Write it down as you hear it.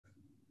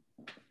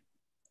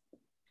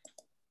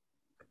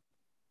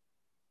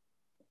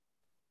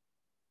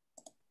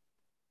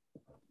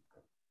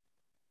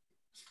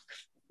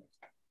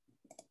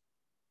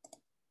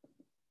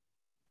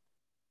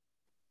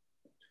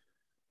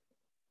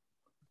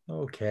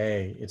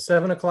Okay, it's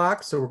 7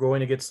 o'clock, so we're going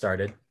to get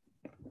started.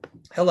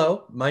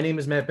 Hello, my name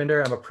is Matt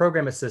Binder. I'm a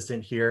program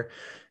assistant here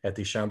at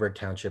the Schaumburg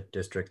Township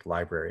District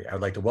Library. I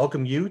would like to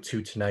welcome you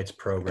to tonight's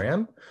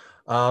program.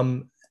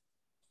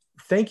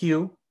 Thank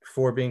you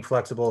for being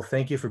flexible.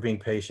 Thank you for being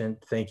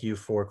patient. Thank you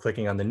for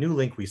clicking on the new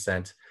link we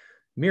sent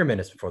mere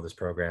minutes before this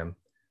program.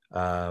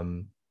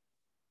 And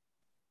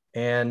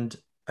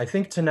I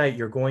think tonight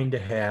you're going to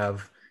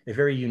have a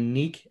very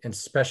unique and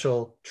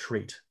special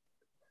treat.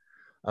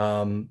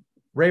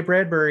 Ray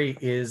Bradbury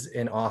is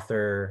an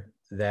author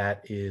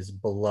that is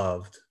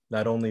beloved,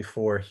 not only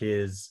for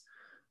his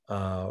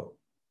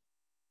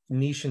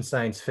niche in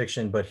science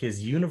fiction, but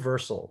his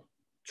universal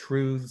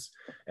truths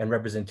and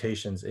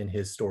representations in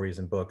his stories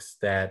and books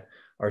that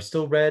are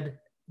still read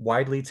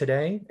widely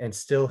today and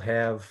still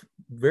have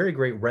very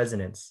great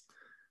resonance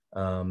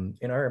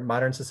in our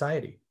modern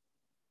society.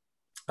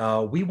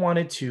 We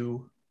wanted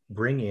to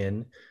bring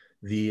in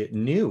the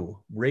new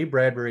Ray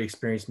Bradbury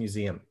Experience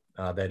Museum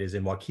that is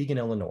in Waukegan,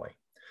 Illinois.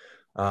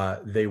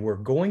 They were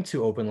going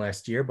to open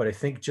last year, but I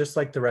think just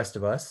like the rest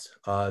of us,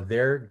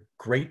 their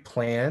great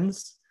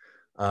plans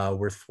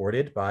were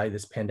thwarted by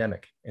this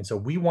pandemic. And so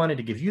we wanted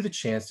to give you the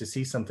chance to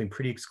see something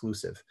pretty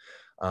exclusive,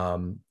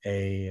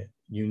 a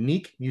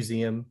unique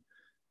museum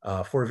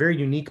for a very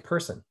unique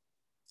person,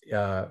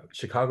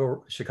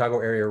 Chicago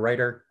area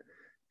writer,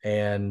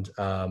 and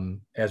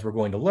as we're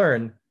going to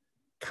learn,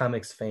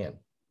 comics fan.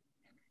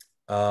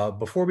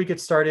 Before we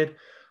get started,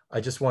 I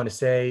just want to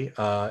say,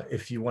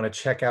 if you want to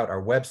check out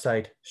our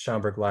website,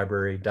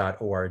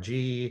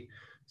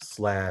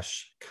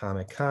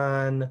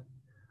 schaumburglibrary.org/Comic-Con,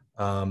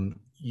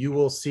 you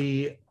will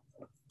see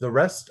the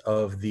rest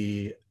of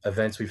the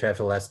events we've had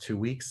for the last 2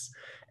 weeks,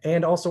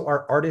 and also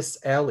our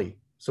Artists Alley.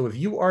 So if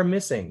you are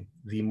missing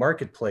the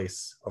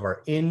marketplace of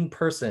our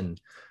in-person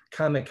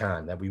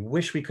Comic-Con that we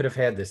wish we could have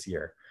had this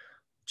year,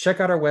 check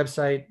out our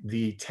website.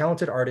 The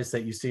talented artists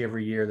that you see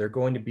every year, they're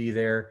going to be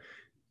there.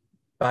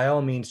 By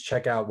all means,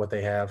 check out what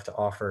they have to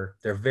offer.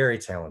 They're very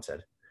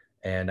talented.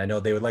 And I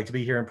know they would like to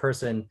be here in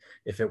person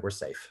if it were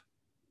safe.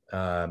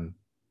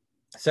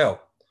 So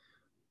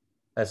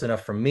that's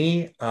enough from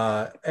me.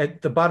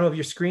 At the bottom of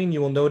your screen,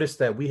 you will notice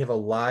that we have a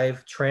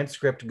live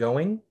transcript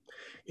going.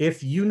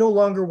 If you no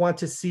longer want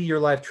to see your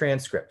live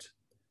transcript,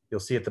 you'll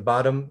see at the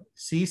bottom,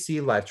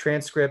 CC live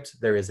transcript.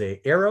 There is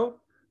an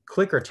arrow.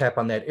 Click or tap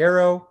on that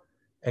arrow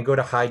and go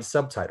to hide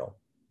subtitle.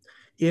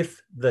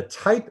 If the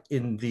type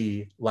in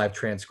the live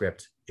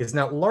transcript is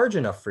not large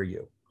enough for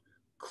you,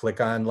 click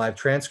on live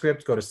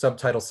transcript, go to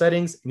subtitle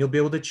settings, and you'll be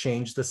able to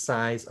change the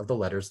size of the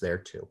letters there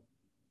too.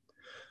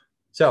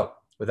 So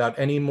without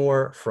any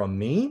more from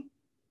me,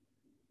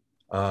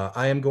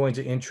 I am going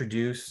to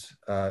introduce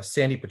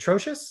Sandy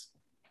Petrosius.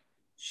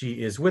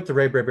 She is with the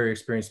Ray Bradbury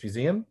Experience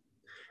Museum.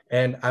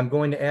 And I'm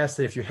going to ask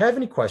that if you have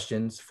any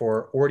questions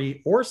for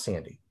Orty or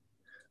Sandy,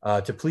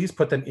 to please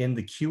put them in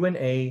the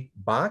Q&A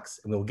box,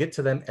 and we'll get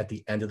to them at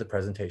the end of the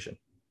presentation.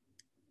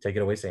 Take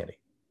it away, Sandy.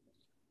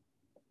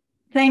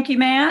 Thank you,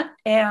 Matt.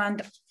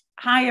 And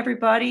hi,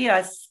 everybody.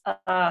 As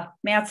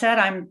Matt said,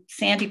 I'm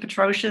Sandy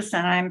Petrosius,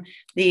 and I'm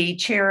the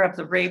chair of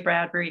the Ray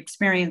Bradbury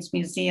Experience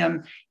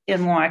Museum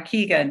in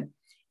Waukegan.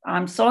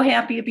 I'm so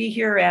happy to be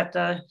here at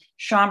the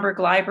Schaumburg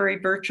Library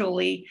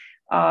virtually,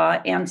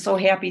 and so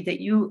happy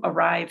that you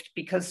arrived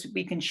because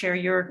we can share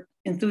your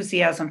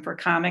enthusiasm for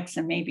comics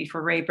and maybe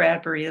for Ray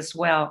Bradbury as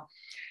well.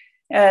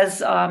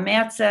 As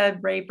Matt said,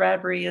 Ray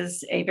Bradbury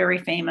is a very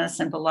famous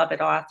and beloved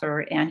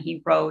author, and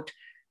he wrote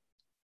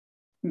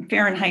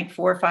Fahrenheit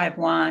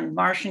 451,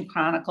 Martian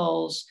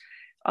Chronicles,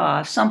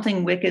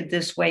 Something Wicked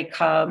This Way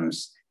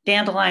Comes,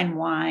 Dandelion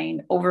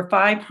Wine, over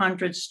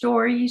 500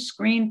 stories,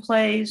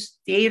 screenplays,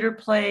 theater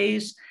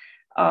plays,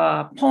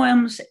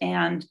 poems,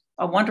 and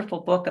a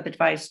wonderful book of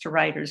advice to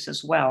writers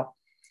as well.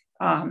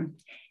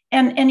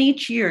 And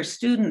each year,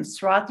 students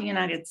throughout the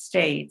United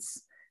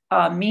States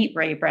meet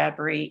Ray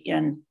Bradbury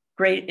in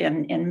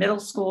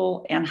middle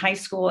school and high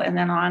school, and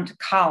then on to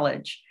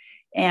college.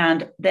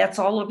 And that's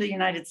all over the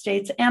United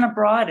States and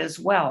abroad as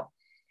well.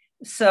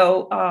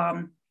 So,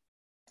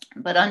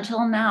 but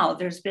until now,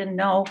 there's been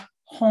no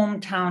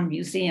hometown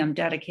museum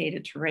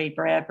dedicated to Ray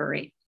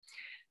Bradbury.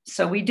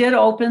 So we did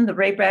open the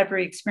Ray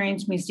Bradbury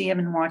Experience Museum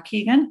in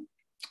Waukegan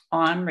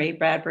on Ray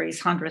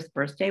Bradbury's 100th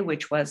birthday,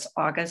 which was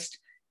August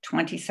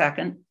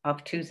 22nd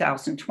of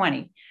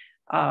 2020.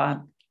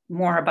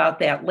 More about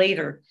that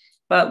later.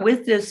 But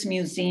with this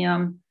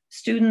museum,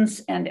 students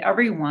and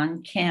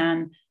everyone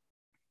can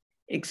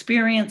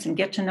experience and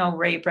get to know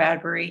Ray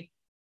Bradbury,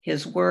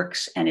 his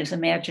works, and his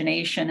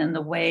imagination in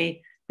the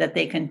way that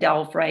they can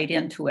delve right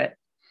into it.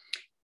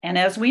 And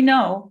as we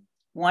know,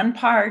 one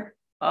part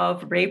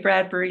of Ray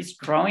Bradbury's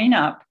growing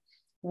up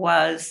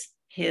was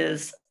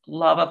his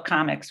love of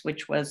comics,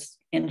 which was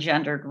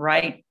engendered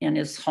right in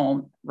his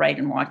home, right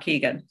in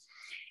Waukegan.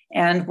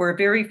 And we're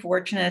very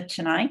fortunate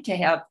tonight to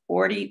have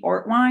Orty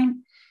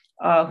Ortwine,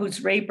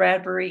 whose Ray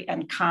Bradbury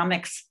and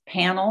Comics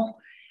panel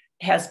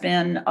has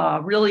been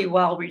really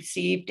well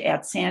received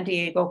at San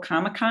Diego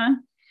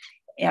Comic-Con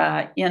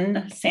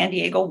in San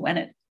Diego when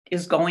it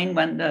is going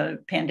when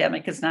the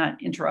pandemic is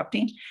not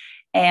interrupting.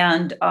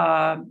 And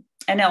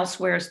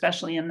elsewhere,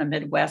 especially in the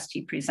Midwest,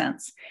 he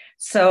presents.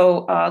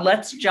 So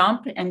let's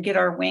jump and get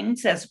our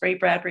wings, as Ray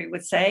Bradbury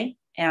would say.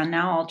 And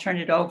now I'll turn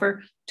it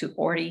over to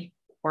Orty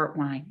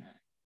Ortwine.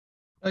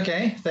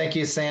 Okay, thank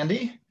you,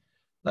 Sandy.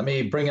 Let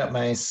me bring up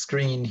my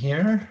screen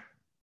here.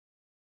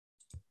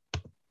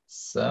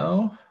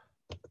 So,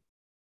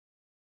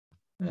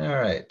 all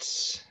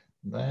right,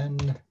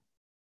 then,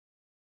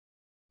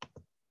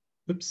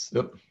 oops.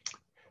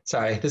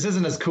 Sorry, this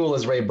isn't as cool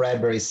as Ray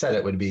Bradbury said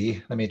it would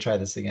be. Let me try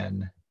this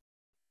again.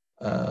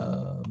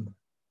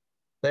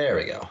 There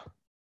we go.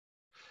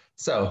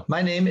 So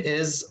my name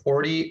is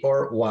Orty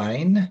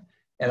Ortwine,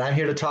 and I'm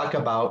here to talk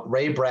about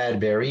Ray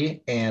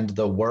Bradbury and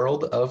the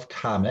world of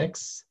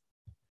comics.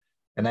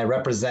 And I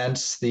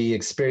represent the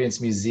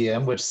Experience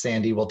Museum, which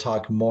Sandy will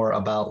talk more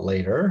about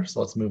later. So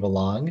let's move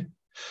along.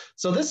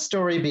 So this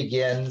story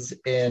begins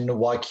in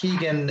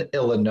Waukegan,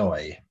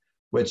 Illinois,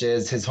 which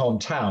is his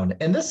hometown.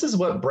 And this is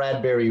what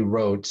Bradbury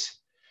wrote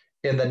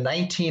in the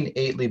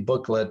 1980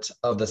 booklet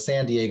of the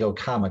San Diego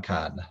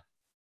Comic-Con.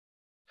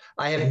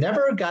 I have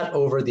never got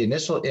over the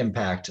initial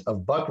impact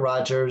of Buck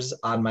Rogers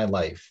on my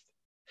life,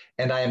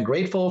 and I am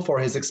grateful for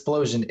his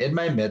explosion in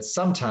my midst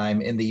sometime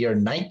in the year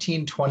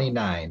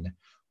 1929,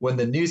 when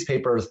the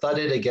newspaper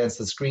thudded against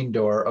the screen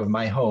door of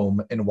my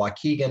home in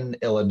Waukegan,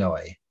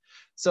 Illinois.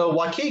 So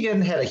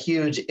Waukegan had a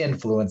huge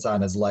influence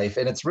on his life,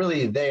 and it's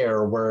really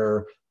there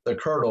where the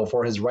kernel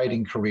for his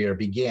writing career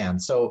began.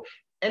 So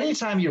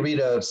anytime you read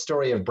a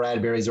story of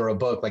Bradbury's or a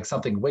book like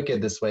Something Wicked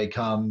This Way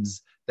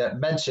Comes that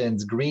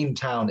mentions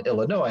Greentown,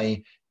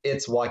 Illinois,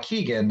 it's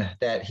Waukegan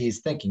that he's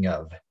thinking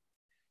of.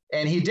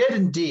 And he did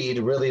indeed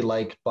really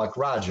like Buck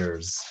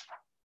Rogers.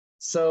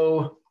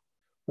 So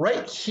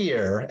right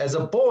here, as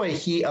a boy,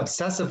 he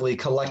obsessively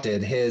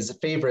collected his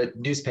favorite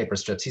newspaper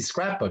strips. He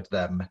scrapbooked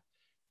them.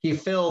 He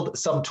filled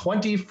some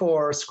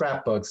 24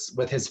 scrapbooks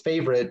with his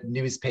favorite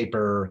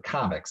newspaper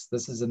comics.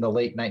 This is in the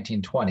late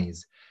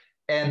 1920s.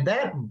 And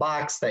that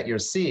box that you're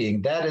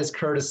seeing, that is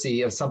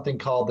courtesy of something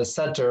called the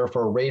Center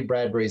for Ray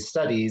Bradbury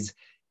Studies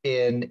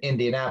in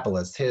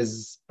Indianapolis.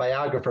 His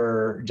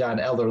biographer, John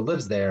Eller,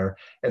 lives there.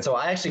 And so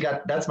I actually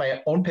that's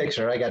my own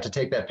picture. I got to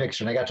take that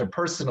picture and I got to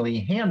personally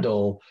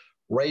handle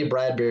Ray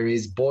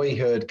Bradbury's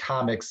boyhood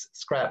comics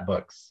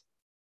scrapbooks.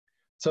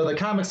 So the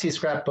comics he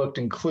scrapbooked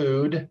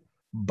include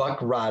Buck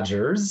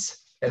Rogers.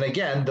 And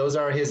again, those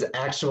are his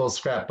actual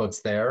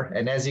scrapbooks there.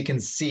 And as you can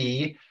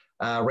see,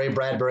 Ray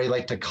Bradbury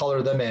liked to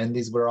color them in.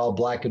 These were all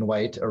black and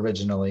white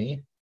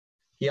originally.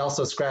 He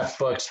also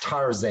scrapbooked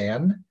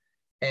Tarzan.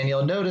 And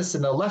you'll notice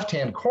in the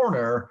left-hand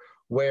corner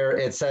where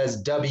it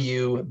says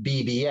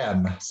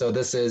WBBM. So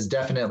this is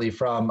definitely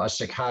from a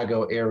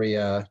Chicago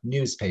area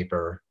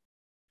newspaper.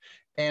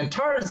 And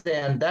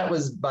Tarzan, that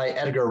was by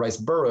Edgar Rice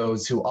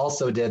Burroughs, who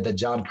also did the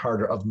John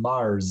Carter of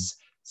Mars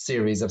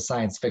series of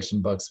science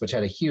fiction books, which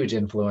had a huge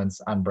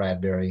influence on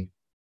Bradbury.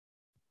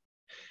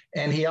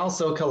 And he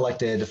also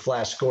collected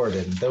Flash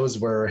Gordon. Those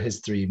were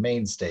his three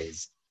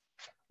mainstays.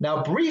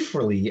 Now,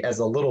 briefly, as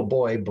a little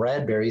boy,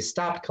 Bradbury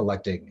stopped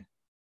collecting.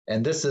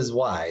 And this is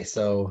why.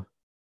 So,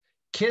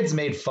 kids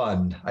made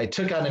fun. I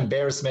took on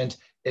embarrassment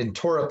and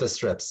tore up the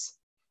strips.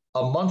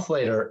 A month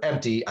later,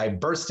 empty, I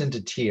burst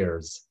into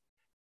tears.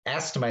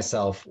 Asked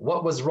myself,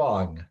 what was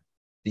wrong?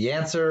 The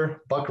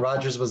answer, Buck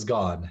Rogers was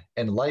gone,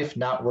 and life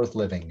not worth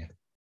living.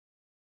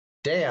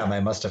 Damn, I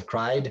must have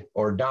cried,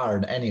 or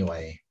darn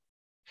anyway.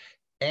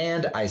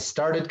 And I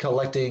started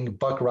collecting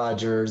Buck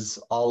Rogers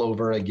all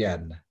over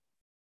again.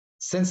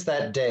 Since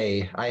that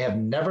day, I have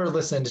never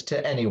listened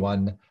to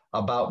anyone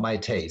about my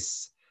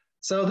tastes.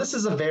 So this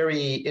is a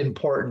very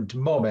important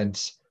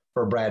moment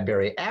for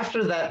Bradbury.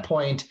 After that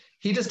point,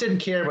 he just didn't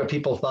care what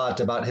people thought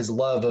about his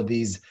love of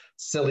these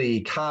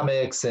silly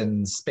comics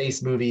and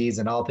space movies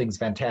and all things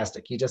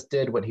fantastic. He just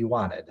did what he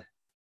wanted.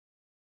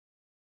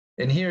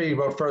 And here he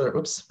wrote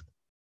further,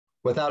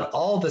 without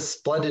all this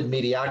splendid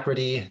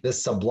mediocrity,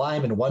 this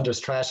sublime and wondrous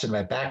trash in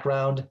my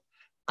background,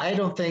 I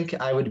don't think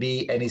I would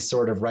be any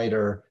sort of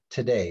writer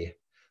today.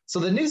 So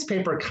the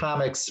newspaper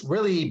comics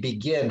really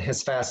begin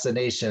his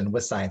fascination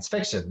with science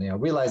fiction.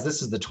 Realize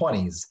this is the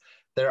 20s.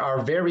 There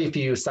are very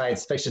few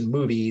science fiction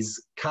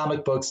movies.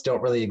 Comic books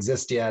don't really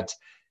exist yet.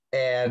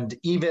 And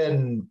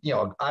even,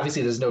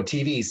 obviously there's no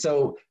TV.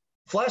 So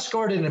Flash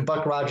Gordon and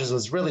Buck Rogers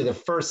was really the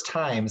first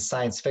time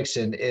science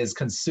fiction is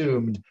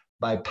consumed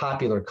by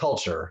popular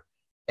culture.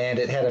 And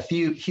it had a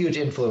huge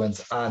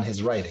influence on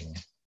his writing.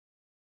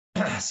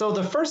 So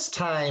the first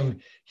time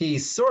he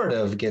sort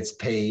of gets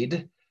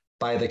paid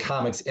by the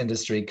comics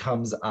industry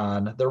comes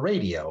on the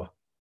radio.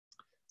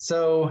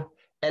 So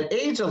at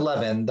age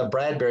 11, the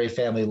Bradbury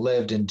family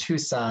lived in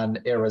Tucson,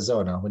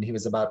 Arizona, when he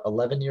was about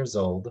 11 years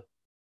old.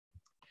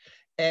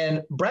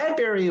 And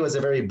Bradbury was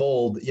a very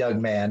bold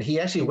young man. He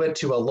actually went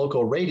to a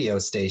local radio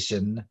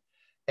station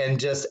and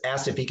just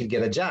asked if he could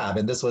get a job.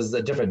 And this was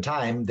a different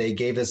time. They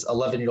gave this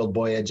 11-year-old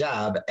boy a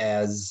job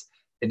as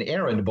an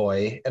errand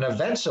boy. And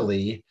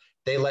eventually,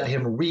 they let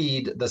him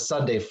read the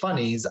Sunday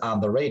funnies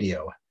on the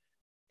radio.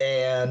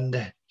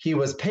 and he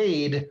was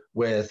paid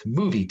with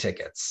movie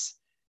tickets.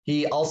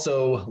 He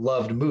also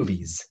loved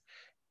movies.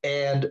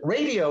 And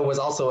radio was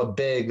also a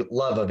big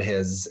love of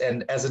his.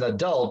 And as an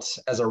adult,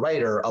 as a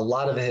writer, a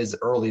lot of his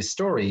early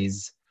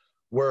stories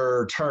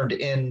were turned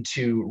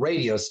into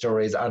radio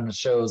stories on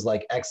shows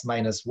like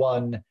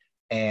X-1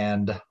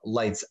 and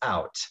Lights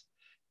Out.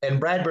 And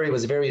Bradbury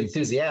was very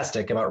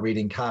enthusiastic about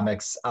reading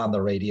comics on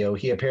the radio.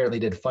 He apparently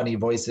did funny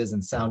voices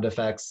and sound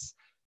effects.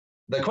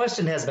 The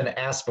question has been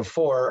asked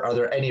before, are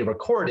there any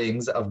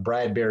recordings of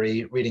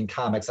Bradbury reading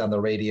comics on the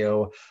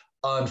radio?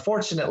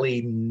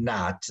 Unfortunately,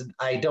 not.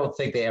 I don't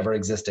think they ever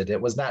existed. It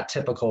was not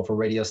typical for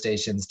radio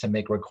stations to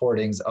make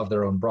recordings of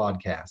their own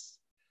broadcasts.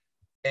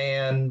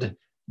 And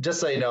just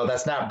so you know,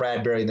 that's not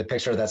Bradbury in the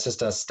picture, that's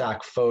just a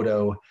stock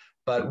photo.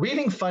 But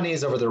reading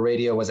funnies over the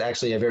radio was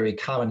actually a very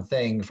common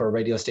thing for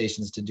radio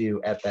stations to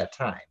do at that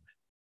time.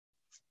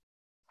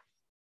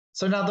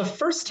 So now the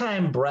first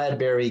time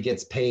Bradbury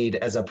gets paid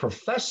as a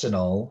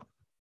professional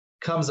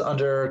comes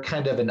under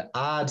kind of an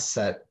odd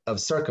set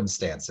of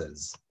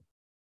circumstances.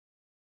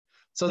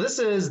 So this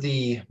is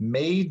the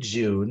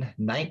May-June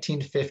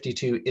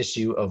 1952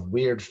 issue of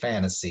Weird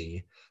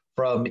Fantasy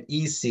from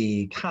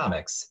EC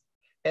Comics.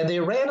 And they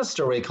ran a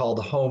story called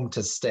Home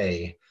to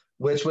Stay,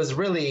 which was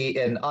really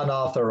an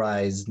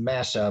unauthorized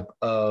mashup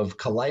of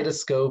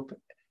Kaleidoscope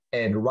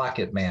and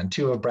Rocket Man,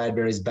 two of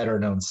Bradbury's better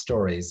known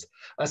stories,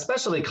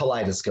 especially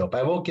Kaleidoscope.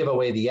 I won't give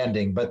away the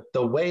ending, but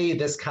the way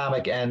this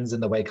comic ends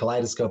and the way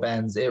Kaleidoscope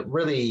ends, it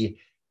really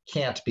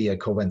can't be a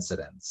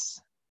coincidence.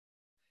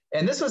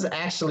 And this was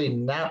actually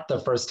not the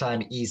first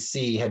time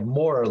EC had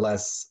more or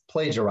less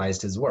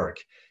plagiarized his work.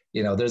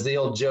 You know, there's the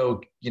old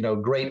joke, you know,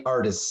 great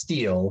artists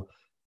steal.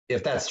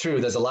 If that's true,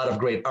 there's a lot of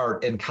great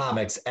art in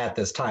comics at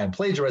this time.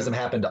 Plagiarism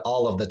happened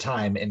all of the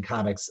time in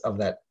comics of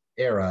that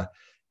era.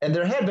 And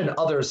there had been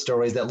other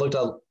stories that looked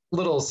a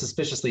little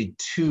suspiciously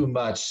too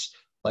much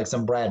like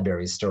some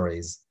Bradbury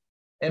stories.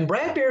 And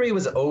Bradbury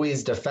was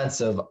always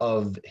defensive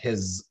of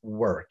his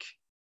work.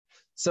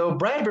 So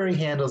Bradbury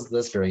handles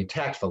this very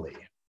tactfully.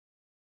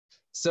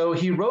 So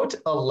he wrote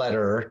a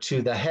letter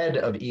to the head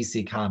of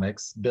EC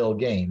Comics, Bill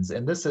Gaines,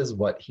 and this is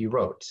what he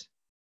wrote.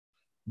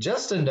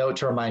 Just a note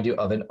to remind you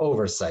of an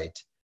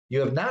oversight. You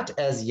have not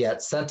as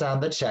yet sent on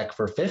the check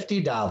for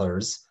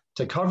 $50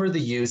 to cover the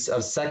use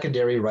of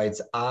secondary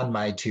rights on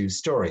my two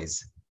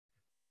stories.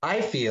 I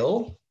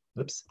feel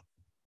this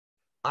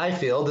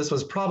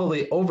was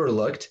probably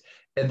overlooked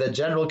in the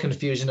general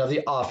confusion of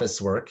the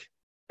office work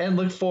and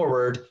look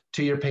forward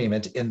to your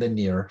payment in the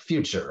near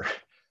future.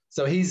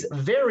 So he's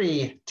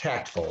very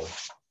tactful.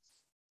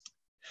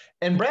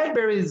 And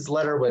Bradbury's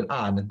letter went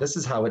on. This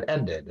is how it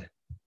ended.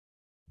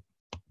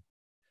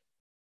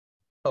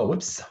 Oh,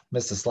 whoops,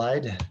 missed a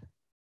slide.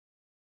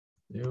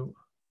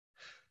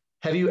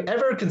 Have you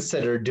ever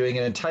considered doing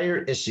an entire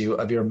issue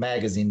of your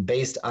magazine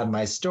based on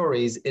my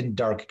stories in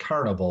Dark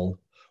Carnival,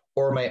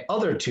 or my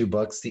other two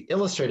books, The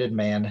Illustrated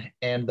Man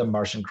and The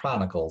Martian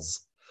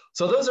Chronicles?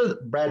 So those are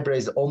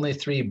Bradbury's only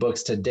 3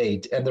 books to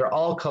date, and they're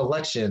all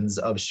collections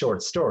of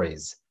short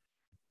stories.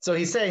 So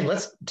he's saying,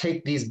 let's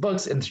take these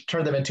books and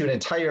turn them into an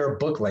entire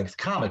book-length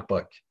comic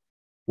book,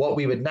 what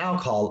we would now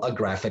call a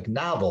graphic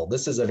novel.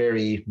 This is a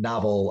very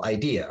novel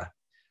idea.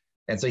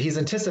 And so he's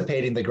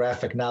anticipating the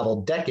graphic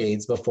novel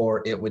decades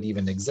before it would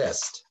even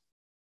exist.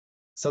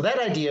 So that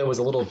idea was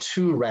a little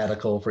too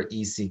radical for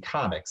EC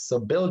Comics. So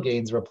Bill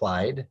Gaines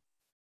replied,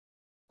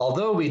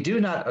 although we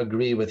do not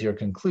agree with your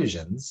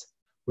conclusions,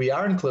 we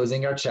are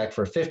enclosing our check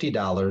for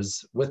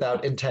 $50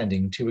 without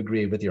intending to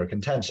agree with your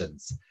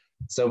contentions.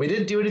 So we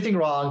didn't do anything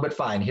wrong, but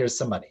fine, here's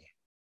some money.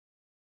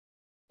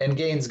 And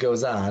Gaines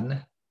goes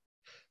on,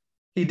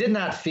 he did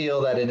not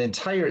feel that an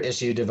entire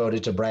issue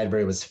devoted to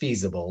Bradbury was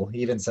feasible. He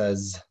even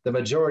says, the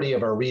majority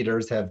of our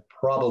readers have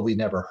probably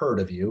never heard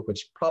of you,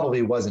 which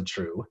probably wasn't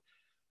true.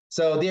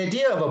 So the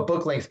idea of a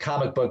book-length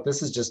comic book,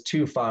 this is just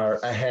too far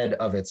ahead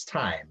of its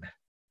time.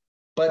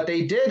 But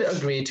they did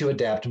agree to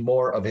adapt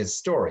more of his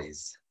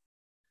stories.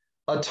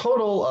 A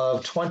total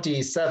of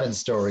 27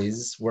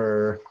 stories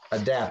were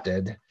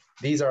adapted.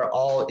 These are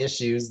all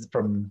issues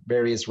from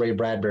various Ray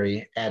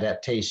Bradbury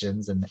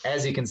adaptations. And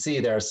as you can see,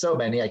 there are so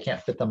many, I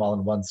can't fit them all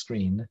in one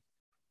screen.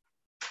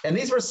 And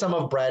these were some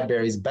of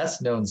Bradbury's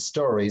best known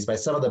stories by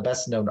some of the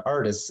best known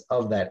artists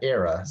of that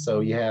era.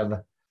 So you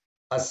have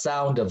A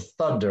Sound of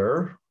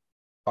Thunder,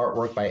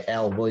 artwork by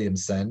Al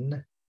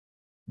Williamson.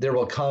 There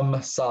Will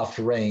Come Soft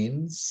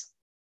Rains.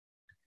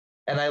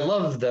 And I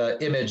love the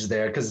image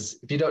there, because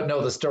if you don't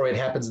know the story, it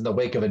happens in the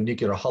wake of a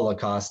nuclear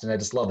holocaust. And I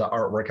just love the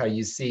artwork, how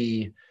you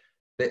see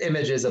the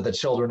images of the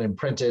children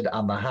imprinted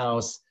on the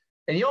house.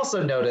 And you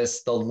also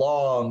notice the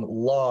long,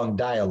 long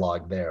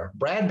dialogue there.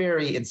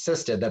 Bradbury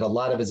insisted that a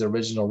lot of his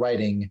original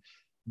writing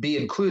be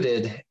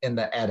included in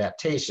the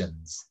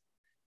adaptations.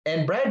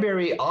 And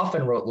Bradbury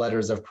often wrote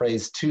letters of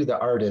praise to the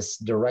artists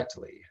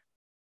directly.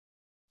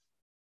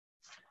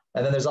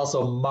 And then there's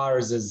also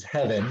Mars's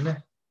Heaven,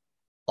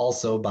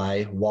 also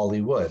by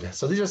Wally Wood.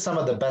 So these are some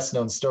of the best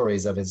known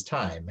stories of his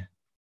time.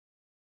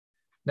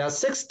 Now,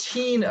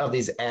 16 of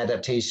these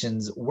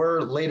adaptations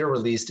were later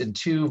released in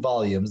 2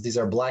 volumes. These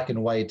are black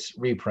and white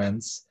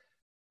reprints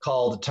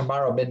called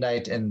Tomorrow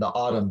Midnight and the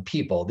Autumn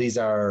People. These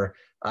are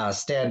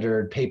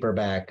standard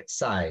paperback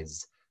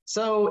size.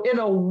 So in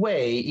a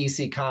way,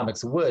 EC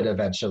Comics would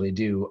eventually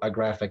do a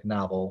graphic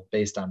novel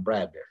based on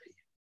Bradbury.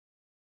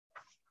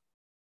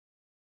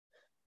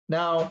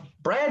 Now,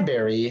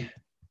 Bradbury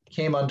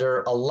came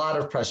under a lot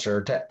of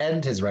pressure to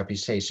end his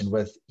reputation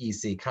with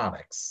EC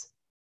Comics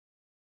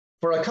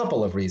for a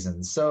couple of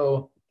reasons.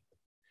 So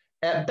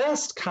at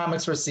best,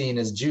 comics were seen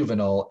as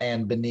juvenile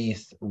and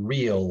beneath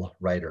real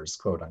writers,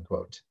 quote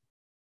unquote.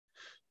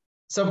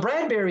 So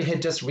Bradbury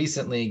had just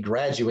recently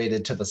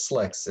graduated to the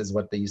slicks, is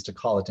what they used to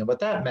call it. And what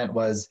that meant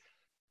was,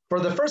 for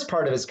the first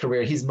part of his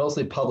career, he's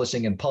mostly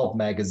publishing in pulp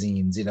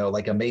magazines,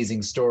 like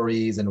Amazing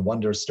Stories and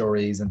Wonder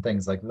Stories and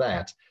things like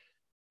that.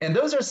 And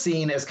those are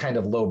seen as kind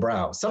of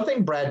lowbrow.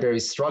 Something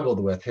Bradbury struggled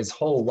with his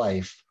whole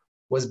life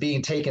was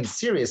being taken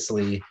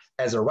seriously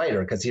as a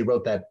writer, because he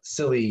wrote that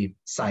silly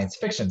science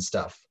fiction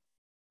stuff.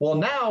 Well,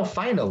 now,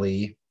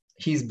 finally,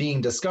 he's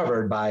being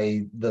discovered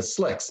by the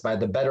slicks, by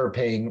the better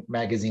paying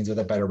magazines with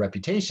a better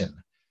reputation.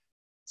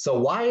 So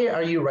why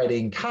are you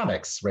writing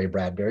comics, Ray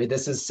Bradbury?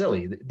 This is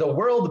silly. The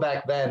world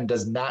back then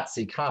does not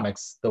see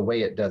comics the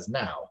way it does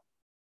now.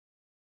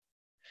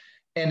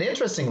 And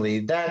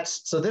interestingly,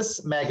 so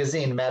this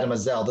magazine,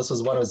 Mademoiselle, this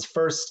was one of his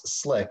first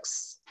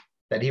slicks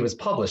that he was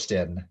published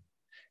in.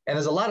 And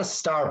there's a lot of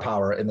star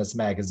power in this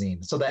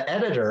magazine. So the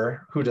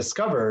editor who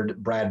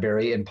discovered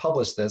Bradbury and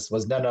published this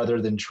was none other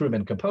than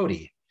Truman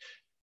Capote.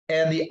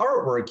 And the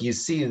artwork you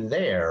see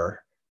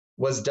there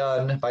was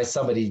done by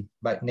somebody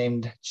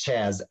named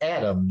Chaz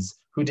Adams,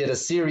 who did a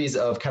series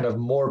of kind of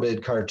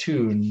morbid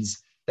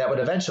cartoons that would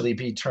eventually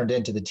be turned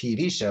into the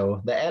TV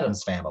show, The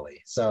Addams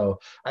Family. So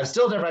I've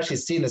still never actually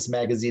seen this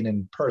magazine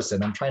in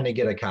person. I'm trying to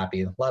get a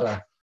copy. A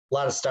lot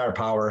of star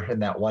power in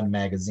that one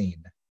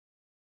magazine.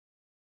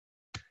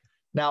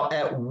 Now,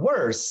 at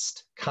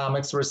worst,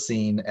 comics were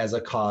seen as a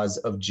cause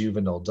of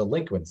juvenile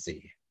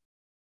delinquency.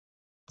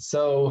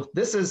 So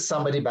this is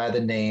somebody by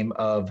the name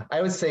of,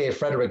 I would say,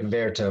 Frederick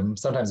Wertham,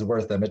 sometimes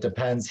Wertham, it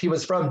depends. He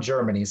was from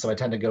Germany, so I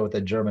tend to go with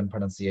the German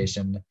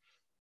pronunciation.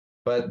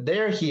 But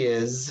there he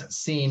is,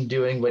 seen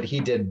doing what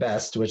he did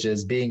best, which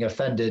is being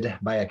offended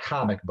by a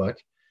comic book.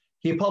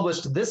 He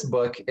published this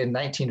book in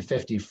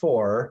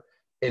 1954,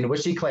 in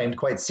which he claimed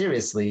quite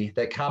seriously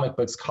that comic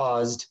books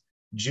caused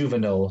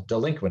juvenile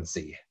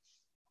delinquency.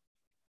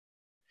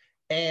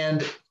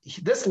 And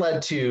this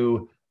led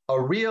to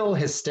a real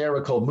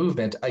hysterical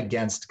movement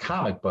against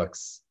comic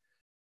books.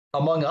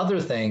 Among other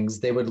things,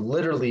 they would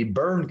literally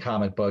burn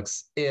comic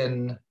books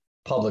in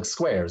public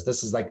squares.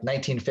 This is like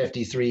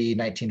 1953,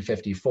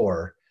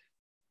 1954.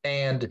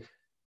 And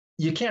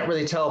you can't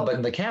really tell, but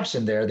in the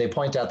caption there, they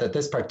point out that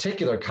this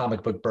particular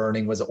comic book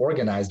burning was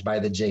organized by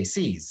the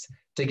JCs,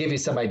 to give you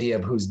some idea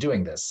of who's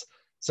doing this.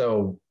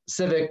 So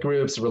civic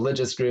groups,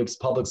 religious groups,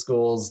 public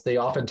schools, they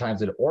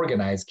oftentimes would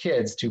organize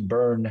kids to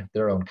burn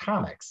their own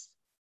comics.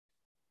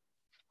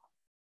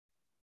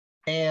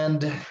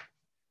 And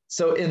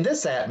so in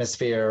this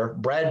atmosphere,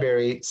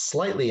 Bradbury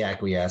slightly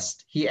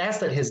acquiesced. He asked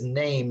that his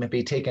name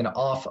be taken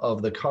off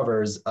of the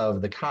covers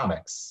of the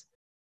comics.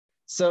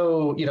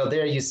 So,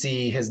 there you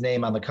see his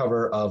name on the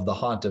cover of The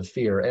Haunt of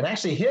Fear. And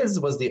actually his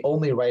was the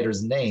only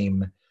writer's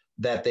name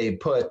that they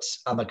put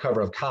on the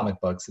cover of comic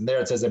books. And there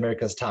it says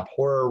America's top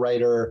horror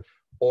writer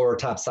or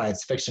top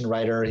science fiction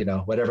writer,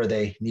 whatever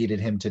they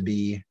needed him to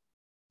be.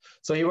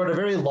 So he wrote a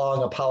very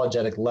long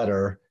apologetic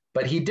letter,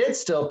 but he did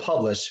still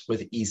publish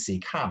with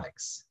EC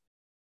Comics.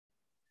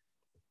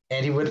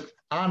 And he went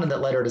on in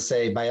that letter to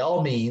say, by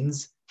all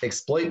means,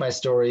 exploit my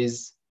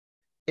stories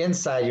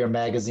inside your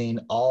magazine,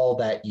 all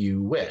that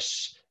you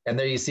wish. And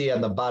there you see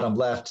on the bottom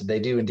left, they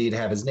do indeed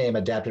have his name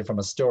adapted from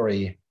a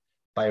story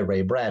by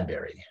Ray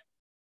Bradbury.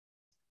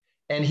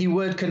 And he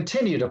would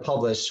continue to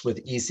publish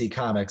with EC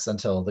Comics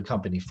until the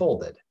company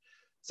folded.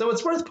 So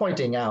it's worth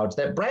pointing out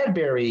that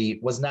Bradbury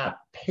was not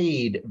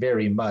paid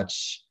very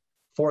much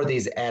for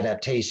these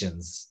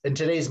adaptations. In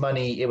today's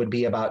money, it would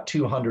be about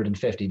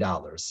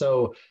 $250.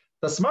 So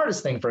the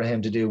smartest thing for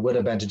him to do would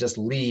have been to just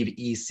leave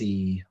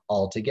EC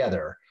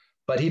altogether.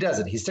 But he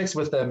doesn't. He sticks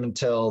with them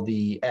until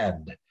the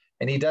end.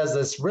 And he does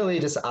this really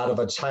just out of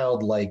a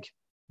childlike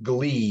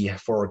glee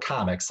for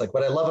comics. Like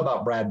what I love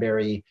about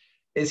Bradbury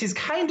is he's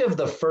kind of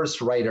the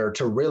first writer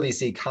to really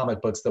see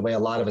comic books the way a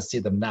lot of us see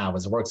them now,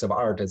 as works of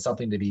art, as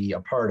something to be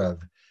a part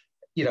of.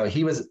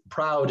 He was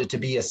proud to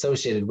be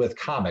associated with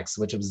comics,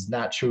 which was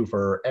not true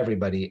for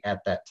everybody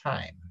at that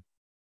time.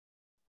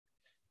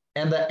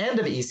 And the end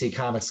of EC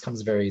Comics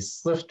comes very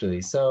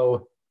swiftly.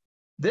 So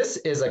this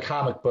is a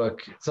comic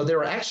book. So there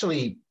were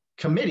actually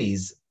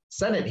committees,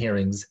 Senate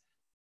hearings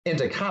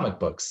into comic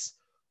books,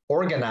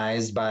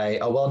 organized by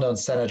a well-known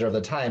senator of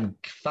the time,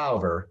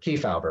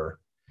 Kefauver.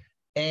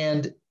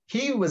 And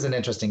he was an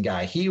interesting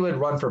guy. He would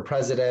run for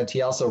president.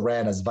 He also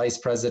ran as vice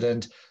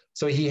president.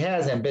 So he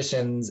has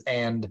ambitions.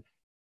 And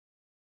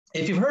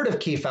if you've heard of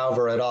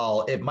Kefauver at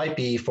all, it might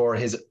be for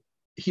his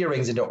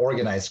hearings into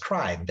organized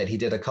crime that he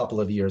did a couple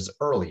of years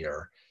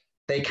earlier.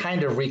 They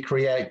kind of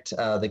recreate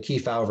the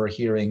Kefauver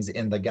hearings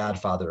in The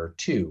Godfather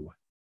 2.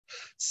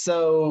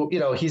 So,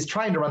 he's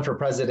trying to run for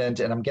president,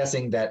 and I'm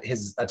guessing that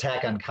his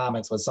attack on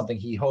comics was something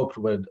he hoped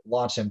would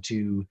launch him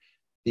to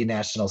the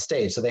national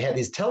stage. So they had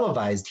these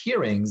televised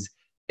hearings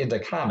into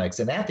comics,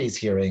 and at these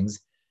hearings,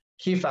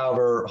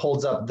 Kefauver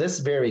holds up this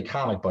very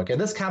comic book,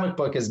 and this comic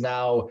book is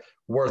now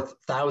worth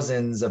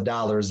thousands of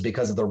dollars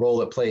because of the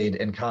role it played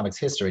in comics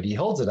history. He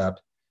holds it up,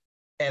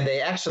 and they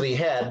actually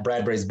had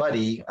Bradbury's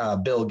buddy,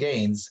 Bill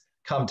Gaines,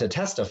 come to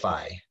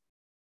testify.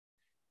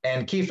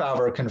 And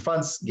Kefauver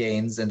confronts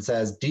Gaines and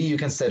says, "Do you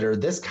consider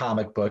this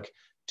comic book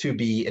to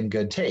be in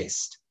good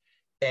taste?"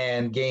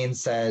 And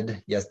Gaines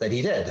said, yes, that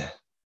he did.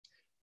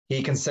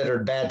 He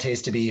considered bad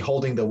taste to be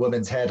holding the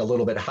woman's head a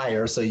little bit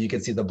higher so you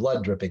could see the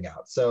blood dripping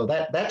out. So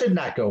that did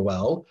not go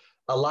well.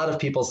 A lot of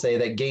people say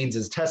that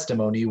Gaines's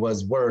testimony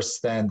was worse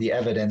than the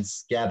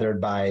evidence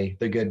gathered by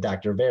the good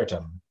Dr.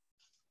 Vertum.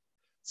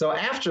 So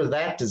after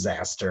that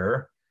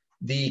disaster,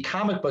 the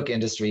comic book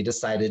industry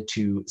decided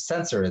to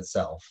censor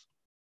itself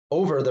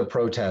over the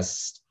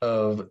protest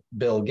of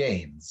Bill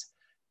Gaines.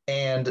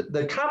 And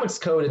the Comics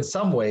Code in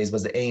some ways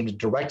was aimed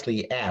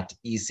directly at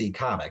EC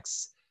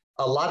Comics.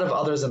 A lot of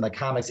others in the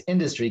comics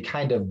industry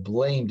kind of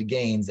blamed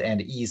Gaines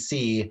and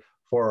EC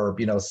for,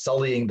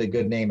 sullying the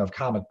good name of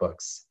comic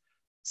books.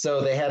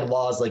 So they had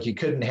laws like you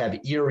couldn't have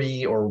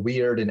eerie or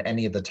weird in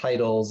any of the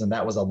titles, and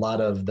that was a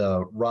lot of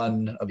the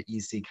run of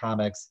EC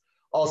Comics,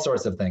 all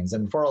sorts of things.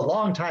 And for a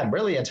long time,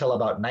 really until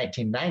about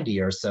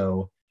 1990 or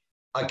so,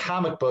 a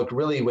comic book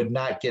really would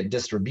not get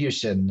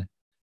distribution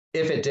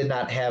if it did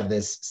not have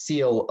this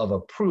seal of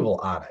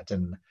approval on it.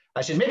 And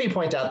I should maybe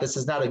point out this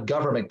is not a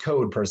government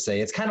code per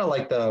se. It's kind of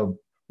like the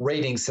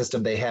rating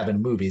system they have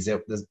in movies.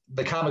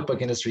 The comic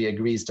book industry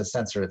agrees to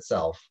censor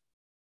itself.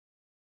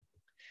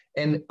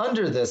 And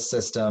under this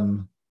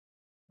system,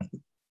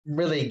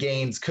 really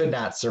Gaines could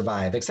not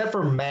survive, except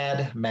for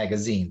Mad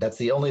Magazine. That's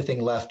the only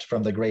thing left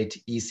from the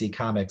great EC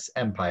Comics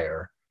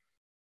empire.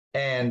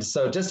 And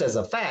so just as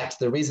a fact,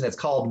 the reason it's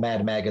called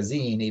Mad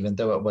Magazine, even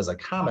though it was a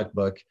comic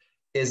book,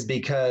 is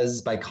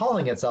because by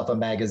calling itself a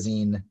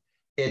magazine,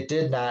 it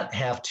did not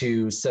have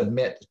to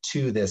submit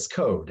to this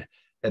code.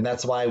 And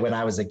that's why when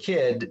I was a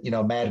kid,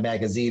 Mad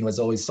Magazine was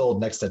always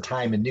sold next to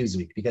Time and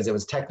Newsweek because it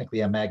was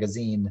technically a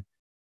magazine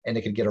and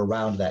it could get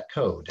around that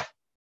code.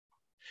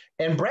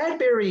 And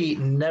Bradbury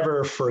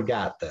never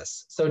forgot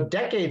this. So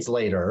decades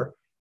later,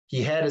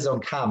 he had his own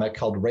comic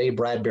called Ray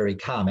Bradbury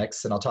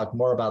Comics, and I'll talk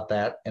more about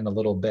that in a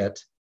little bit.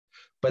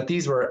 But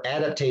these were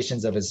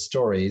adaptations of his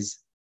stories.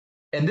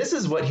 And this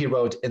is what he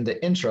wrote in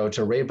the intro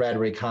to Ray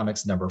Bradbury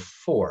Comics number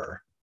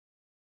 4.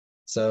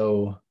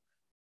 So,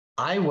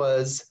 I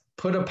was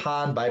put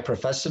upon by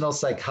professional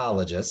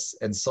psychologists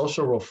and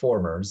social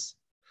reformers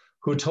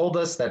who told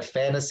us that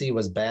fantasy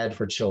was bad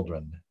for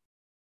children.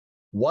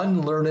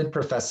 One learned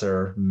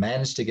professor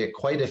managed to get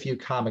quite a few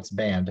comics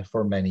banned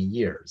for many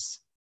years.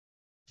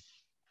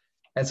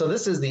 And so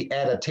this is the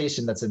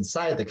adaptation that's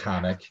inside the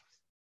comic,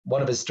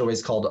 one of his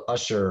stories called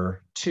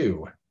Usher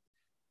 2.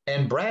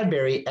 And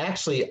Bradbury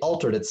actually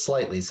altered it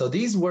slightly. So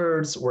these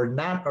words were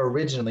not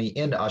originally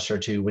in Usher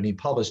 2 when he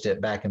published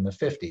it back in the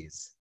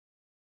 50s.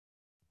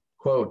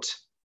 Quote,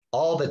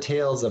 "All the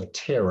tales of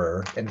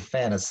terror and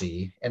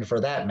fantasy, and for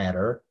that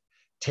matter,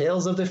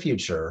 tales of the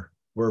future,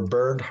 were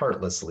burned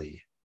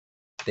heartlessly.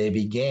 They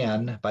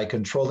began by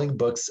controlling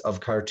books of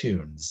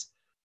cartoons."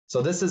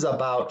 So this is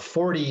about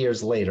 40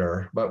 years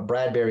later, but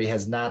Bradbury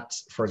has not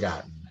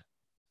forgotten.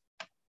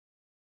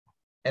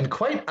 And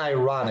quite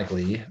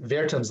ironically,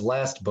 Vertum's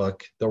last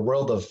book, The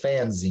World of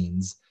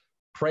Fanzines,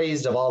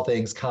 praised of all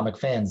things comic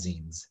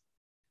fanzines.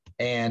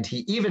 And he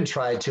even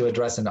tried to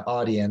address an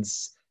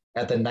audience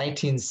at the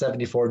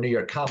 1974 New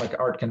York Comic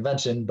Art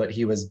Convention, but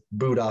he was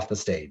booed off the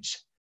stage.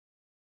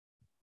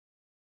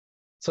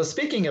 So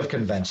speaking of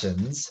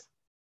conventions,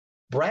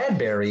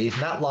 Bradbury,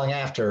 not long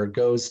after,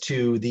 goes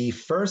to the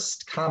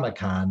first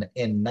Comic-Con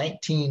in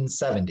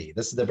 1970.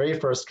 This is the very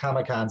first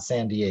Comic-Con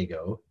San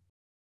Diego.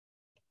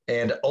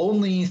 And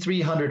only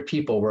 300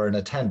 people were in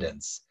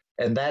attendance.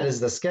 And that is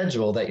the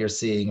schedule that you're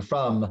seeing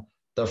from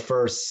the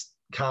first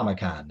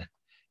Comic-Con.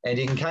 And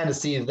you can kind of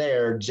see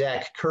there,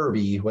 Jack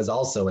Kirby was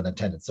also in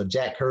attendance. So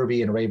Jack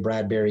Kirby and Ray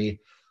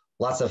Bradbury,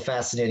 lots of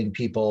fascinating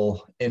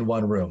people in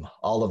one room.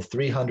 All of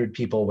 300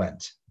 people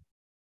went.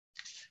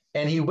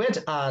 And he went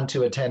on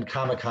to attend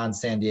Comic-Con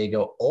San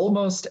Diego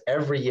almost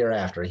every year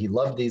after. He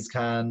loved these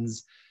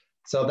cons.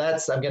 So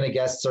that's, I'm going to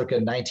guess, circa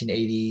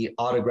 1980,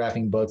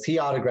 autographing books. He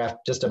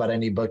autographed just about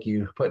any book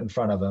you put in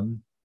front of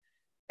him.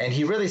 And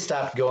he really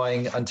stopped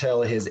going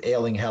until his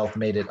ailing health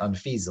made it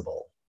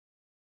unfeasible.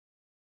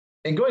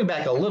 And going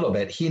back a little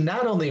bit, he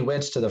not only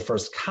went to the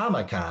first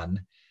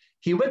Comic-Con,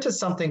 he went to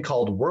something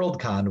called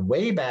WorldCon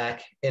way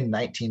back in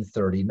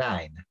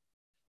 1939.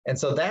 And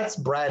so that's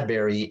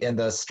Bradbury in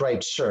the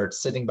striped shirt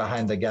sitting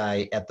behind the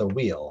guy at the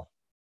wheel.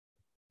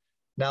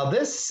 Now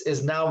this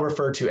is now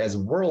referred to as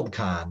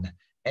WorldCon,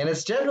 and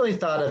it's generally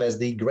thought of as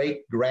the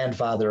great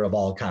grandfather of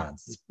all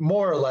cons. It's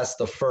more or less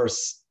the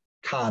first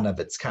con of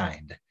its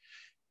kind.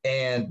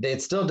 And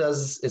it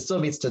still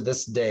meets to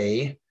this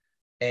day.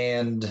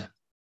 And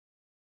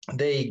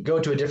they go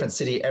to a different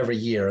city every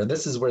year. And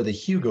this is where the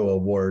Hugo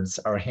Awards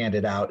are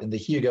handed out. And the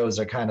Hugos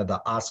are kind of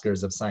the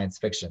Oscars of science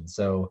fiction.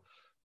 So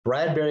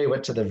Bradbury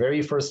went to the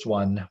very first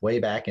one way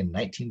back in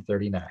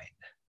 1939.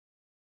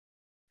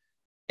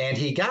 And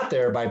he got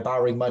there by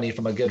borrowing money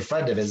from a good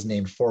friend of his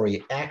named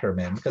Forey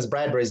Ackerman, because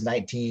Bradbury's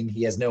 19,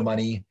 he has no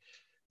money.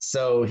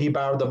 So he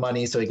borrowed the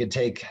money so he could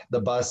take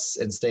the bus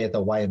and stay at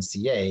the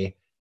YMCA.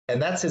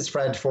 And that's his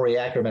friend Forey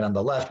Ackerman on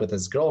the left with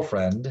his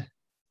girlfriend,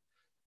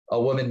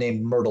 a woman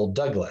named Myrtle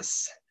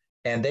Douglas.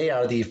 And they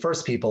are the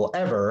first people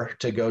ever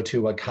to go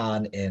to a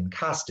con in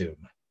costume.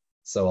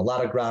 So a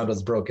lot of ground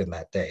was broken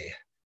that day.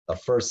 The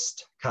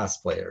first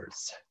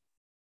cosplayers.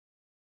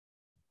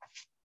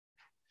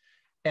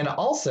 And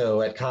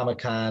also at at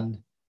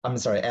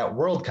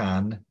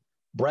Worldcon,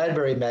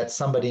 Bradbury met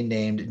somebody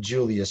named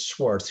Julius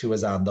Schwartz, who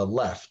was on the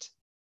left.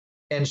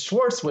 And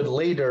Schwartz would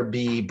later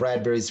be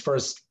Bradbury's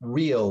first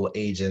real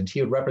agent.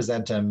 He would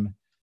represent him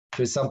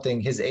through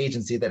his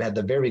agency that had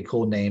the very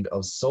cool name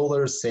of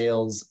Solar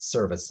Sales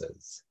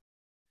Services.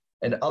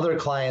 And other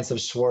clients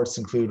of Schwartz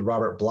include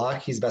Robert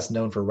Bloch, he's best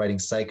known for writing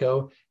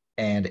Psycho,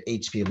 and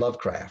H.P.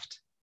 Lovecraft.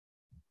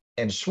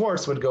 And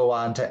Schwartz would go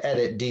on to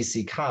edit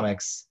DC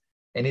Comics,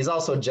 and he's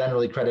also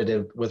generally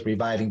credited with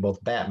reviving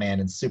both Batman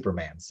and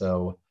Superman.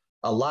 So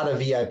a lot of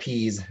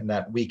VIPs in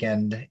that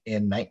weekend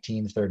in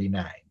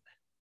 1939.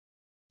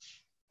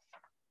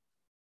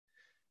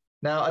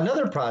 Now,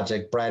 another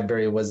project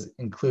Bradbury was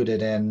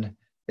included in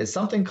is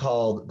something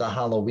called the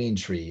Halloween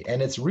Tree,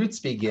 and its roots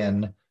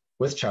begin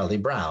with Charlie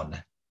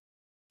Brown.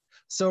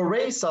 So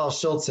Ray saw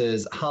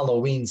Schultz's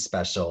Halloween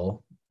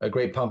special, A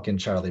Great Pumpkin,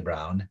 Charlie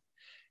Brown,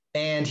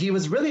 and he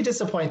was really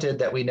disappointed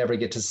that we never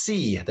get to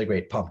see the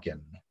Great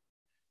Pumpkin.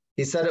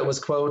 He said it was,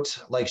 quote,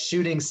 like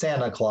shooting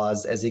Santa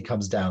Claus as he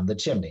comes down the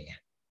chimney.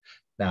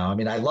 Now, I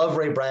mean, I love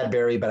Ray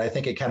Bradbury, but I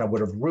think it kind of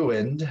would have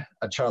ruined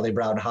a Charlie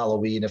Brown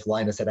Halloween if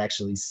Linus had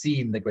actually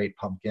seen the Great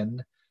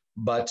Pumpkin,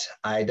 but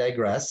I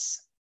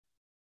digress.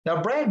 Now,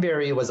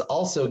 Bradbury was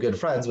also good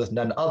friends with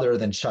none other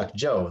than Chuck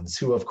Jones,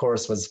 who, of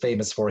course, was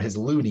famous for his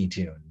Looney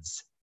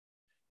Tunes.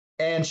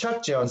 And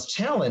Chuck Jones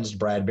challenged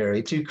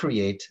Bradbury to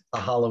create a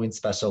Halloween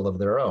special of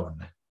their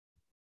own.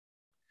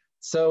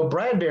 So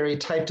Bradbury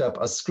typed up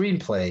a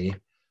screenplay,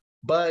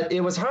 but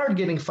it was hard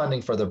getting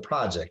funding for the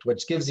project,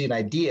 which gives you an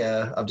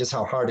idea of just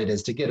how hard it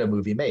is to get a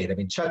movie made. I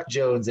mean, Chuck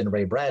Jones and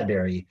Ray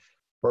Bradbury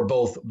were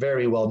both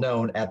very well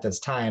known at this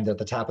time. They're at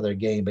the top of their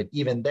game, but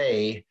even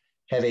they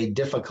have a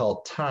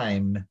difficult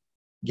time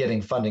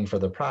getting funding for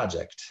the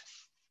project.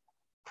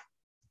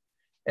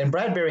 And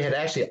Bradbury had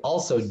actually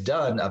also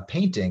done a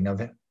painting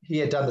of it. He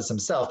had done this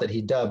himself that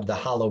he dubbed the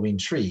Halloween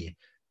Tree,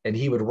 and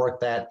he would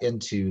work that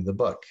into the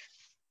book.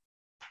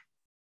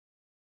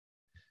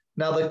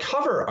 Now, the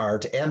cover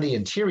art and the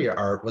interior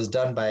art was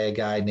done by a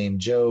guy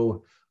named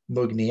Joe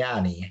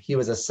Mugnani. He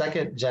was a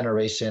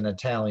second-generation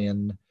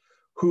Italian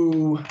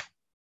who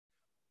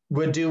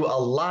would do a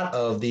lot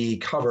of the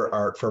cover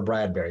art for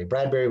Bradbury.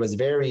 Bradbury was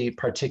very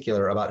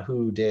particular about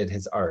who did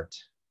his art.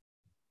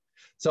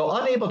 So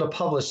unable to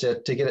publish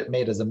it to get it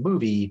made as a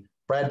movie,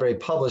 Bradbury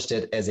published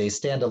it as a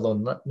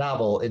standalone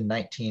novel in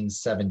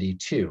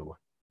 1972.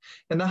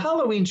 And The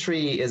Halloween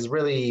Tree is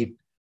really,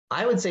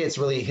 I would say it's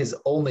really his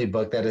only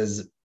book that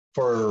is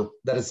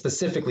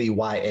specifically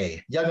YA.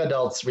 Young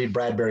adults read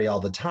Bradbury all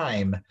the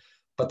time,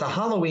 but The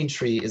Halloween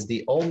Tree is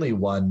the only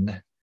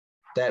one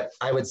that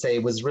I would say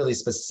was really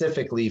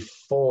specifically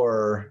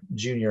for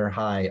junior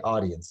high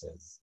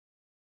audiences.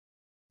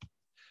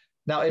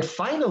 Now, it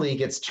finally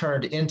gets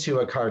turned into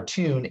a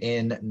cartoon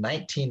in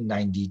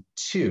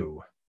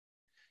 1992.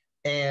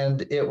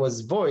 And it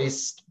was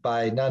voiced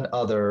by none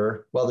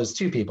other, well, there's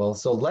two people.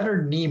 So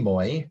Leonard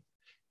Nimoy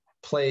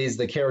plays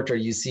the character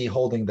you see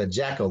holding the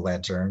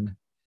jack-o'-lantern,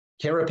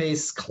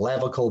 Carapace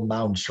Clavicle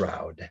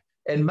Moundshroud.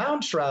 And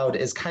Moundshroud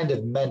is kind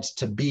of meant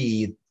to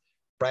be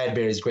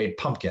Bradbury's Great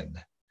Pumpkin.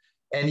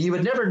 And you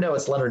would never know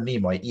it's Leonard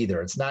Nimoy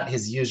either. It's not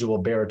his usual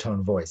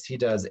baritone voice. He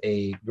does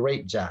a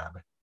great job.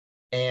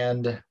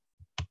 And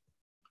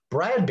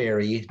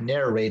Bradbury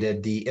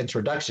narrated the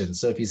introduction.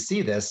 So if you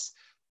see this,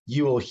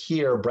 you will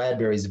hear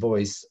Bradbury's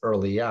voice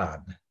early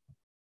on.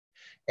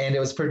 And it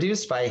was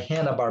produced by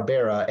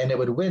Hanna-Barbera, and it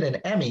would win an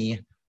Emmy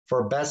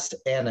for Best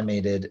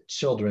Animated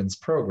Children's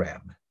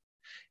Program.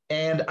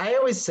 And I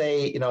always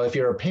say, if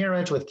you're a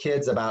parent with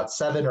kids about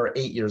 7 or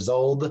 8 years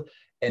old,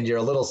 and you're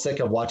a little sick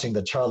of watching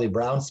the Charlie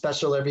Brown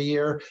special every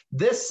year,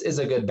 this is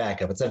a good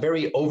backup. It's a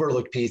very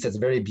overlooked piece. It's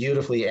very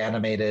beautifully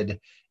animated.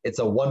 It's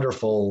a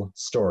wonderful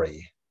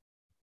story.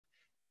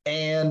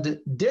 And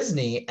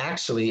Disney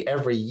actually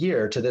every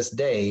year to this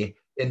day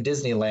in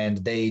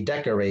Disneyland, they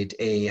decorate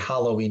a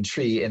Halloween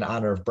tree in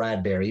honor of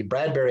Bradbury.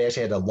 Bradbury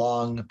actually had a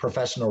long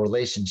professional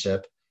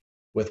relationship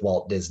with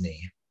Walt Disney.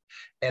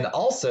 And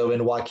also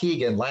in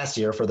Waukegan last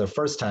year, for the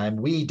first time,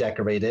 we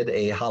decorated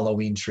a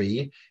Halloween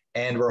tree,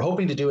 and we're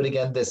hoping to do it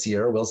again this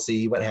year. We'll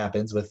see what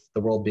happens with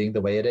the world being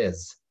the way it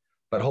is,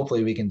 but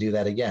hopefully we can do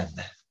that again.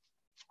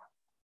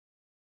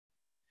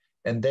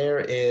 And there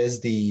is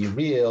the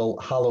real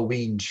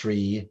Halloween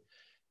tree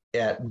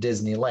at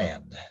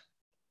Disneyland.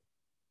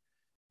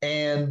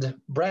 And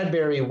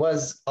Bradbury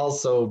was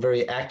also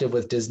very active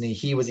with Disney.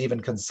 He was even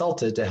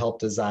consulted to help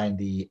design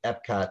the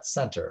Epcot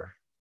Center.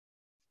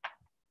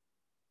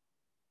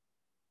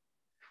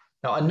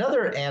 Now,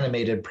 another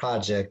animated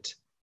project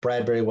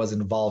Bradbury was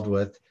involved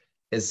with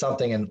is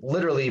something, and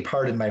literally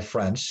pardon my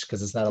French,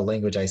 because it's not a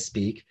language I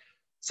speak,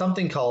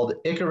 something called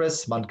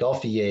Icarus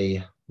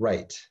Montgolfier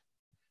Right.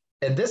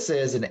 And this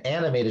is an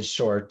animated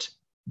short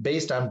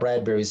based on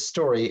Bradbury's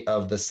story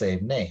of the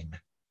same name.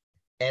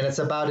 And it's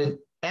about an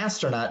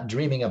astronaut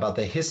dreaming about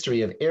the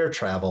history of air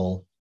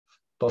travel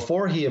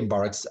before he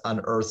embarks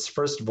on Earth's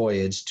first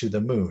voyage to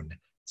the moon.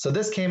 So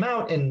this came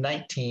out in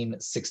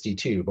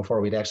 1962, before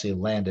we'd actually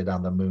landed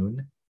on the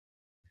moon.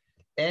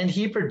 And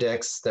he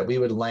predicts that we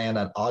would land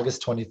on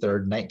August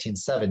 23rd,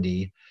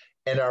 1970,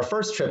 and our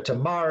first trip to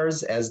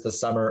Mars as the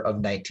summer of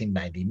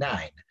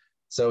 1999.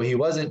 So he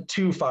wasn't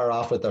too far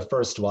off with the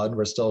first one.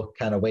 We're still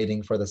kind of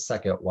waiting for the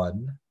second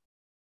one.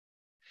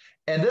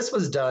 And this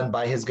was done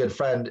by his good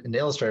friend and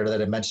illustrator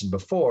that I mentioned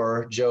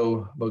before,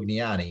 Joe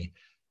Mugnani.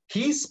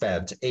 He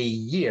spent a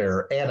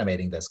year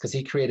animating this because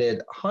he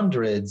created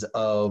hundreds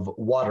of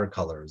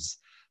watercolors.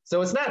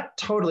 So it's not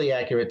totally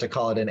accurate to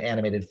call it an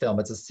animated film.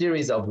 It's a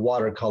series of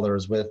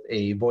watercolors with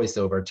a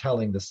voiceover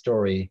telling the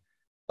story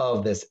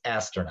of this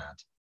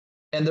astronaut.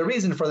 And the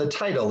reason for the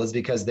title is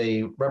because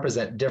they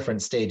represent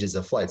different stages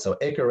of flight. So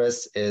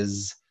Icarus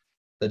is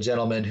the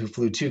gentleman who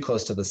flew too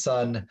close to the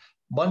sun.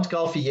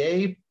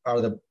 Montgolfier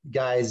are the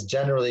guys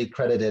generally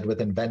credited with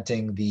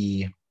inventing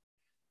the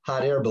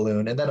hot air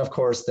balloon. And then, of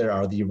course, there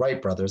are the Wright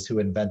brothers who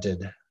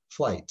invented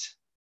flight.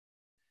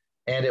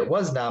 And it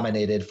was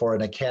nominated for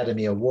an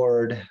Academy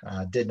Award,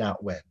 did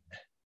not win.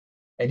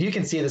 And you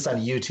can see this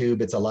on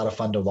YouTube. It's a lot of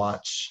fun to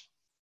watch.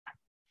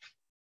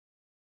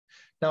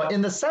 Now,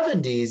 in the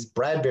 70s,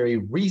 Bradbury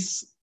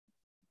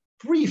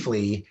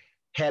briefly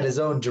had his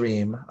own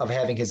dream of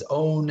having his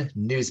own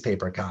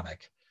newspaper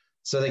comic.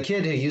 So the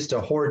kid who used to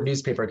hoard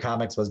newspaper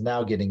comics was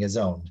now getting his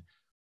own.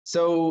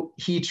 So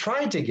he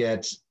tried to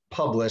get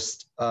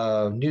published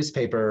a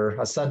newspaper,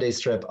 a Sunday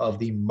strip of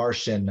the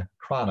Martian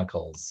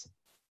Chronicles.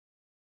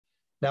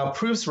 Now,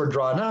 proofs were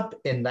drawn up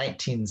in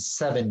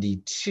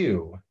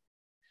 1972,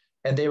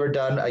 and they were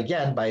done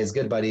again by his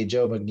good buddy,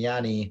 Joe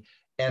Mugnani,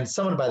 and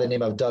someone by the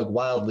name of Doug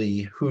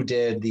Wildley, who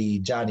did the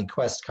Johnny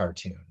Quest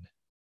cartoon.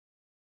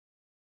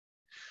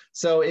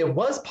 So it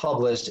was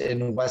published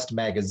in West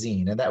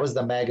Magazine, and that was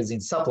the magazine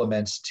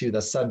supplement to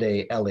the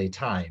Sunday LA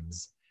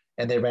Times.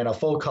 And they ran a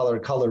full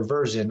color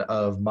version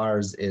of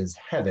Mars is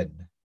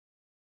Heaven.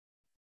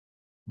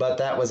 But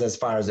that was as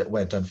far as it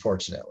went,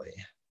 unfortunately.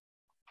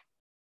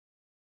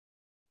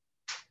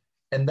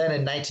 And then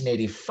in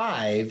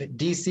 1985,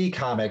 DC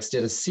Comics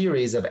did a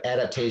series of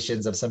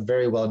adaptations of some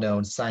very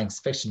well-known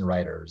science fiction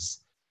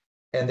writers.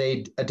 And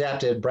they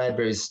adapted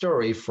Bradbury's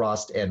story,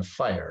 Frost and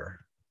Fire.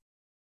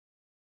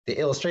 The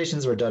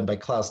illustrations were done by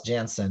Klaus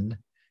Janson,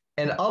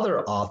 and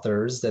other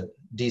authors that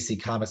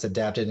DC Comics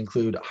adapted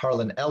include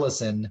Harlan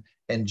Ellison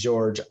and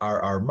George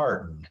R.R.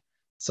 Martin.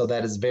 So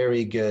that is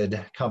very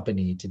good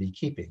company to be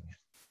keeping.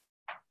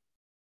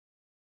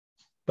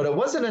 But it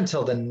wasn't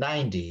until the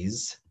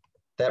 90s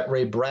that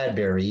Ray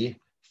Bradbury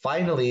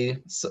finally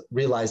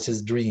realized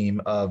his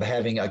dream of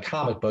having a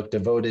comic book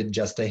devoted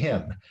just to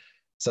him.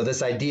 So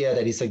this idea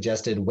that he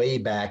suggested way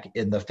back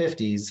in the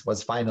 50s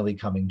was finally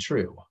coming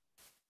true.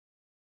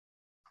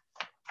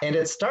 And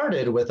it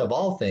started with, of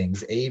all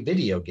things, a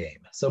video game.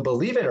 So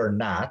believe it or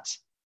not,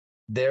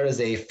 there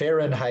is a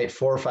Fahrenheit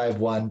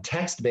 451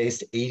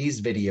 text-based 80s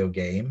video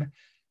game.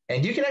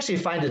 And you can actually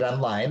find it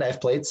online.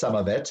 I've played some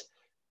of it.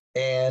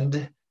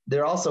 And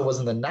there also was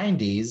in the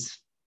 90s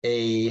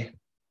a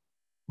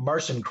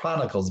Martian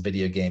Chronicles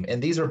video game.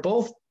 And these were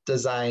both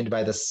designed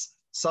by the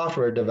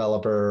software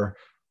developer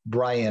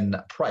Brian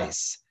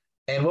Price.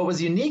 And what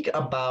was unique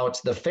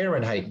about the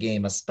Fahrenheit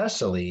game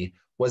especially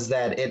was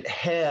that it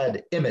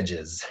had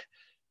images.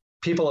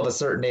 People of a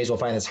certain age will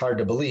find this hard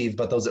to believe,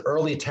 but those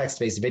early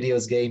text-based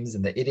videos games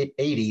in the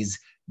 80s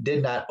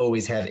did not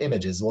always have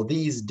images. Well,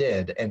 these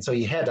did. And so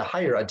he had to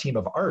hire a team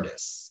of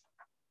artists.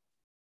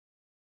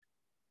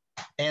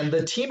 And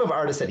the team of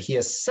artists that he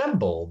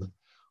assembled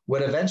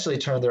would eventually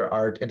turn their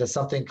art into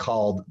something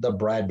called the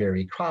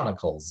Bradbury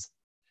Chronicles.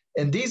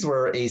 And these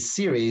were a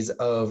series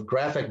of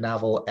graphic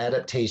novel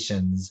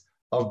adaptations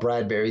of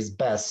Bradbury's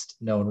best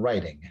known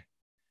writing.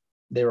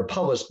 They were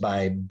published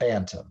by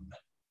Bantam.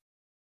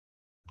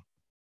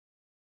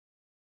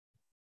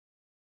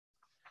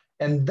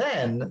 And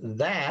then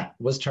that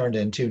was turned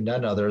into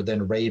none other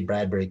than Ray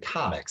Bradbury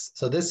Comics.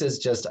 So this is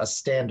just a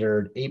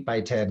standard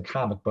 8x10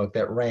 comic book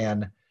that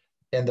ran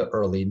in the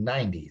early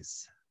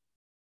 90s.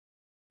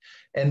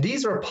 And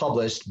these were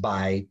published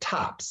by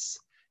Topps.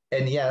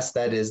 And yes,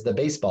 that is the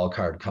baseball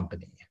card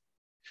company.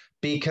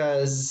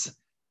 Because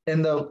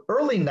in the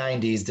early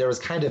 90s, there was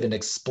kind of an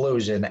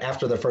explosion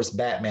after the first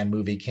Batman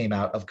movie came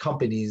out of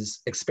companies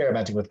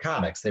experimenting with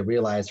comics. They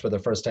realized for the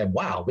first time,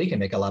 wow, we can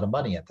make a lot of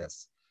money at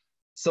this.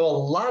 So a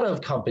lot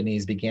of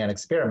companies began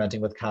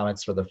experimenting with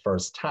comics for the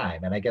first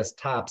time. And I guess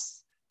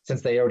Topps,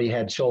 since they already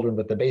had children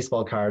with the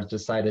baseball cards,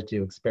 decided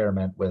to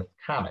experiment with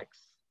comics.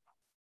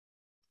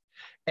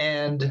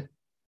 And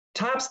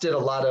Topps did a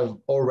lot of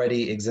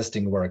already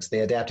existing works. They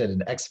adapted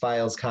an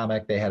X-Files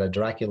comic, they had a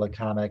Dracula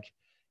comic.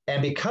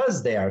 And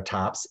because they are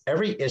Topps,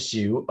 every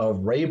issue of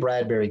Ray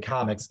Bradbury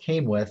Comics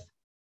came with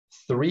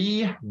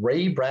 3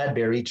 Ray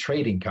Bradbury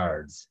trading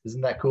cards.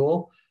 Isn't that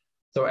cool?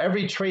 So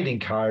every trading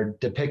card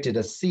depicted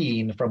a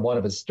scene from one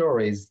of his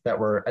stories that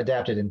were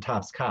adapted in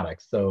Topps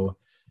Comics. So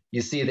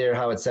you see there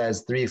how it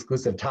says 3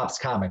 exclusive Topps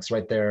Comics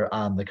right there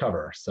on the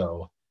cover.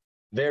 So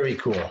very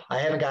cool. I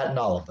haven't gotten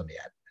all of them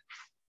yet.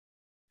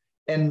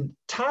 And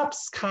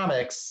Topps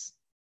Comics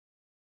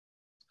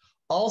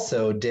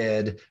also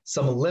did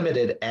some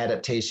limited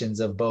adaptations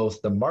of both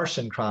the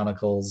Martian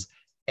Chronicles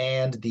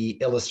and the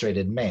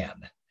Illustrated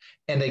Man.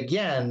 And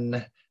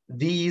again,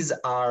 these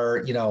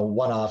are,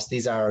 one-offs.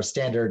 These are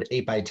standard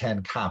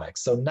 8x10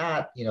 comics. So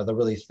not, the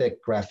really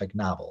thick graphic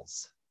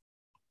novels.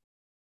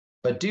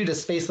 But due to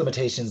space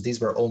limitations,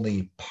 these were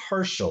only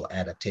partial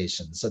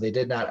adaptations. So they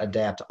did not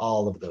adapt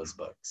all of those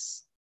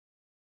books.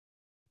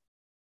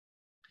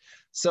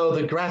 So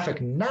the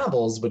graphic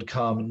novels would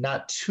come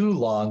not too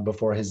long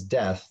before his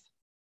death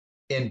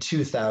in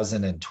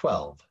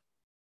 2012.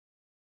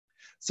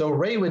 So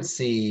Ray would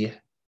see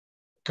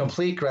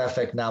complete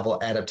graphic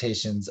novel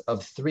adaptations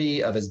of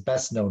 3 of his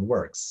best-known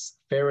works,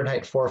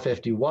 Fahrenheit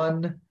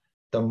 451,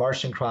 The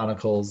Martian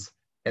Chronicles,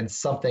 and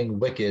Something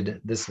Wicked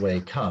This Way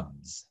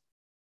Comes.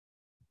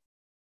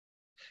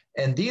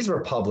 And these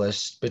were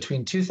published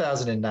between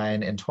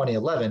 2009 and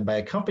 2011 by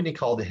a company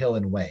called Hill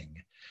and Wang.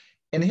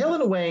 And Hill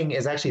and Wang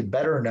is actually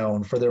better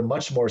known for their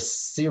much more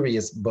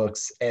serious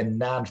books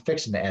and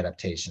nonfiction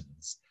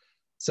adaptations.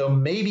 So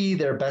maybe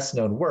their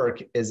best-known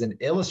work is an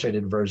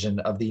illustrated version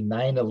of the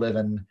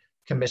 9/11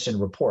 Commission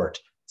report.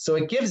 So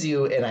it gives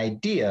you an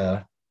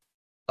idea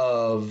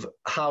of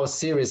how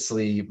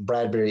seriously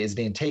Bradbury is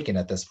being taken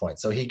at this point.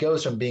 So he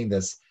goes from being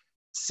this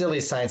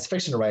silly science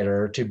fiction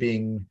writer to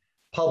being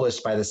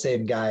published by the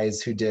same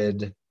guys who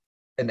did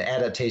an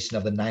adaptation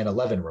of the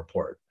 9/11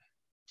 report.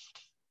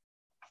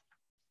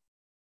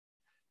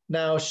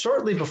 Now,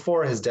 shortly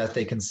before his death,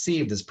 they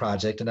conceived this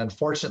project, and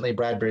unfortunately,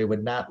 Bradbury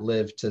would not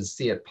live to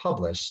see it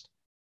published.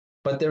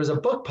 But there was a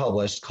book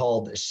published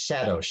called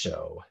Shadow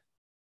Show.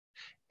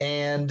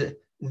 And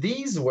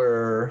these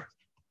were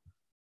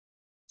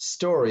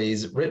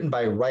stories written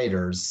by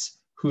writers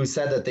who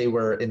said that they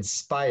were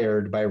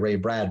inspired by Ray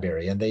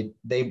Bradbury, and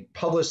they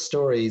published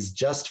stories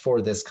just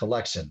for this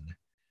collection.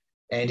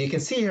 And you can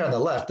see here on the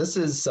left, this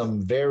is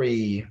some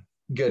very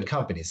good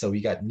company. So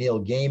we got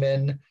Neil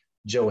Gaiman,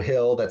 Joe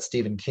Hill, that's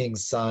Stephen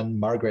King's son,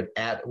 Margaret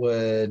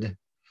Atwood.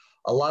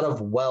 A lot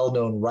of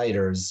well-known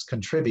writers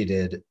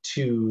contributed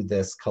to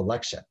this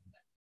collection.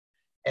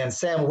 And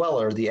Sam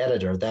Weller, the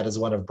editor, that is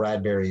one of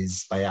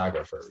Bradbury's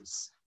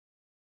biographers.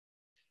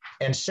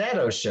 And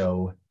Shadow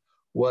Show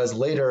was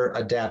later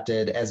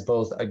adapted as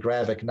both a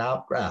graphic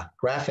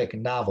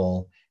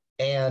novel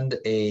and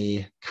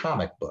a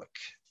comic book.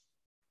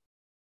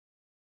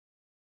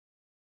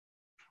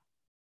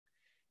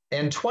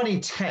 In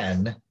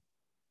 2010,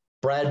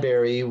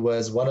 Bradbury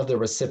was one of the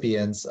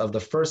recipients of the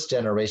first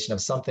generation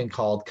of something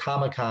called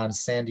Comic-Con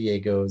San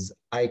Diego's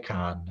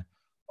Icon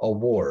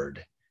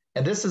Award.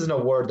 And this is an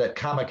award that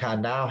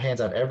Comic-Con now hands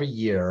out every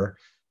year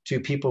to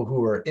people who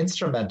were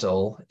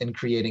instrumental in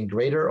creating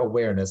greater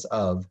awareness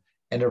of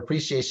and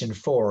appreciation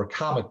for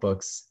comic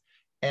books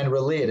and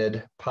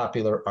related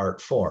popular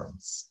art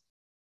forms.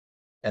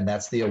 And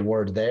that's the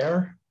award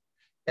there.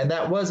 And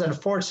that was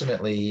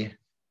unfortunately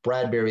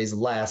Bradbury's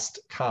last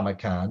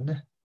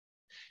Comic-Con.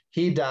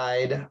 He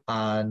died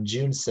on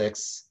June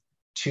 6,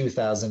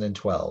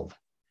 2012.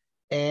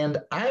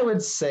 And I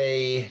would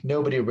say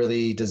nobody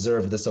really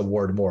deserved this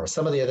award more.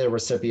 Some of the other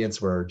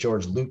recipients were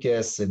George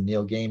Lucas and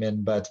Neil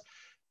Gaiman, but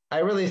I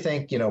really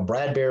think,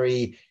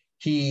 Bradbury,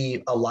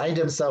 he aligned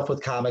himself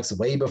with comics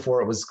way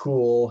before it was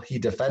cool. He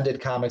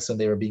defended comics when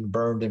they were being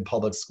burned in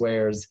public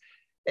squares.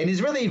 And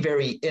he's really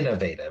very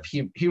innovative.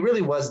 He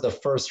really was the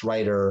first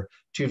writer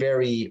to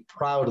very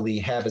proudly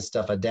have his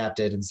stuff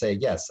adapted and say,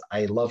 yes,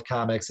 I love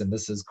comics and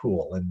this is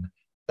cool. And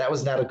that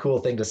was not a cool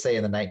thing to say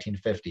in the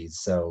 1950s.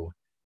 So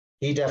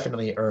he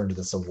definitely earned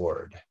this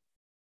award.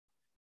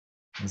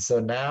 And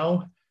so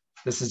now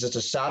this is just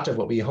a shot of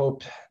what we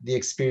hope the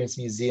Experience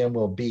Museum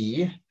will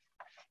be.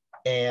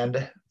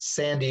 And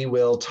Sandy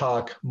will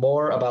talk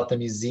more about the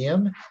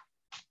museum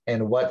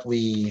and what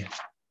we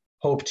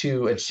hope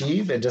to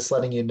achieve. And just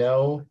letting you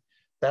know,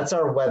 that's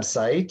our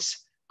website,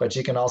 but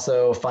you can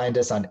also find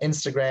us on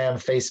Instagram,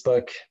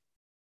 Facebook,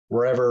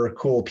 wherever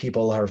cool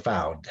people are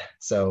found.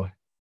 So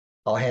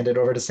I'll hand it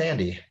over to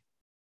Sandy.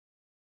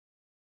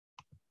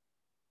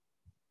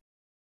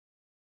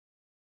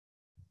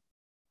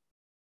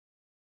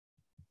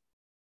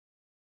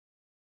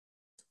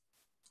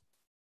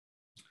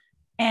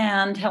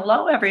 And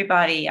hello,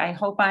 everybody. I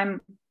hope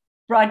I'm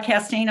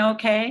broadcasting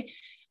okay.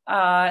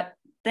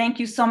 Thank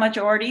you so much,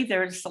 Orty.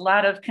 There's a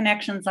lot of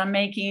connections I'm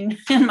making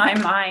in my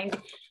mind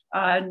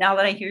now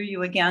that I hear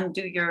you again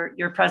do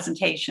your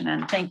presentation,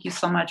 and thank you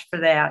so much for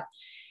that.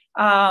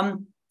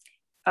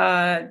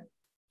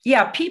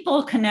 Yeah,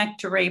 people connect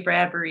to Ray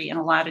Bradbury in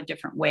a lot of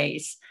different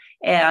ways.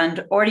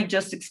 And Orty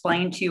just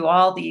explained to you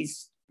all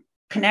these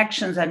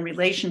connections and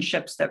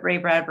relationships that Ray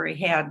Bradbury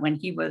had when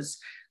he was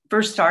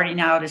first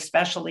starting out,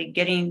 especially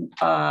getting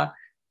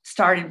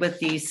started with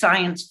the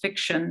science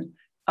fiction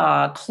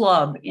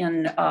club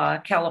in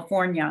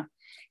California.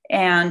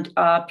 And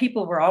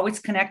people were always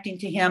connecting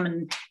to him,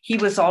 and he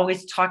was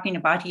always talking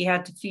about he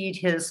had to feed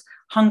his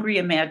hungry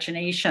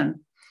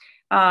imagination.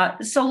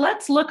 So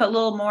let's look a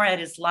little more at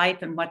his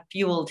life and what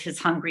fueled his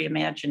hungry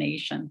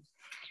imagination.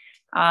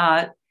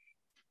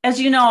 As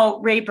you know,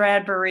 Ray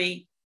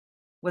Bradbury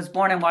was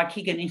born in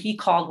Waukegan, and he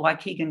called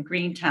Waukegan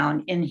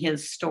Greentown in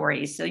his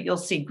stories. So you'll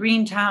see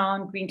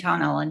Greentown,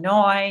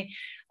 Illinois.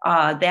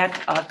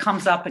 That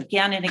comes up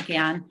again and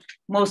again,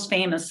 most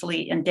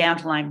famously in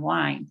Dandelion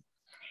Wine.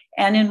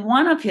 And in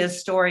one of his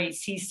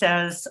stories, he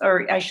says,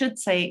 or I should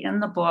say in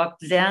the book,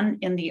 Zen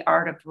in the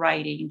Art of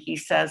Writing, he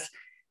says,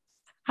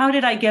 how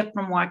did I get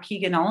from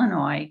Waukegan,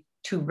 Illinois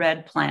to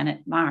Red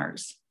Planet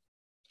Mars?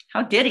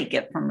 How did he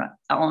get from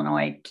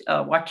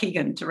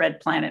Waukegan to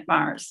Red Planet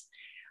Mars?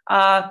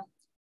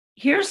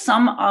 Here's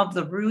some of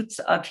the roots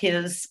of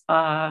his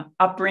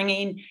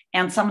upbringing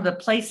and some of the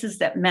places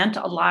that meant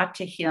a lot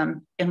to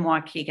him in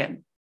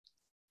Waukegan.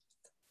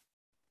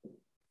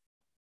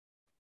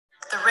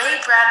 The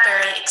Ray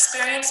Bradbury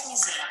Experience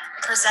Museum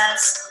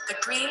presents the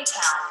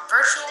Greentown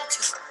Virtual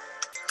Tour.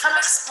 Come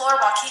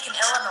explore Waukegan,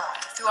 Illinois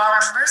through our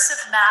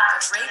immersive map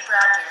of Ray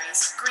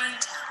Bradbury's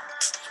Greentown,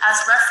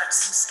 as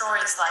referenced in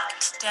stories like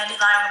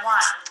Dandelion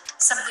Wine,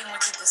 Something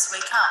Wicked This Way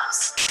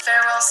Comes,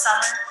 Farewell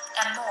Summer,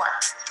 and more.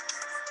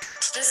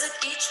 Visit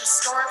each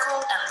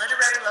historical and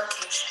literary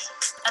location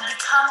and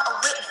become a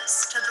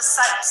witness to the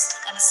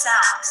sights and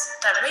sounds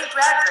that Ray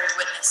Bradbury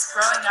witnessed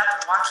growing up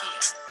in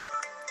Waukegan.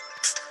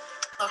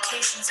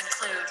 Locations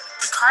include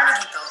the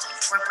Carnegie Building,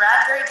 where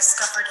Bradbury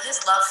discovered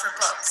his love for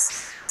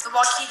books, the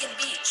Waukegan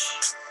Beach,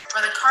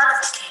 where the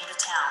carnival came to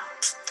town,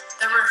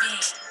 the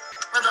Ravine,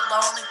 where the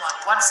lonely one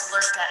once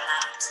lurked at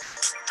night,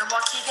 the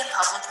Waukegan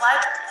Public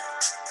Library,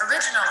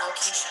 original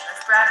location of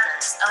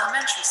Bradbury's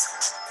elementary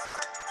school,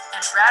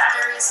 and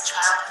Bradbury's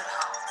childhood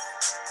home.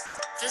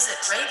 Visit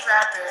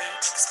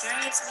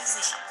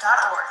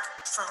RayBradburyExperienceMuseum.org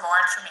for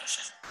more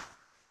information.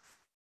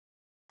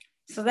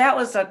 So that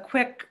was a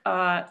quick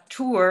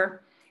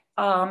tour.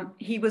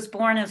 He was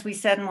born, as we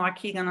said, in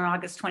Waukegan on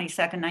August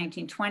 22nd,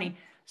 1920.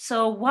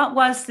 So what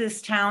was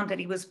this town that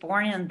he was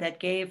born in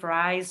that gave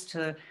rise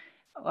to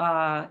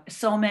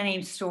so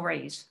many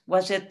stories?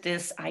 Was it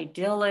this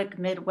idyllic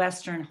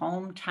Midwestern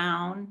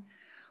hometown?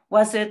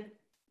 Was it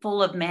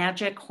full of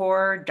magic,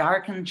 horror,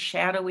 dark and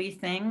shadowy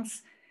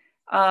things?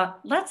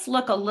 Let's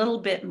look a little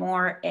bit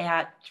more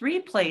at three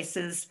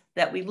places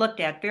that we looked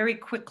at very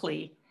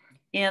quickly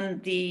in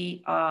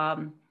the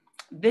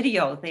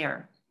video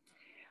there.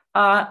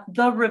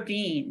 The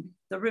Ravine.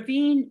 The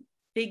Ravine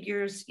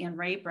figures in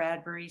Ray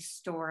Bradbury's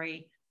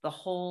story, The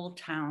Whole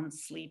Town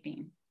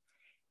Sleeping.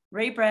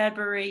 Ray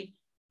Bradbury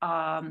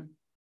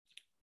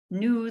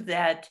knew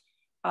that,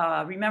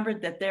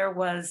 remembered that there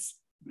was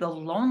the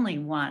lonely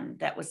one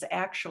that was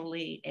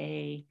actually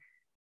a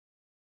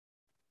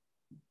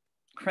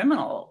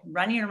criminal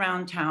running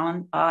around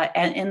town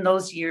and in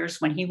those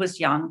years when he was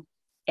young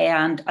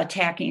and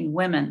attacking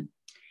women.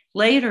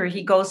 Later,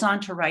 he goes on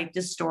to write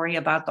this story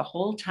about the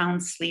whole town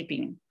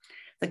sleeping.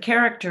 The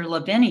character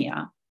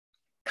Lavinia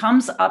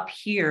comes up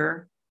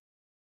here,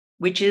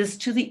 which is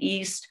to the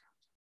east,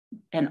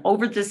 and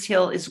over this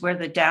hill is where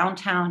the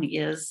downtown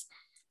is.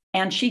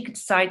 And she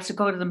decides to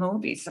go to the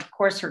movies. Of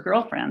course, her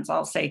girlfriends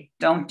all say,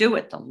 don't do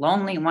it. The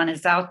lonely one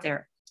is out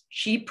there.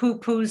 She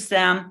poo-poos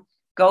them,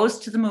 goes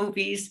to the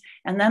movies,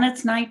 and then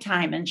it's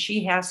nighttime and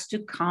she has to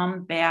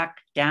come back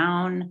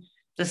down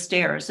the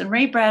stairs. And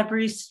Ray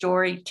Bradbury's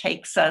story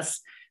takes us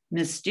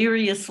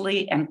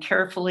mysteriously and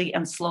carefully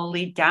and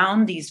slowly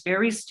down these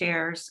very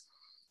stairs,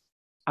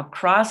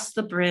 across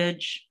the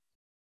bridge,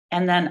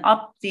 and then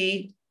up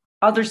the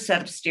other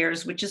set of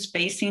stairs, which is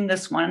facing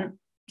this one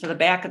to the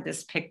back of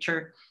this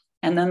picture.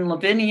 And then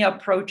Lavinia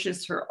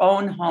approaches her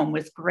own home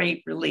with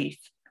great relief.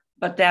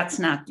 But that's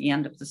not the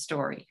end of the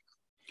story.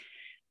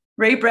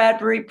 Ray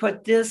Bradbury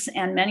put this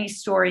and many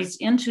stories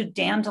into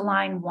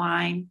Dandelion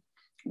Wine,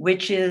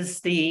 which is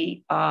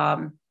the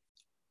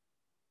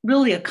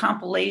really a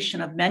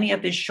compilation of many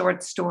of his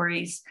short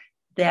stories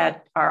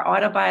that are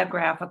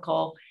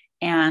autobiographical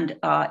and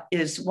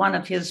is one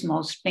of his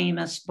most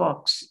famous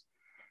books.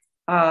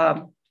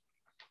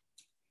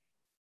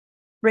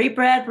 Ray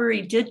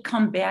Bradbury did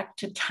come back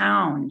to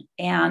town,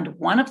 and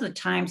one of the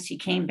times he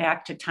came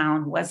back to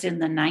town was in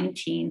the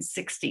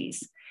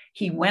 1960s.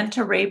 He went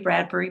to Ray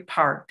Bradbury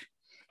Park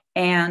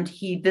and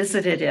he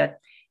visited it.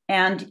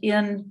 And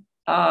in,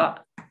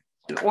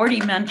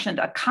 Orty mentioned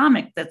a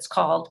comic that's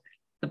called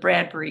The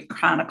Bradbury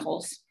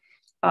Chronicles.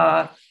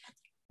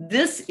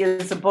 This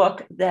is a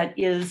book that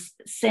is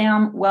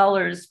Sam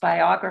Weller's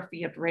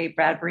biography of Ray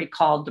Bradbury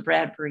called The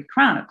Bradbury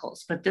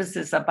Chronicles, but this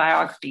is a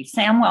biography.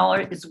 Sam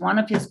Weller is one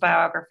of his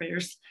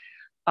biographers,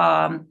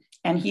 and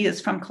he is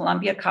from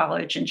Columbia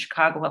College in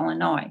Chicago,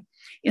 Illinois.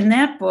 In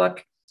that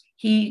book,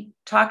 he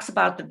talks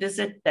about the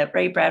visit that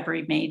Ray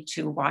Bradbury made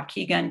to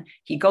Waukegan.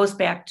 He goes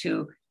back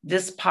to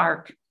this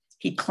park,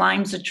 he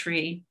climbs a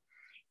tree,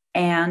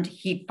 and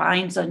he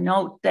finds a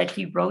note that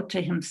he wrote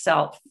to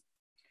himself.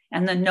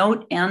 And the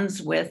note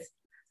ends with,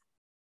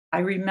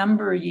 "I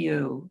remember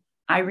you,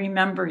 I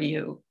remember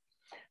you."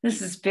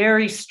 This is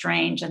very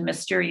strange and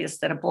mysterious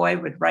that a boy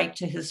would write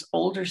to his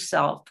older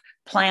self,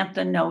 plant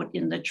the note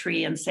in the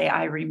tree and say,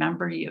 "I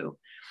remember you."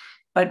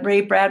 But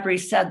Ray Bradbury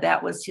said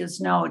that was his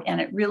note, and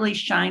it really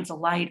shines a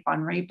light on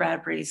Ray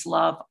Bradbury's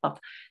love of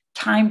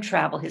time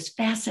travel, his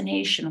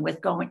fascination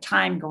with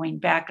time going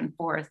back and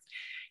forth.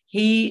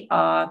 He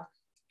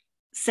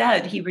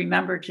said he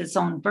remembered his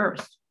own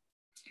birth.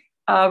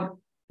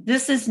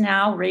 This is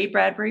now Ray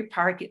Bradbury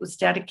Park. It was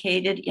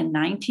dedicated in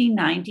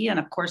 1990. And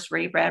of course,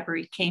 Ray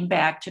Bradbury came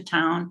back to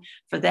town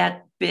for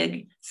that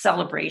big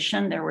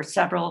celebration. There were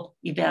several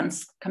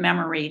events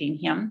commemorating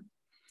him.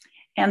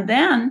 And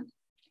then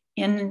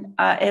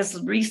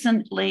as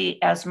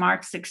recently as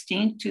March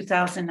 16,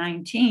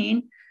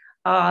 2019,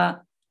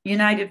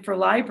 United for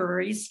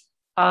Libraries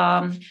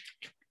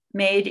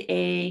made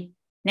a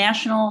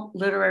national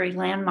literary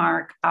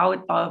landmark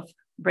out of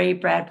Ray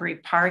Bradbury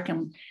Park.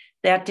 And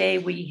that day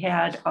we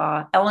had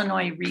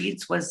Illinois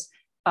Reads was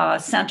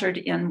centered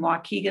in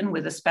Waukegan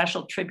with a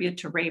special tribute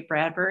to Ray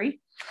Bradbury.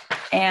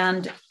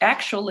 And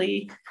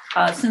actually,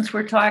 since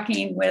we're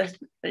talking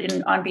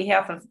on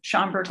behalf of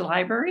Schaumburg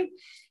Library,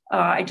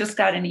 I just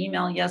got an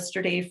email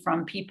yesterday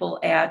from people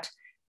at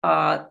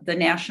the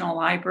National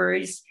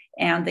Libraries,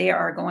 and they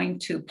are going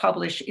to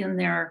publish in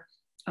their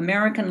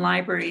American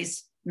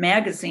Libraries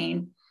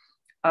magazine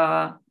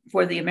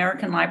for the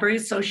American Library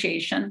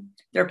Association.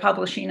 They're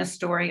publishing a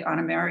story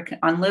on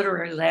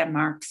literary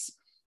landmarks,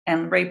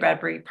 and Ray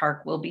Bradbury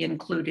Park will be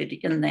included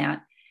in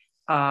that.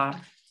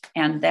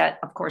 And that,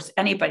 of course,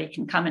 anybody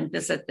can come and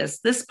visit this.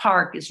 This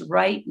park is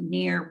right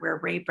near where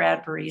Ray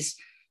Bradbury's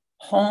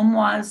home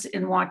was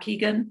in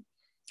Waukegan.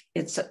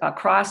 It's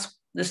across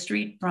the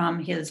street from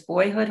his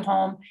boyhood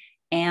home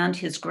and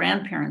his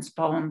grandparents'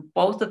 home.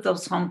 Both of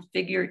those homes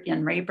figure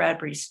in Ray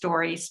Bradbury's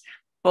stories.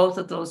 Both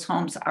of those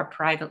homes are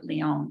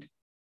privately owned.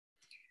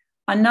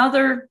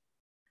 Another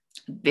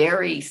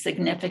very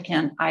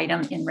significant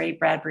item in Ray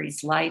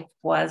Bradbury's life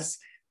was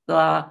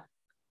the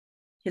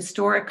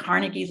historic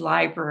Carnegie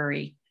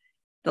Library,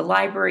 the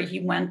library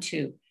he went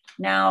to.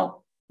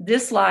 Now,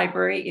 this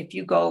library, if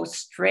you go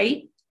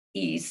straight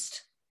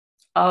east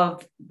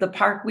of the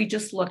park we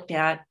just looked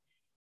at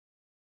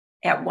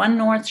 1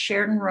 North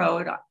Sheridan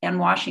Road and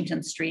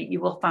Washington Street,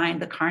 you will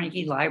find the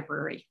Carnegie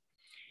Library.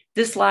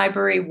 This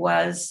library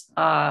was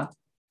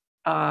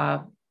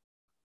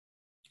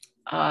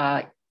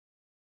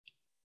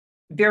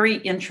very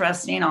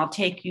interesting. I'll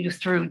take you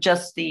through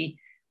just the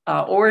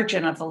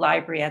origin of the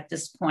library at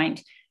this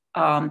point.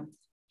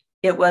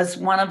 It was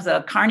one of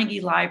the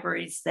Carnegie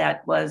libraries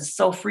that was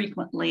so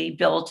frequently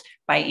built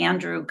by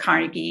Andrew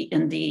Carnegie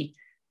in the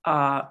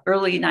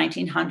early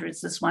 1900s.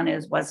 This one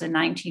was in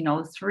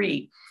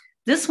 1903.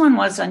 This one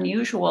was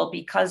unusual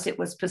because it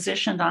was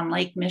positioned on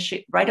Lake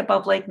Michigan, right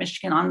above Lake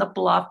Michigan, on the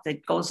bluff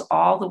that goes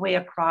all the way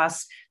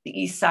across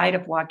the east side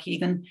of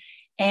Waukegan.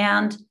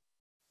 And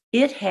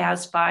it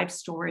has 5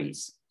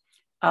 stories.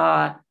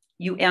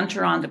 You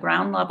enter on the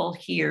ground level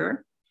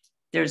here.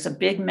 There's a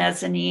big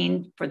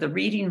mezzanine for the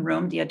reading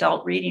room, the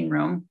adult reading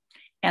room.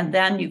 And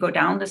then you go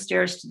down the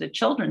stairs to the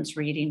children's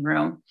reading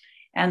room.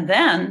 And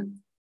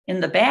then in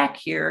the back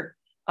here,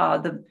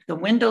 the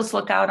windows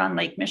look out on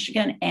Lake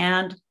Michigan,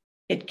 and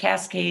it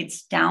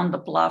cascades down the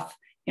bluff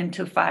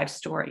into 5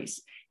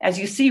 stories. As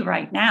you see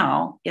right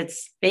now,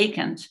 it's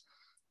vacant,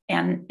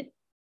 and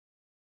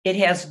it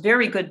has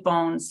very good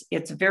bones.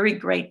 It's a very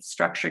great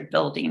structured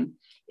building.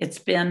 It's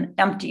been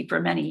empty for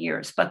many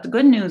years. But the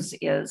good news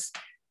is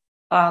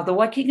the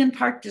Waukegan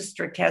Park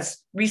District has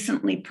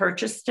recently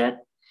purchased it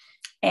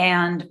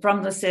and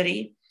from the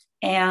city,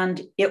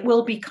 and it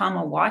will become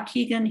a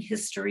Waukegan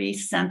History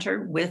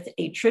Center with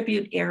a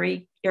tribute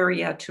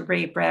area to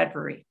Ray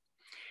Bradbury.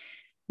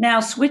 Now,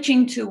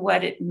 switching to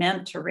what it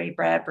meant to Ray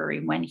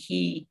Bradbury when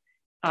he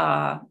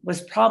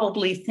was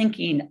probably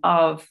thinking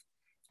of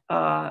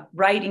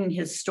writing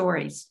his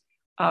stories.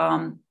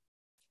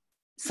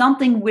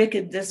 Something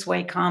Wicked This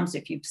Way Comes.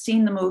 If you've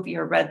seen the movie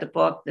or read the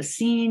book, the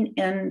scene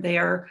in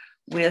there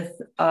with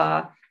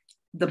the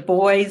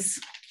boys,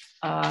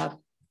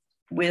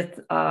 with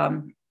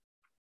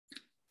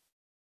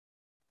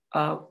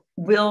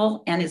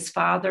Will and his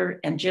father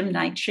and Jim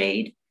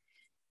Nightshade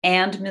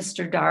and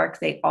Mr. Dark,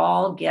 they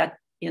all get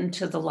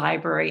into the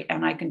library,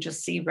 and I can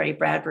just see Ray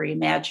Bradbury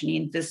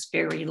imagining this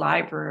very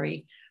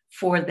library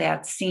for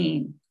that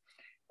scene.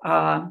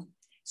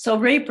 So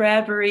Ray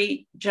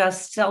Bradbury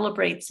just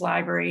celebrates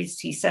libraries.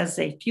 He says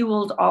they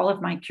fueled all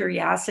of my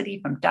curiosity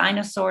from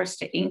dinosaurs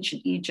to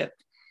ancient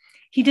Egypt.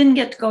 He didn't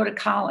get to go to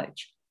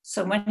college.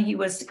 So when he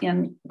was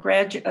in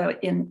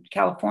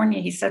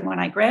California, he said, when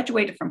I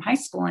graduated from high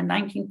school in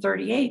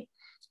 1938,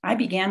 I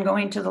began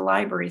going to the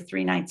library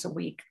 3 nights a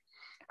week.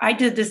 I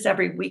did this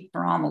every week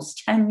for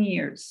almost 10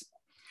 years.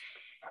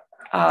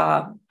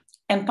 And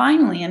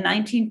finally, in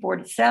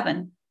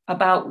 1947,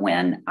 about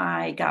when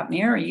I got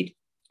married,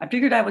 I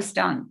figured I was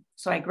done.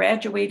 So I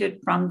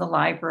graduated from the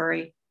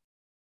library,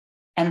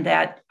 and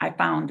that I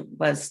found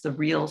was the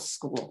real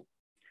school.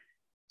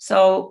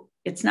 So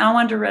it's now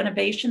under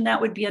renovation.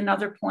 That would be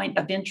another point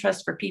of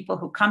interest for people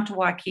who come to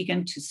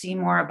Waukegan to see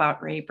more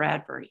about Ray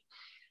Bradbury.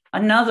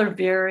 Another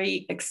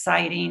very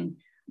exciting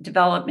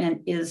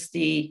development is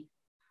the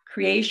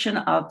creation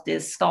of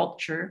this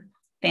sculpture,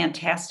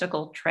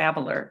 Fantastical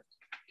Traveler.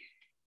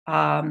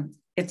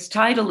 Its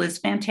title is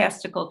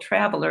Fantastical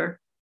Traveler,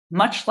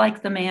 much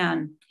like the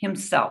man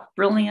himself,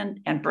 brilliant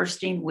and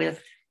bursting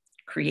with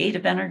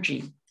creative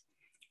energy.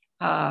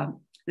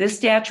 This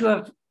statue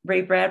of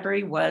Ray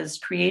Bradbury was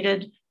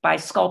created by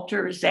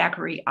sculptor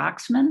Zachary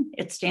Oxman.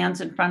 It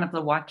stands in front of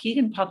the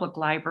Waukegan Public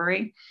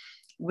Library,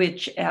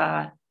 which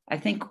I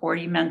think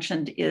Orty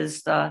mentioned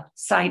is the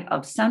site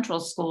of Central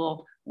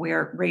School,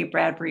 where Ray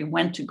Bradbury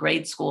went to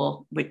grade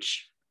school,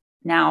 which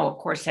now, of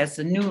course, has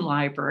a new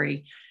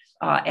library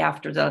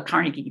after the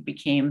Carnegie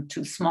became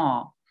too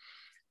small.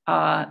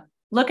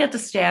 Look at the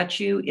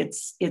statue.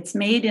 It's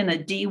made in a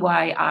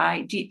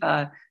DIY,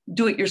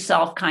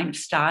 do-it-yourself kind of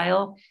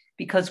style,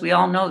 because we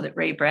all know that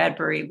Ray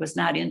Bradbury was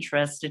not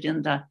interested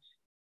in the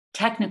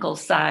technical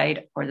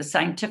side or the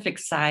scientific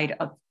side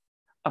of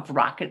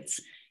rockets.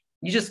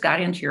 You just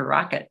got into your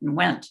rocket and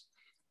went.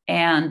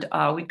 And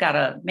we've got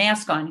a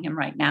mask on him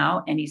right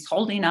now, and he's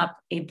holding up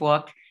a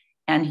book,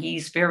 and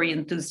he's very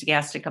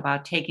enthusiastic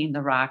about taking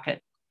the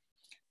rocket.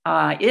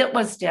 It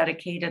was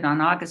dedicated on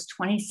August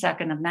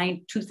 22nd of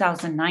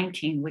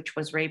 2019, which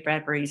was Ray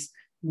Bradbury's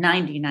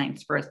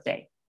 99th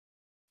birthday.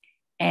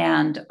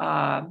 And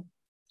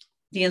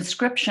the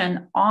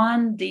inscription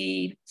on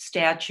the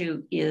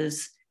statue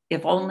is,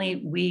 "If only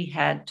we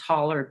had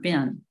taller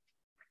been."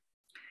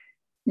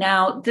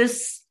 Now,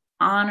 this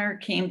honor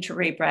came to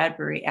Ray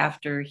Bradbury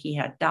after he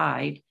had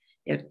died.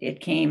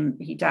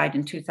 He died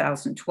in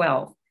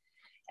 2012.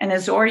 And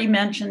as already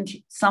mentioned,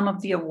 some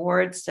of the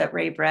awards that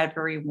Ray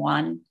Bradbury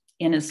won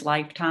in his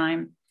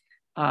lifetime,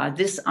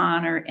 this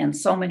honor and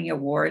so many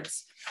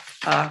awards.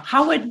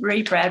 How would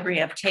Ray Bradbury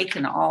have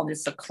taken all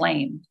this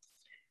acclaim?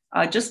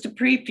 Just to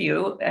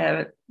preview,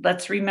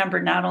 let's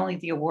remember not only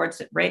the awards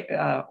that Ray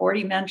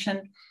already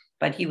mentioned,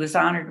 but he was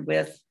honored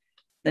with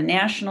the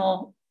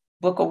National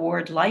Book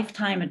Award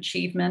Lifetime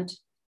Achievement,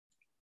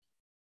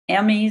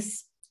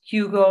 Emmys,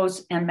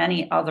 Hugos, and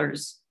many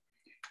others.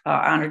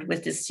 Honored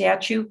with this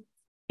statue.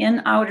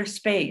 In outer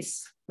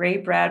space, Ray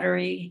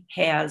Bradbury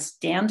has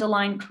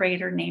Dandelion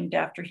Crater named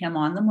after him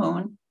on the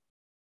moon.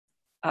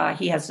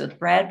 He has a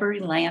Bradbury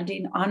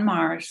landing on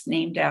Mars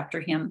named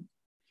after him,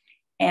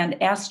 and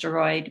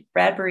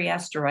Bradbury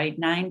asteroid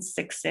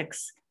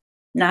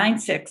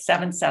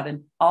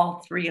 9677. All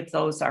 3 of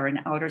those are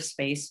in outer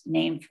space,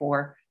 named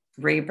for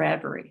Ray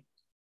Bradbury.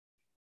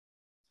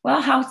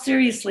 Well, how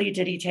seriously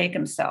did he take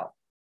himself?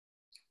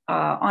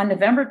 On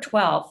November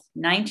 12th,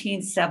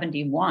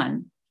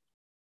 1971,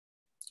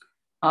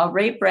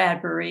 Ray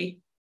Bradbury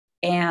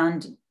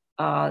and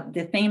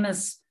the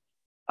famous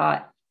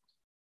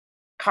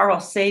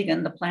Carl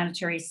Sagan, the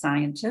planetary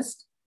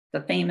scientist,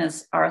 the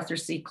famous Arthur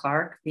C.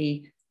 Clarke,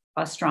 the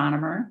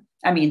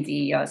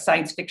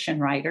science fiction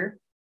writer,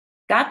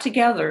 got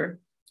together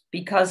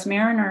because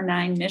Mariner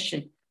 9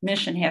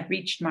 mission had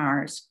reached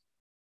Mars.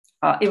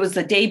 It was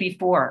the day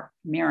before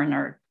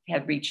Mariner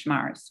had reached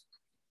Mars.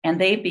 And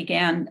they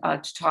began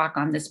to talk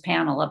on this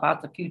panel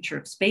about the future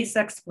of space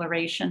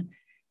exploration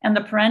and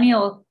the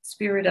perennial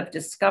spirit of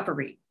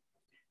discovery.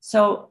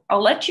 So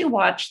I'll let you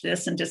watch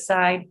this and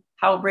decide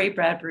how Ray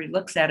Bradbury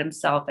looks at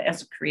himself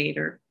as a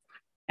creator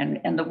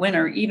and the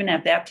winner, even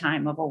at that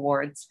time, of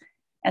awards.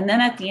 And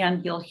then at the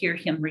end, you'll hear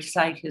him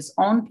recite his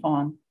own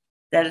poem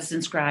that is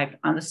inscribed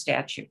on the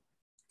statue.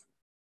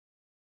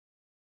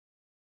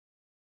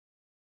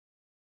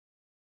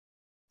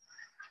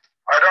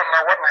 I don't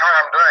know what the hell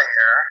I'm doing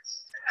here.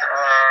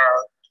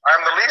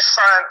 I'm the least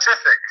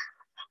scientific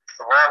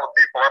of all the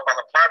people up on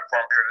the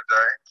platform here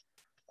today.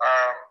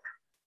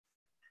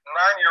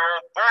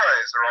 9-year-old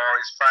boys are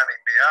always finding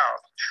me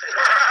out.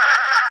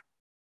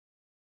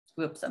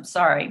 Whoops, I'm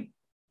sorry.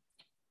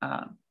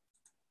 A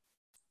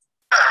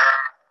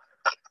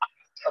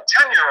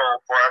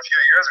 10-year-old boy a few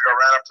years ago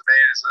ran up to me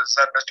and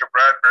said, "Mr.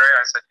 Bradbury?"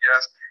 I said,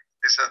 "Yes."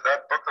 He said,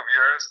 "That book of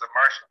yours, The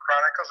Martian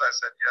Chronicles?" I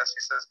said, "Yes." He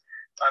says,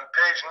 "On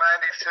page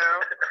 92,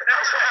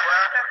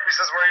 he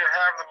says, where you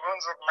have the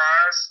moons of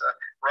Mars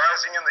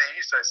rising in the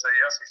east?" I said,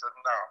 "Yes." He said,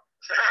 "No."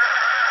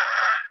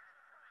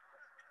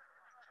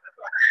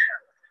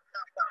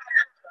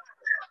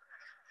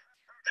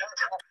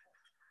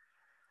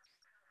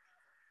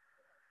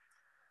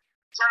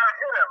 So I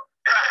hit him.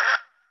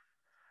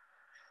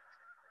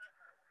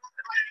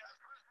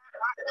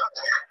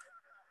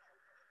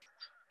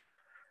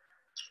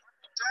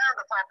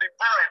 Damned if I'll be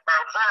bullied by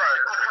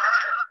boys.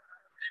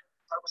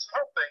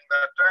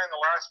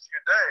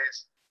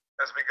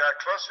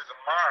 closer to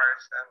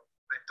Mars and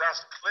the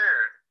dust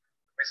cleared,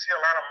 we see a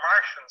lot of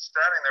Martians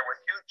standing there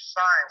with huge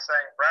signs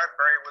saying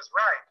Bradbury was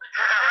right.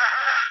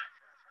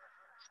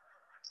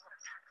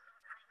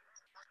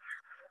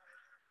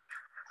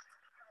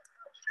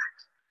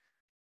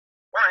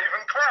 Well,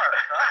 even Clark.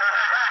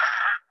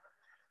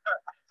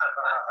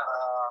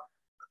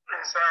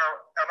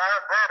 And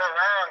I brought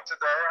along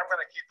today, I'm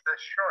going to keep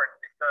this short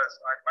because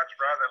I'd much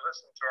rather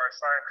listen to our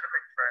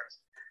scientific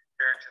friends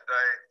here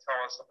today tell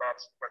us about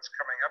what's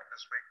coming up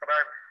this week. But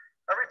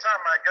every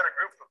time I get a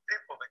group of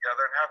people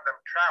together and have them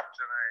trapped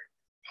in a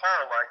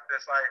hall like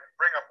this, I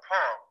bring a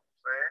poem,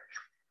 see?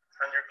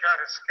 And you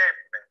can't escape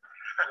me.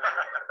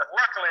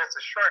 Luckily, it's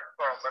a short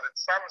poem, but it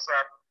sums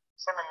up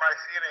some of my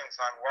feelings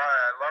on why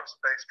I love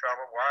space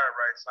travel, why I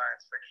write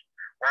science fiction,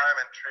 why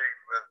I'm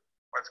intrigued with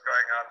what's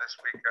going on this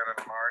weekend on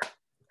Mars.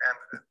 And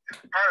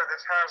part of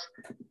this has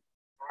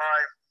my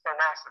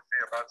philosophy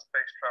about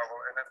space travel,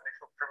 and if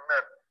you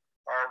permit,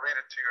 I'll read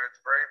it to you.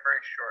 It's very,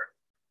 very short.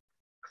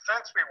 The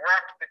fence we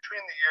walked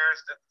between the years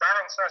did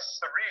balance us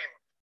serene.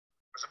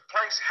 It was a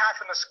place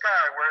half in the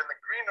sky where in the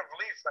green of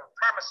leaf and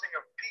promising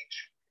of peach,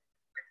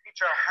 we'd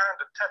each our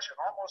hand to touch and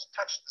almost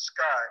touch the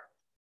sky.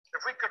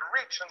 If we could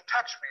reach and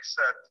touch, we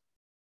said,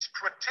 it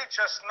would teach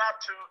us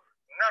not to,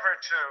 never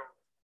to,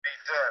 be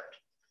dead.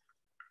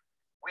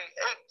 We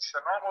ate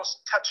and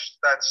almost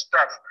touched that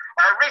stuff.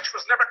 Our reach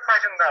was never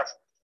quite enough.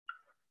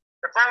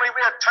 If only we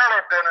had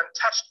taller been and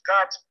touched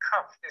God's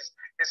cuff, his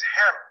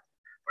hem,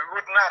 we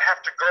would not have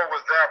to go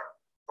with them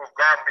who've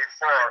gone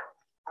before,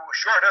 who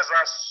short as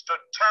us stood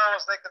tall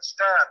as they could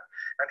stand,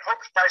 and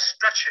hoped by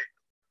stretching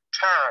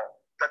tall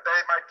that they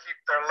might keep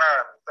their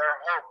land, their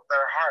home,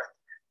 their heart,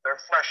 their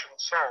flesh and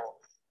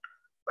soul.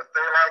 But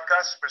they, like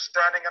us, were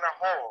standing in a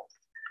hole.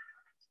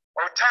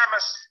 Oh,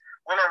 Thomas,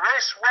 will a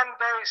race one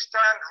day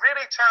stand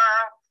really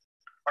tall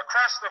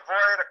across the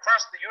void,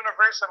 across the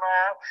universe and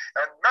all,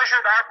 and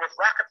measured out with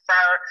rocket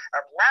fire,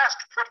 at last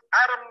put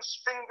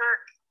Adam's finger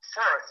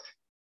forth,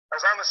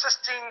 as on the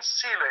Sistine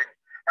ceiling,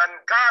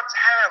 and God's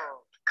hand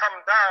come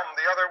down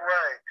the other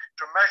way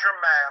to measure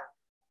man,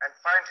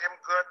 and find him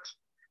good,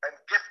 and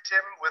gift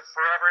him with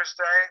forever's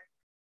day?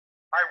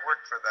 I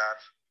work for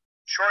that.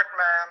 Short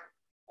man,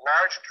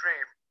 large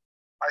dream.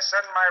 I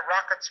send my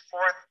rockets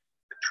forth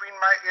between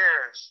my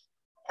ears,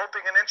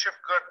 hoping an inch of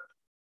good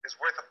is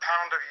worth a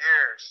pound of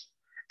years.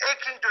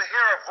 Aching to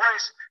hear a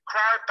voice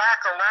cry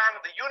back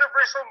along the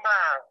universal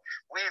mile,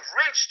 we've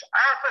reached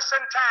Alpha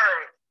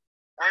Centauri.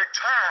 We're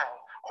tall.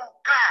 Oh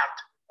God,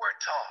 we're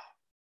tall.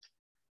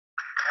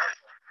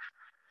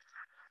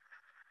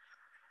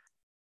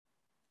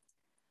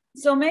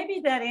 So maybe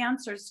that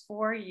answers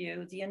for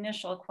you the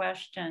initial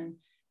question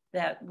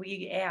that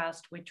we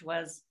asked, which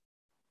was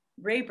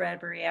Ray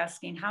Bradbury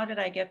asking, how did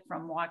I get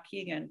from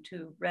Waukegan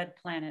to Red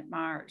Planet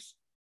Mars?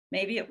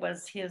 Maybe it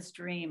was his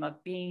dream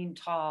of being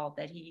tall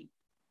that he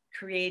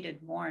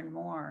created more and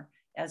more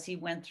as he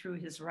went through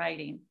his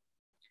writing.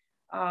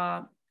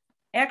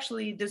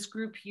 Actually, this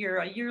group here,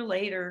 a year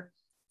later,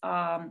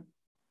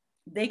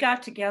 they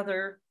got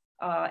together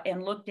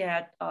and looked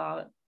at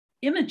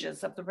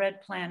images of the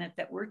red planet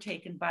that were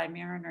taken by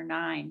Mariner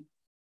 9.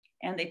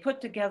 And they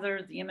put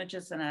together the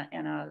images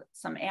and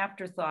some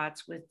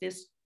afterthoughts with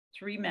these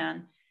three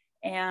men.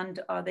 And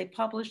they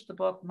published the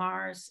book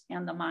Mars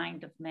and the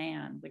Mind of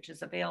Man, which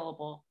is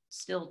available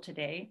still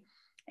today.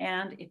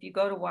 And if you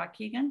go to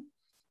Waukegan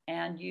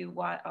and you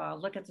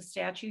look at the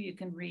statue, you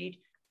can read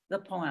the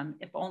poem,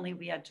 If Only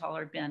We Had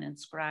Taller Been,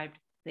 inscribed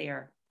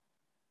there.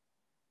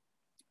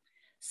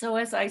 So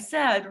as I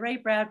said, Ray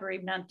Bradbury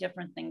meant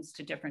different things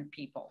to different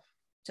people.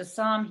 To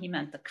some, he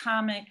meant the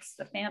comics,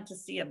 the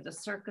fantasy of the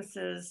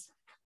circuses,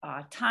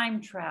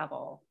 time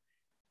travel,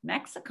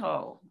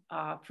 Mexico,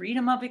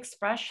 freedom of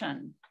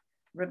expression,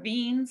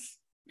 ravines,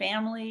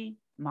 family,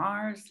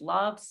 Mars,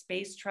 love,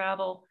 space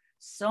travel,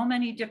 so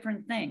many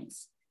different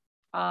things.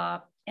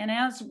 And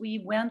as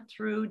we went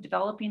through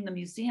developing the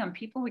museum,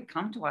 people would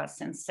come to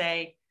us and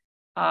say,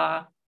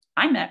 I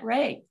met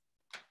Ray.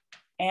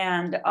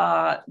 And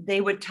they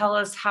would tell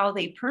us how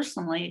they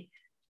personally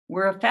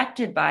were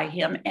affected by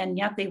him, and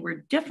yet they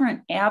were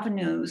different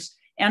avenues,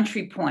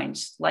 entry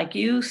points. Like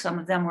you, some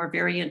of them were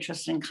very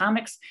interested in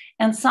comics,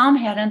 and some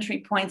had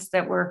entry points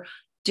that were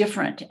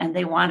different, and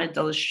they wanted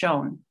those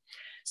shown.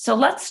 So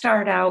let's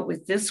start out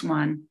with this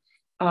one.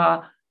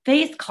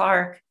 Faith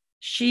Clark,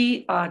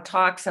 she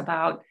talks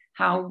about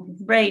how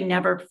Ray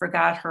never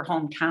forgot her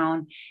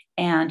hometown,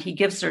 and he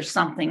gives her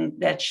something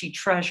that she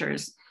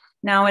treasures.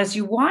 Now, as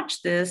you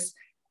watch this,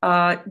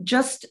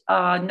 just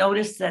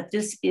notice that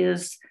this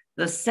is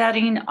the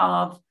setting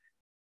of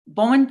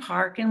Bowen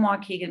Park in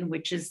Waukegan,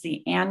 which is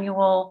the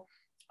annual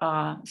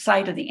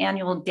site of the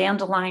annual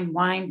Dandelion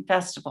Wine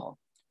Festival.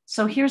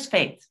 So here's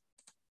Faith.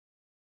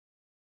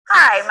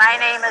 Hi, my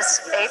name is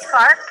Faith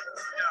Clark.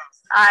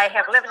 I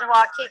have lived in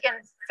Waukegan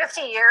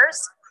 50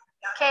 years.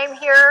 Came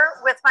here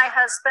with my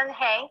husband,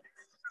 Hank,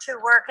 to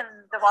work in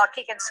the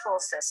Waukegan school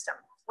system.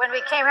 when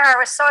we came here, I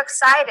was so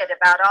excited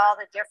about all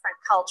the different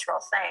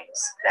cultural things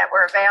that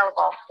were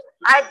available.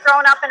 I'd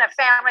grown up in a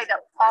family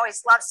that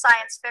always loved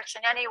science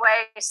fiction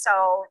anyway,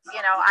 so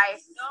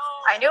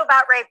I knew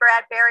about Ray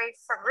Bradbury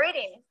from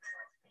reading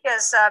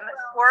his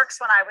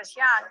works when I was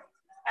young,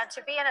 and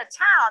to be in a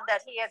town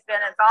that he had been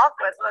involved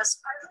with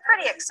was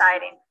pretty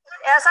exciting.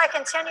 As I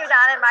continued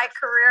on in my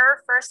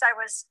career, first I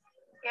was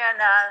in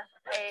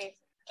a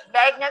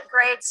magnet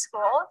grade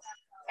school,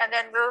 and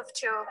then moved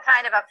to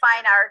kind of a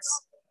fine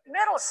arts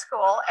middle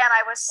school, and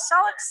I was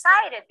so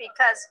excited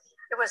because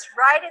it was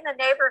right in the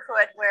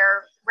neighborhood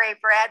where Ray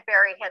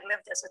Bradbury had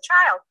lived as a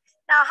child.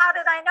 Now, how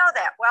did I know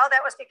that? Well,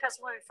 that was because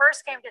when we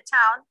first came to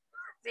town,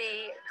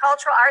 the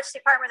Cultural Arts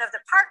Department of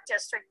the Park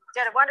District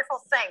did a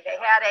wonderful thing.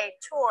 They had a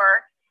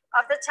tour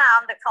of the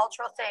town, the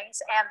cultural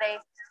things, and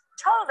they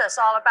told us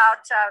all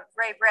about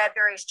Ray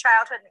Bradbury's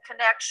childhood and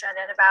connection,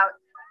 and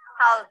about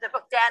how the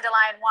book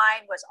Dandelion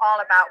Wine was all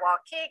about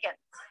Waukegan.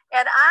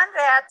 And on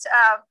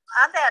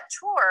that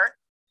tour,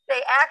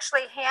 they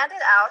actually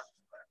handed out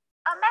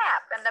a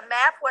map, and the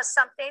map was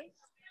something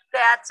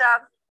that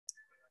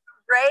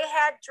Ray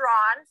had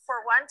drawn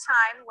for one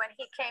time when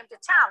he came to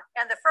town.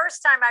 And the first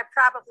time I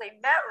probably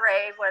met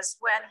Ray was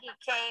when he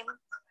came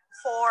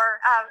for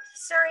a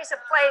series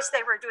of plays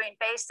they were doing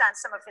based on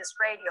some of his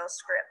radio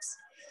scripts.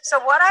 So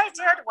what I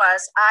did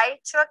was I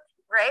took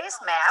Ray's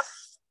map,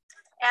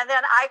 and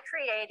then I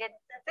created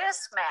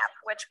this map,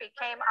 which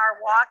became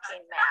our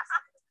walking map.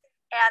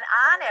 And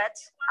on it,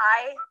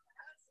 I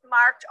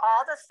marked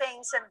all the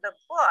things in the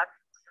book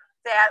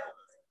that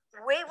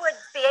we would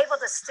be able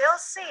to still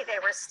see. They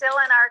were still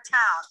in our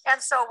town.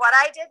 And so what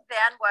I did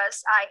then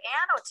was I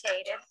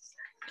annotated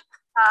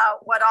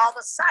what all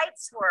the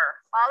sites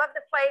were, all of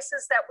the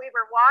places that we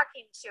were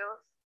walking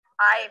to.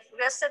 I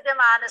listed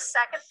them on the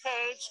second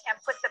page and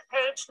put the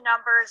page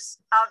numbers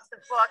of the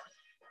book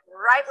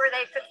right where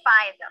they could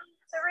find them.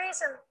 The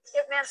reason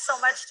it meant so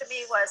much to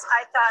me was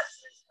I thought,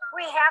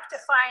 we have to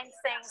find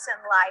things in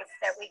life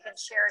that we can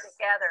share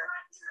together.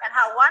 And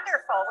how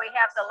wonderful we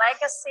have the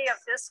legacy of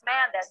this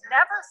man that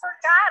never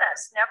forgot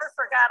us, never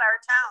forgot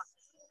our town.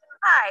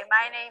 Hi,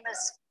 my name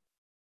is...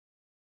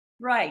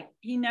 Right,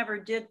 he never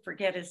did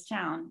forget his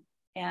town.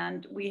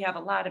 And we have a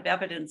lot of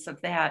evidence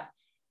of that.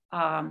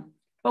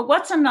 But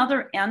what's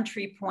another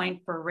entry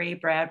point for Ray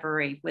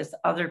Bradbury with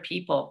other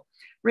people?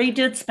 Ray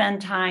did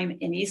spend time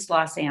in East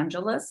Los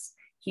Angeles.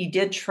 He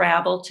did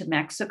travel to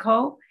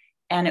Mexico,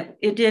 and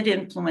it did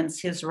influence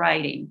his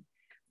writing.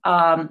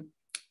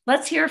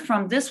 Let's hear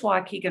from this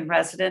Waukegan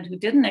resident who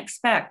didn't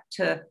expect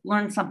to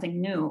learn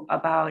something new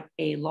about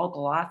a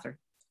local author.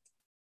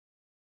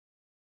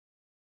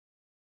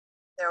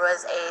 There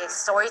was a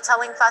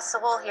storytelling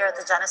festival here at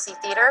the Genesee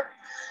Theater.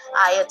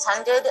 I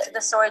attended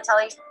the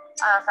storytelling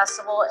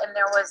festival, and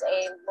there was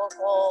a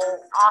local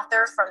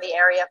author from the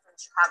area, from the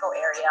Chicago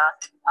area,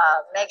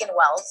 Megan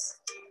Wells,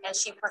 and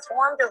she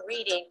performed a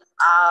reading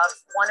of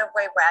one of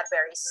Ray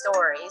Bradbury's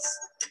stories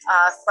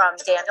from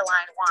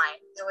Dandelion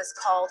Wine. It was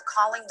called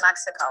Calling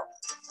Mexico.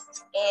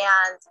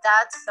 And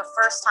that's the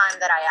first time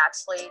that I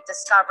actually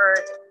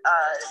discovered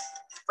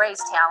Ray's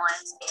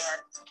talent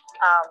and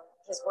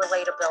his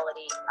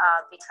relatability,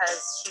 because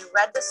she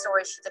read the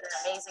story. She did an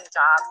amazing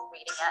job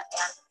reading it.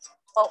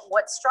 But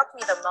what struck me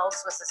the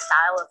most was the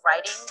style of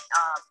writing,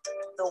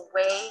 the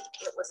way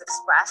it was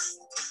expressed.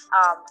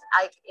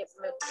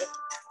 It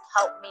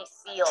helped me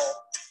feel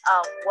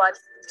what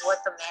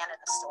the man in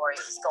the story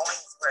is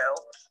going through,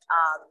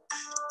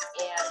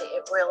 and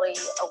it really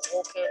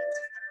awoken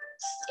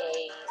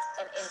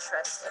an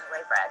interest in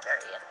Ray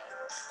Bradbury in me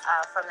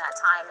from that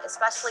time,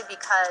 especially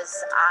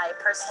because I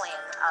personally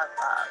am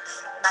of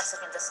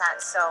Mexican descent.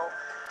 So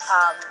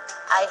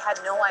I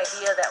had no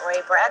idea that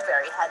Ray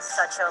Bradbury had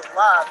such a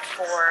love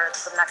for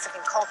the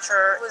Mexican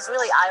culture. It was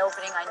really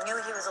eye-opening. I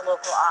knew he was a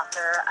local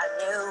author. I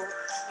knew,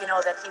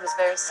 that he was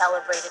very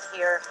celebrated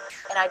here.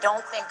 And I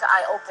don't think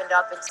I opened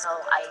up until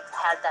I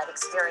had that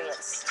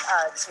experience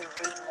to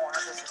read more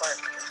of his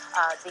work,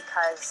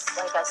 because,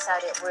 like I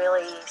said, it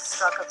really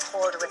struck a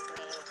chord with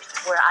me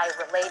where I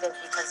related,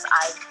 because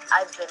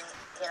I've been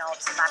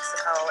to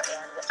Mexico,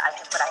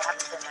 but I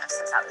haven't been there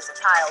since I was a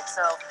child.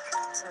 So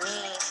to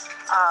me,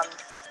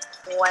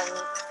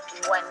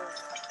 when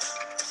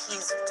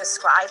he's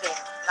describing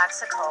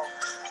Mexico,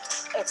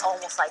 it's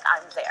almost like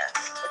I'm there.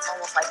 It's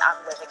almost like I'm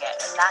living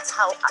it. And that's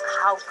how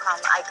come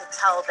I could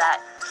tell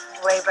that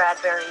Ray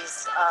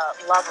Bradbury's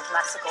love of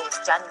Mexico was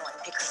genuine,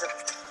 because of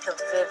the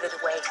vivid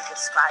way he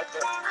described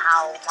it and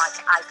how much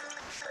I could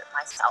picture it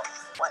myself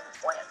when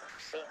it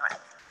was being read.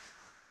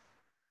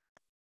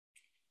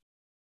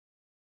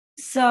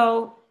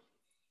 So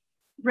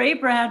Ray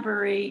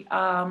Bradbury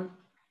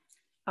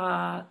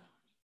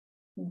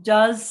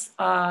this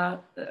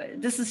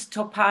is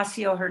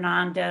Topacio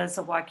Hernandez,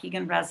 a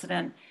Waukegan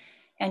resident,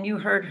 and you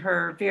heard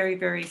her very,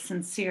 very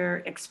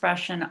sincere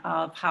expression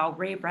of how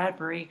Ray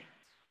Bradbury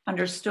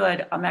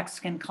understood a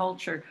Mexican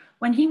culture.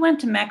 When he went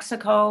to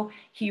Mexico,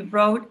 he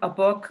wrote a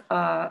book,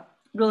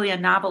 really a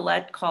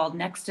novelette called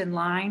Next in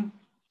Line,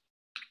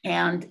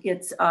 and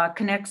it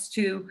connects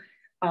to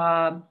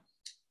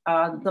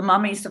The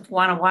Mummies of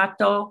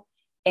Guanajuato,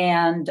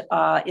 and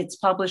it's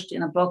published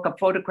in a book of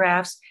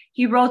photographs.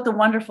 He wrote The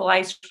Wonderful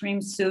Ice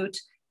Cream Suit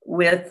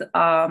with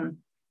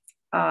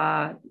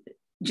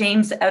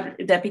James,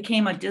 that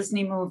became a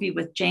Disney movie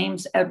with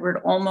James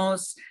Edward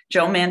Olmos,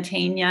 Joe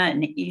Mantegna,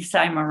 and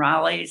Isai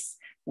Morales,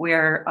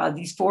 where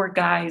these four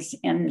guys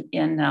in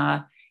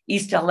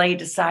East LA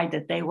decide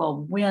that they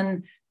will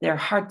win their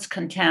heart's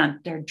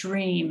content, their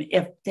dream,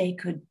 if they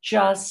could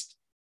just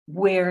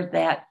wear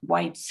that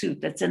white suit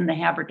that's in the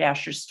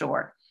haberdasher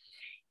store.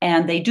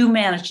 And they do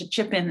manage to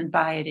chip in and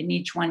buy it, and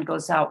each one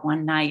goes out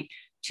one night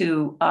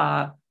to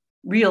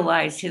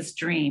realize his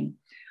dream.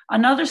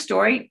 Another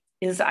story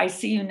is I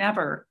See You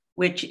Never,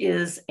 which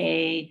is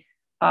a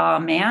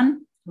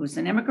man who's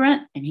an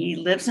immigrant, and he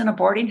lives in a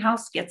boarding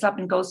house, gets up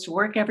and goes to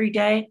work every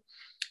day,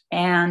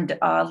 and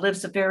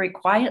lives a very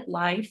quiet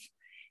life,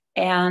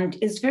 and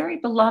is very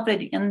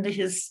beloved in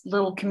his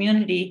little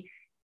community.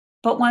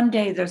 But one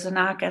day there's a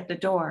knock at the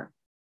door,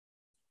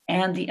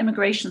 and the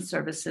immigration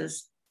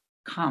services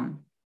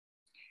come.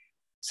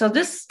 So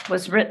this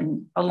was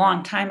written a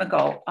long time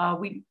ago.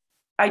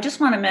 I just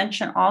want to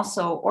mention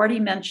also, already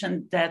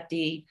mentioned that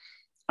the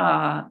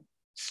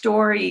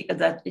story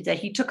that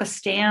he took a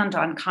stand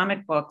on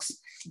comic books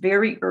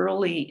very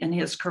early in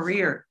his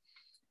career.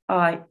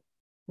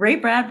 Ray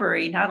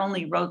Bradbury not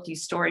only wrote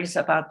these stories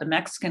about the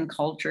Mexican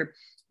culture,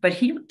 but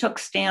he took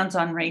stands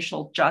on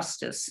racial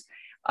justice.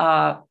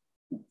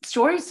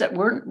 Stories that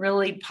weren't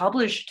really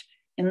published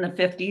in the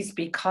 50s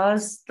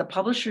because the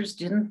publishers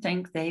didn't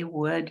think they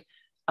would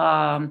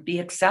be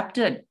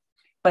accepted,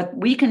 but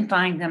we can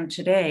find them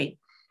today.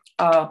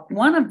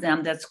 One of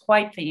them that's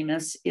quite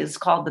famous is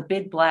called The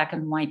Big Black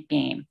and White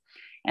Game.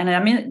 And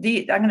I'm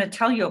going to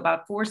tell you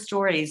about 4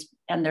 stories,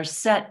 and they're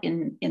set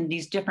in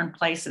these different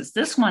places.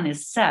 This one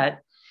is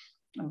set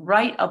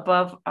right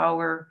above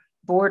our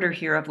border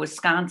here of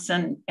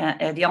Wisconsin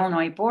at the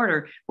Illinois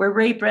border, where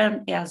Ray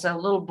Bradbury, as a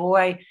little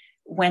boy,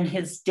 when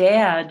his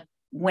dad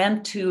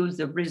went to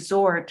the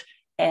resort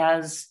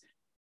as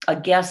a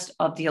guest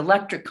of the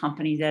electric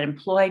company that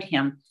employed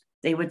him,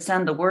 they would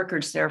send the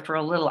workers there for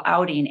a little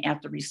outing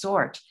at the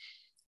resort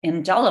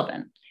in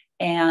Delavan.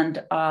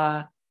 And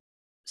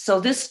so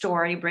this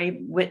story,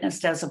 Ray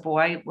witnessed as a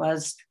boy,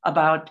 was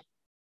about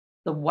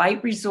the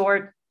white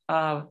resort,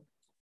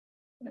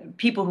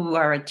 people who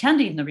are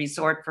attending the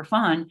resort for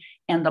fun,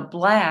 and the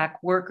black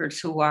workers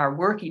who are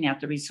working at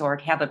the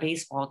resort have a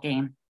baseball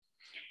game.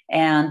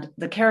 And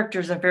the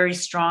characters are very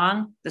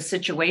strong. The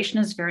situation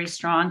is very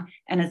strong,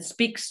 and it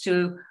speaks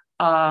to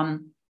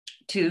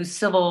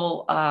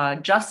civil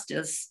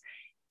justice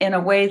in a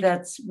way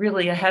that's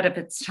really ahead of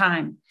its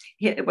time.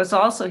 It was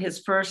also his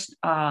first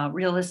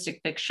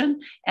realistic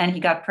fiction, and he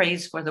got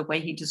praise for the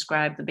way he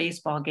described the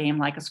baseball game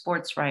like a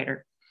sports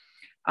writer.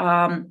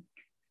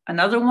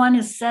 Another one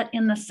is set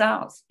in the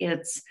South.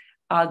 It's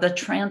The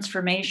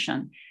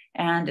Transformation.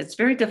 And it's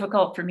very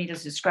difficult for me to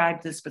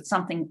describe this, but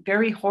something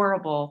very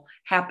horrible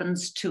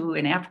happens to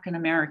an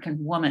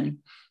African-American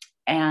woman.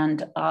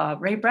 And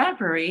Ray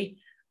Bradbury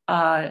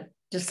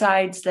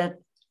decides that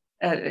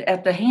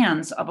at the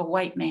hands of a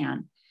white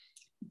man.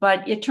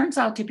 But it turns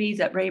out to be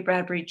that Ray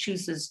Bradbury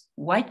chooses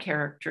white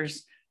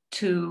characters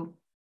to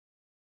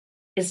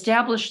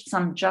establish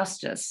some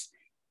justice.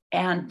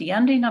 And the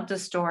ending of the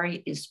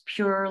story is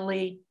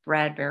purely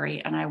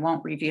Bradbury, and I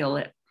won't reveal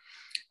it.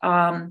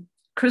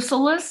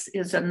 Chrysalis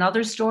is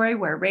another story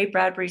where Ray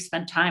Bradbury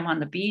spent time on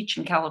the beach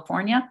in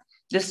California.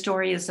 This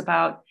story is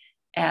about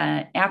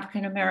an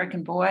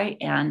African-American boy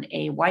and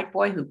a white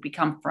boy who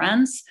become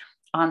friends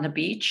on the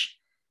beach.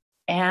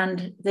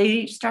 And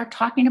they start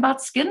talking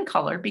about skin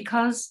color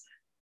because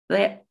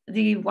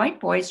the white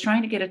boy is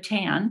trying to get a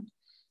tan,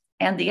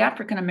 and the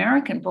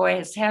African-American boy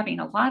is having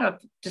a lot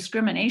of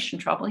discrimination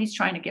trouble. He's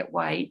trying to get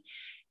white.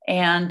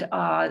 And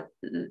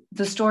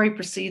the story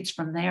proceeds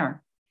from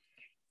there.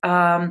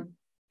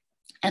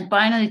 And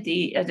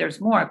finally, there's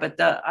more, but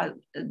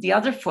the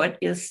other foot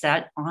is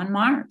set on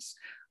Mars,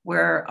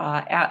 where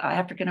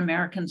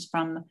African-Americans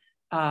from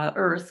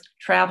Earth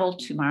travel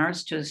to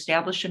Mars to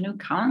establish a new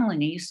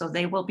colony so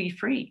they will be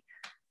free.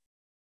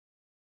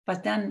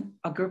 But then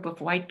a group of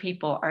white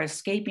people are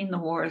escaping the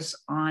wars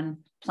on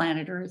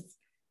planet Earth,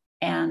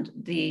 and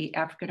the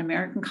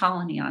African-American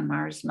colony on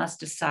Mars must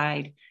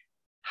decide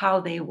how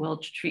they will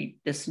treat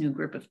this new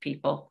group of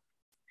people.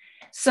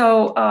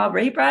 So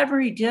Ray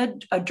Bradbury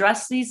did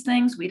address these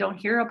things. We don't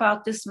hear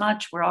about this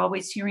much. We're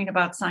always hearing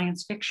about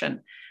science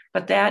fiction,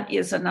 but that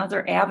is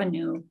another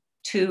avenue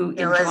to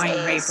enjoying Ray Bradbury.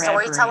 There was a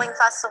storytelling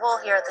festival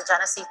here at the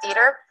Genesee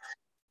Theater.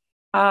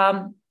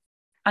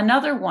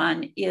 Another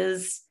one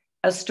is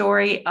a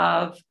story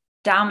of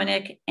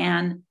Dominic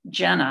and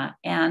Jenna,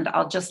 and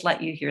I'll just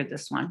let you hear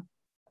this one.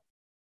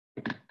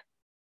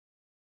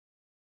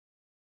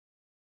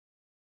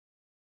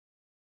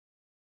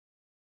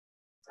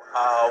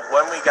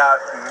 When we got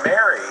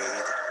married,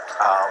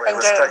 it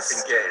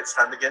was engaged.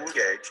 Time to get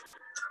engaged.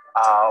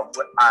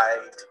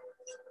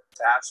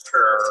 asked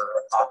her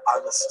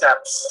on the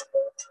steps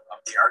of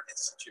the Art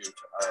Institute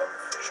of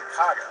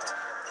Chicago.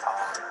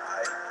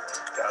 I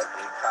got a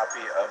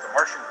copy of the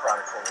Martian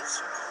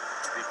Chronicles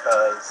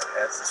because,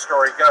 as the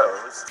story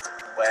goes,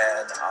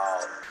 when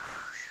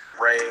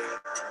Ray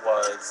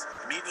was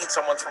meeting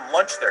someone from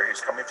lunch there, he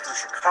was coming through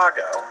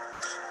Chicago.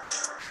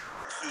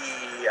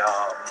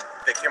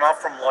 They came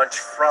out from lunch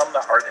from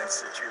the Art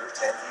Institute,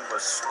 and he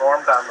was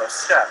swarmed on those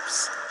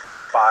steps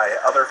by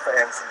other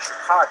fans in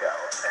Chicago,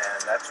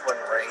 and that's when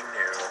Ray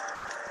knew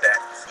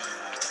that he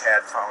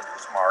had found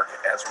his mark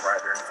as a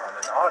writer and found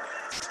an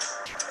audience.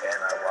 And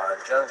I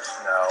wanted Jenna to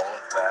know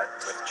that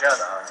with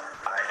Jenna,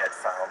 I had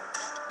found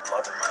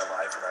love in my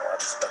life, and I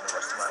wanted to spend the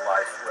rest of my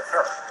life with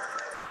her.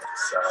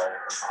 So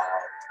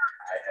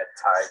I had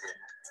tied in,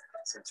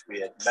 since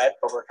we had met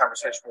over a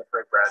conversation with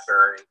Ray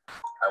Bradbury,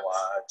 I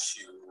wanted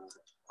to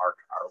mark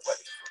our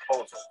wedding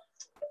proposal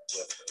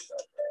with Ray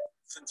Bradbury.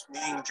 Since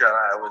meeting Jenna,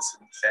 I was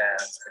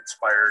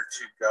inspired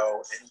to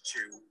go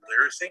into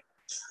literacy.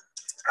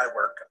 I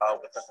work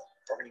with an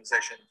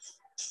organization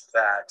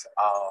that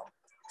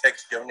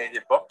takes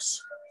donated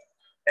books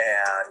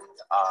and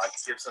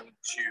gives them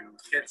to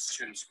kids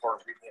to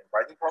support reading and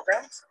writing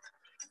programs.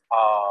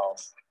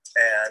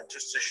 And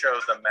just to show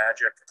the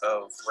magic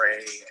of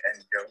Ray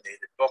and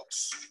donated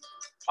books,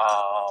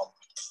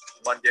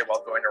 one day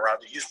while going around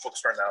the used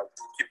bookstore, now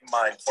keep in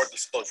mind, for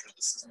disclosure,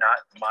 this is not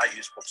my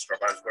used bookstore,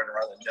 but I was going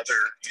around another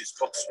used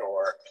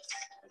bookstore.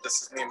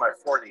 This is me in my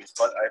 40s,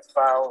 but I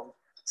found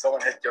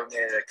someone had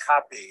donated a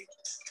copy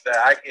that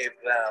I gave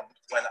them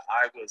when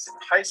I was in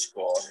high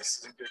school, and this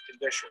is in good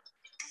condition.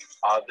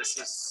 I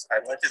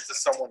lent it to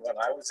someone when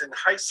I was in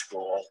high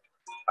school.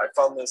 I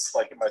found this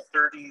like in my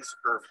 30s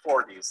or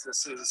 40s.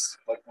 This is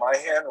like my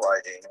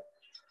handwriting.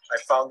 I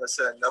found this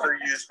in another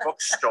used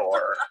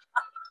bookstore.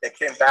 It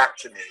came back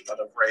to me, one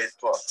of Ray's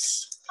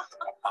books.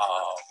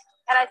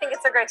 And I think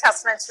it's a great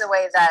testament to the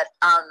way that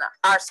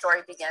our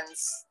story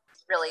begins,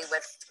 really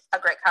with a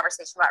great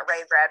conversation about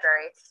Ray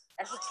Bradbury,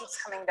 and he keeps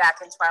coming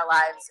back into our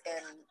lives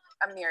in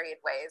a myriad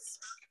ways.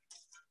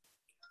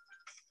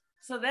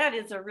 So that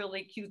is a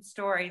really cute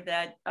story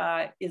that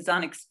is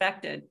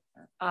unexpected.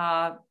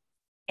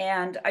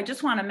 And I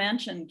just want to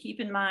mention, keep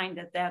in mind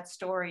that that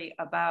story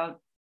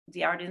about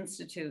the Art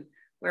Institute,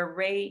 where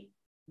Ray,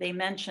 they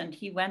mentioned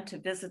he went to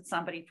visit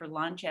somebody for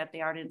lunch at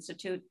the Art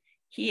Institute.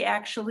 He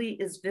actually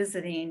is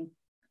visiting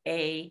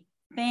a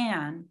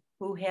fan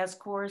who has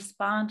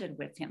corresponded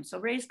with him. So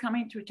Ray's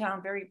coming through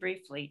town very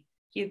briefly.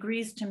 He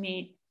agrees to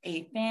meet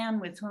a fan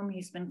with whom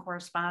he's been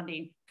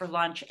corresponding for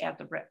lunch at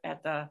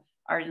the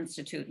Art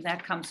Institute. And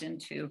that comes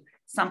into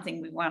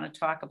something we want to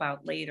talk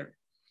about later.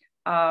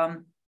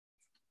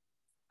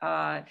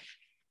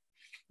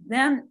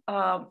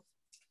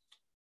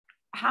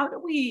 How do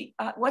we,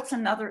 what's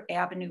another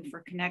avenue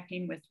for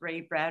connecting with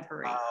Ray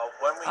Bradbury?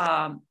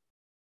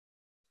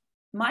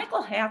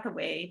 Michael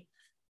Hathaway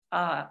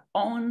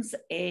owns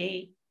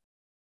a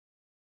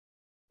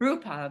brew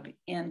pub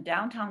in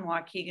downtown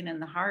Waukegan, in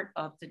the heart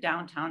of the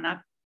downtown,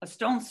 not a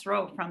stone's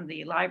throw from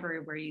the library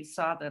where you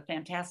saw the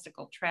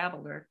fantastical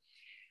traveler.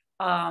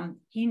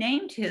 He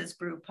named his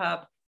brew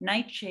pub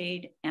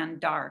Nightshade and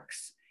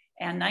Darks.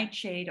 And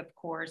Nightshade, of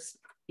course,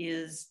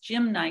 is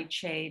Jim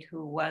Nightshade,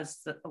 who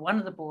was one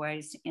of the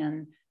boys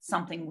in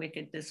Something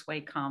Wicked This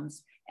Way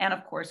Comes. And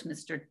of course,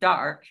 Mr.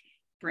 Dark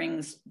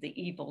brings the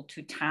evil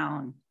to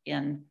town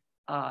in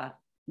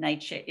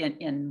Nightshade,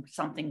 in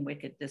Something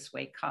Wicked This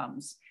Way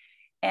Comes.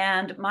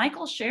 And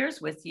Michael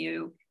shares with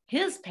you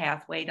his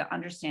pathway to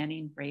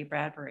understanding Ray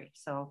Bradbury.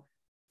 So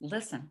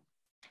listen.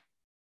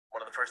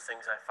 One of the first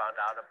things I found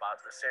out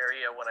about this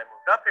area when I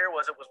moved up here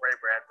was it was Ray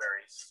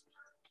Bradbury's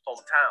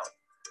hometown.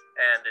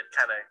 And it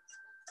kind of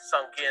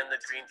sunk in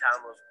that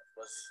Greentown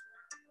was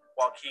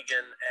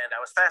Waukegan, and I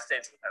was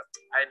fascinated with him.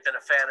 I had been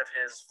a fan of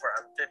his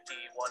I'm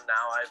 51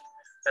 now. I've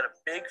been a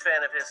big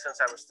fan of his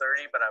since I was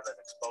 30, but I've been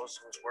exposed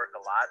to his work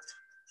a lot.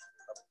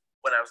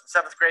 When I was in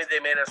 7th grade, they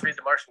made us read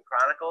the Martian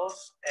Chronicles,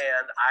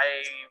 and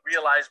I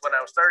realized when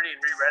I was 30 and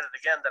reread it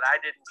again that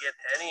I didn't get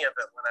any of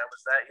it when I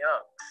was that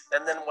young.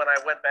 And then when I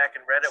went back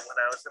and read it when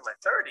I was in my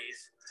 30s,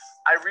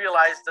 I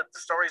realized that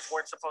the stories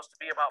weren't supposed to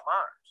be about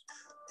Mars.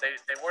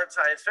 They weren't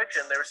science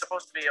fiction. They were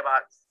supposed to be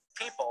about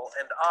people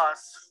and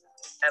us,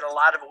 and a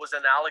lot of it was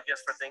analogous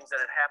for things that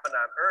had happened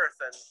on Earth,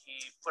 and he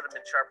put them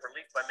in sharp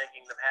relief by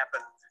making them happen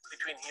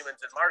between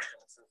humans and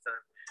Martians instead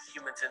of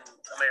humans and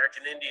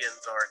American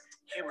Indians or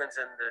humans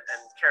and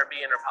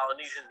Caribbean or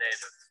Polynesian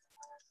natives.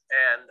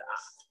 And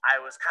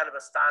I was kind of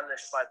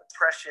astonished by the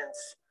prescience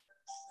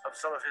of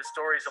some of his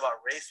stories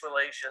about race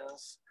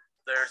relations.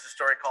 There's a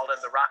story called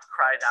And the Rock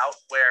Cried Out,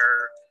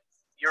 where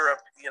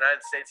Europe, the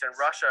United States, and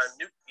Russia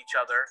nuked each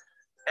other,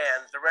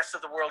 and the rest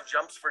of the world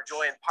jumps for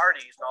joy and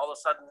parties, and all of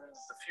a sudden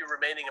the few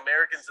remaining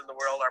Americans in the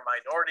world are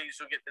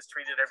minorities who get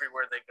mistreated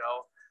everywhere they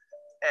go.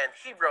 And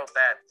he wrote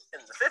that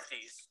in the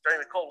 50s during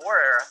the Cold War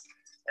era,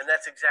 and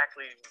that's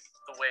exactly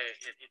the way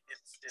it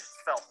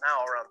felt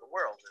now around the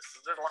world.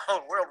 There's a lot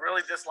of the world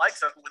really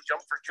dislikes us and would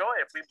jump for joy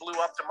if we blew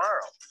up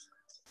tomorrow.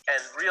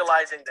 And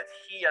realizing that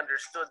he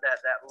understood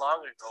that long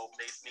ago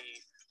made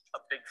me a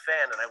big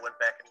fan, and I went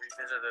back and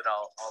revisited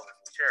all his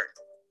material.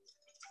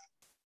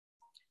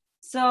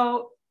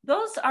 So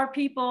those are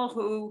people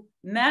who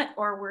met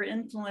or were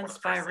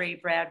influenced by Ray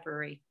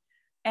Bradbury.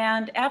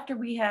 And after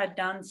we had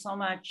done so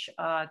much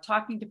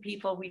talking to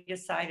people, we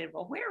decided,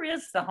 well, where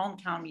is the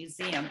hometown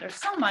museum? There's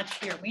so much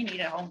here. We need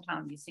a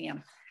hometown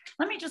museum.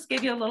 Let me just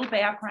give you a little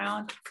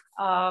background.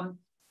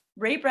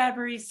 Ray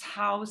Bradbury's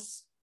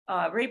house,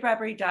 Ray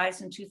Bradbury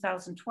dies in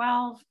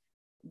 2012.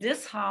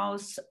 This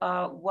house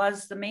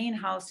was the main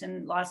house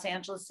in Los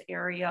Angeles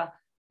area,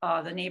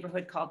 the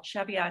neighborhood called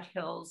Cheviot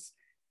Hills.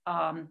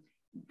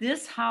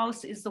 This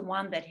house is the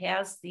one that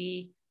has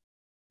the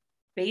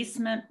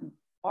basement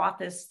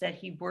office that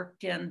he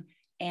worked in,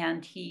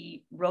 and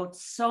he wrote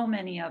so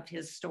many of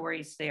his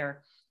stories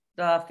there.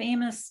 The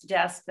famous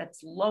desk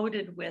that's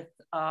loaded with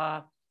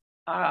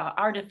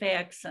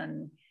artifacts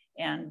and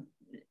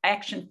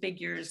action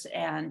figures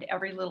and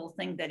every little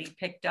thing that he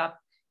picked up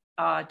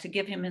to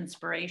give him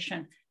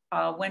inspiration.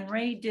 When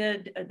Ray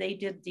they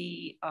did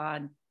the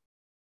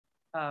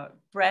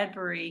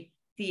Bradbury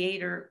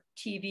Theater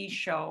TV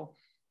show,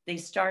 they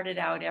started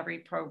out every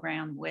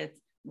program with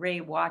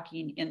Ray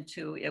walking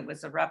into, it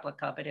was a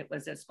replica, but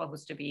it's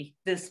supposed to be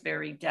this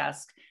very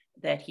desk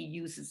that he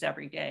uses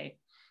every day.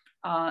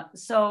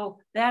 So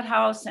that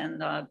house and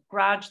the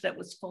garage that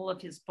was full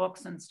of his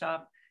books and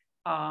stuff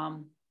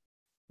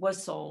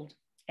was sold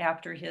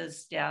after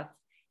his death,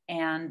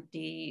 and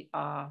the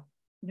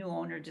new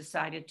owner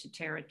decided to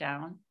tear it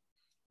down.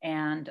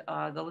 And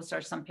those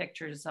are some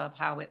pictures of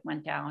how it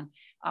went down.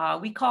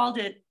 We called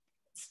it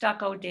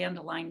stucco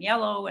dandelion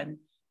yellow, and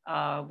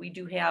we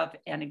do have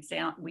an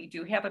example. We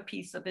do have a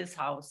piece of his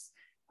house.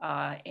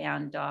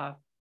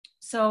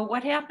 So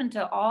what happened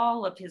to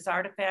all of his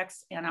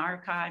artifacts and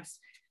archives?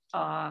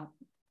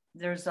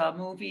 There's a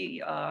movie,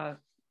 a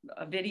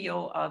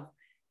video of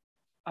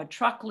a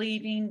truck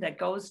leaving that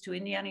goes to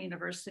Indiana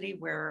University,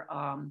 where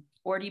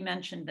Orty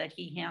mentioned that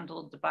he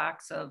handled the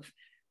box of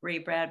Ray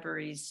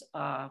Bradbury's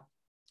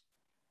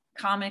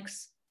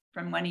comics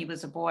from when he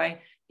was a boy.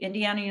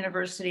 Indiana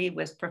University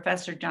with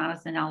Professor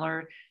Jonathan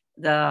Eller,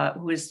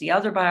 who is the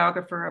other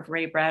biographer of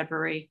Ray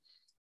Bradbury,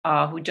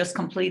 who just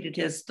completed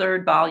his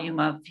 3rd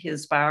volume of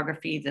his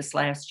biography this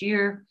last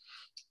year.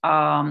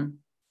 The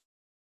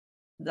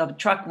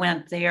truck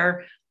went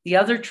there. The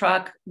other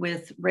truck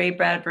with Ray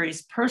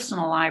Bradbury's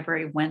personal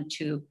library went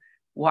to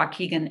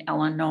Waukegan,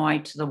 Illinois,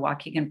 to the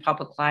Waukegan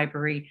Public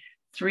Library,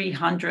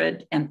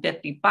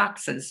 350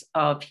 boxes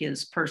of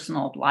his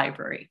personal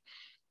library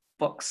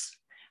books.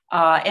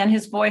 And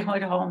his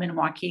boyhood home in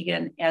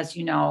Waukegan, as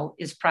you know,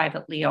 is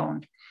privately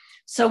owned.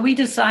 So we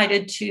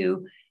decided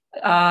to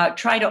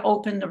try to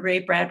open the Ray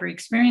Bradbury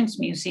Experience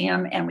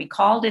Museum, and we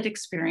called it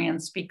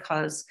Experience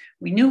because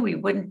we knew we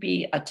wouldn't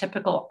be a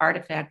typical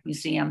artifact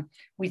museum.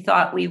 We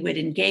thought we would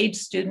engage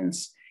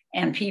students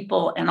and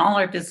people and all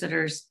our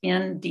visitors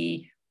in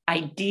the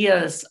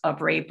ideas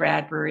of Ray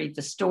Bradbury,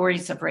 the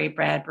stories of Ray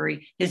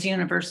Bradbury, his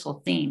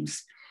universal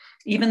themes.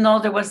 Even though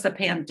there was the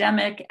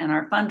pandemic and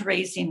our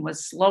fundraising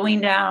was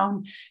slowing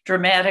down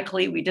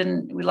dramatically, we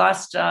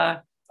lost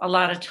a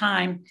lot of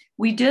time.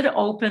 We did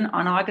open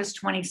on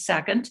August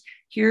 22nd.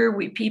 Here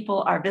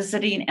people are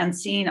visiting and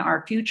seeing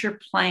our future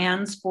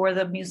plans for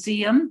the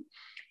museum.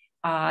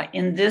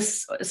 In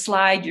this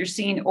slide, you're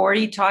seeing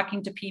Orty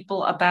talking to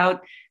people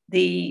about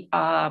the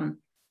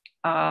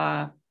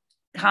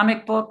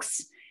comic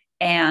books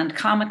and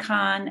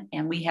Comic-Con,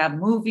 and we have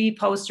movie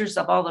posters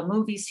of all the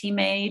movies he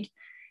made.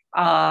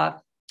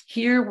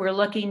 Here we're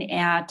looking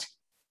at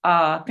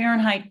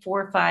Fahrenheit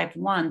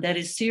 451 that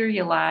is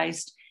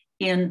serialized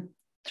in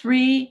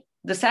the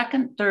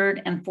 2nd,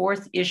 3rd, and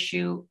 4th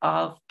issue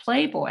of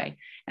Playboy.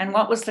 And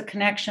what was the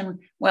connection?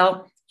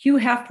 Well, Hugh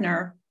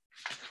Hefner,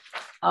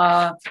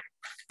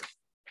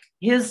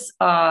 his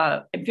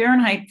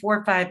Fahrenheit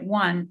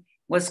 451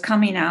 was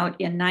coming out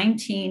in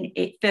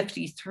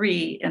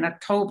 1953 in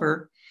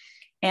October,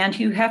 and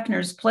Hugh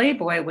Hefner's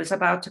Playboy was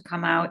about to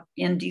come out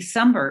in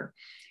December.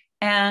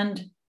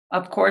 And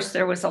of course,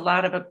 there was a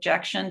lot of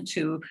objection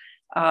to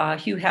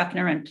Hugh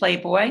Hefner and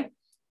Playboy,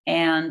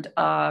 and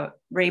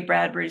Ray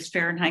Bradbury's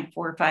Fahrenheit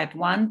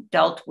 451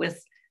 dealt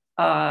with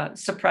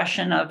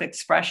suppression of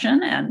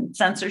expression and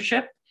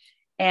censorship.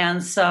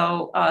 And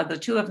so the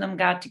two of them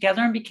got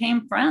together and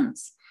became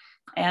friends.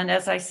 And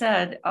as I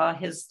said,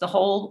 the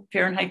whole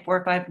Fahrenheit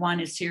 451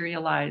 is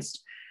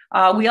serialized.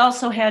 We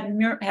also have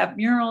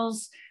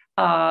murals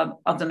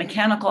of the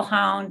Mechanical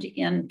Hound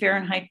in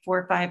Fahrenheit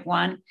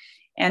 451.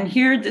 And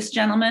here, this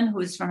gentleman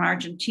who's from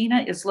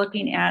Argentina is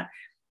looking at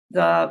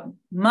the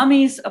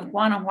Mummies of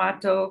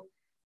Guanajuato,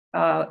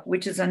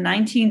 which is a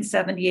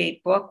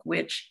 1978 book,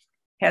 which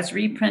has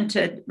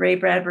reprinted Ray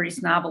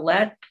Bradbury's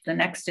novelette, The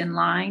Next in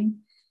Line.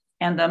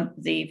 And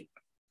the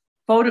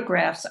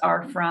photographs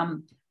are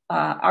from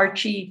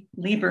Archie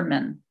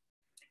Lieberman.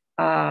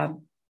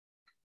 That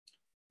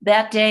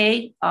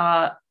day,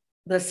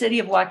 the city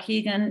of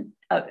Waukegan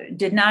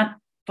did not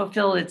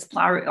fulfill its,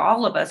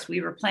 all of us, we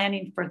were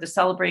planning for the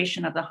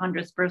celebration of the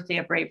 100th birthday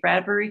of Ray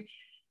Bradbury,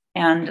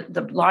 and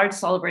the large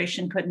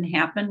celebration couldn't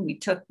happen. We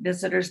took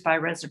visitors by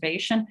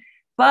reservation.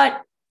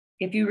 But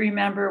if you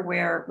remember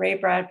where Ray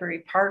Bradbury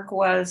Park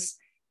was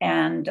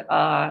and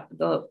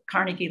the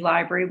Carnegie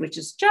Library, which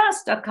is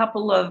just a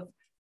couple of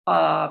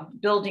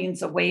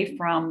buildings away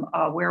from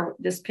where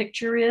this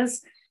picture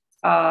is,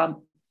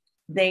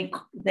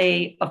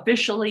 they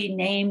officially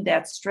named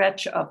that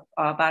stretch of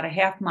about a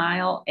half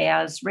mile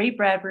as Ray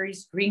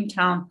Bradbury's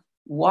Greentown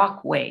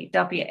Walkway,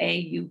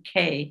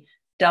 Waukway,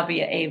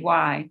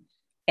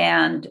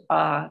 and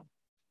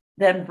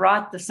then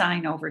brought the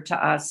sign over to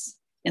us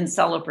in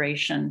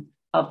celebration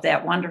of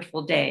that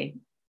wonderful day.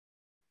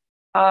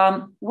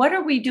 What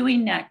are we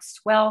doing next?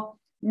 Well,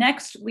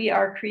 next we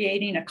are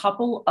creating a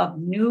couple of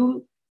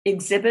new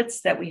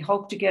exhibits that we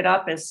hope to get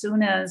up as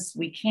soon as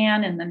we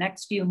can in the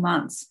next few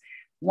months.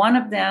 One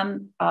of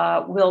them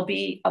will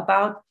be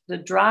about the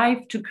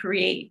drive to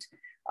create.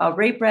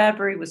 Ray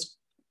Bradbury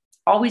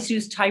always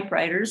used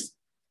typewriters.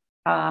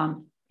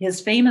 His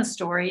famous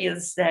story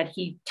is that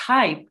he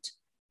typed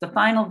the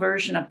final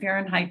version of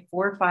Fahrenheit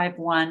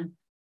 451,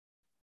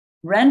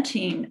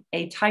 renting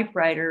a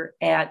typewriter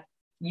at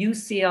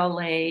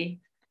UCLA.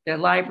 Their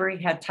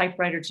library had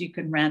typewriters you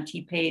can rent.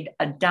 He paid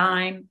a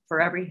dime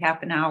for every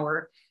half an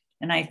hour.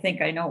 And I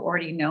think I know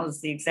Orty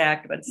knows the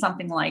exact, but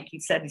something like he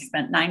said he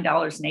spent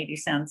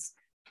 $9.80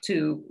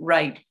 to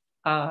write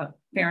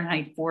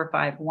Fahrenheit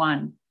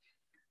 451.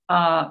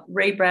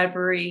 Ray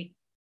Bradbury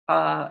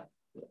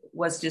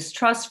was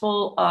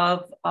distrustful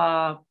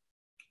of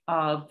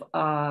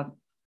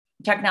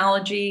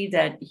technology,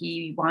 that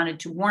he wanted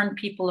to warn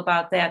people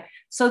about that.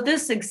 So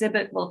this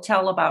exhibit will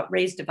tell about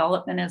Ray's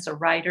development as a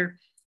writer.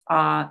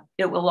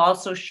 It will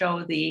also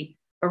show the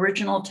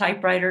original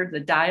typewriter, the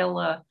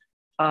dial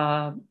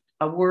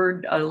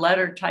a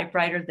letter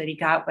typewriter that he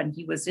got when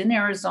he was in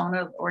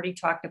Arizona. Already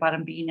talked about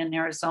him being in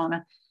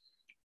Arizona,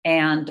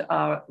 and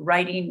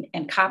writing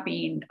and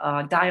copying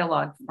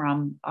dialogue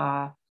from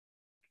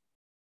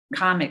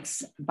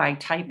comics by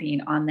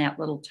typing on that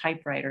little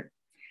typewriter.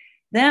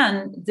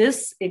 Then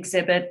this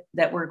exhibit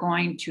that we're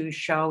going to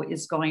show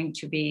is going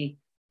to be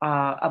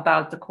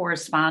about the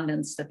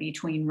correspondence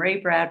between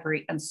Ray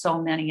Bradbury and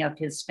so many of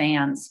his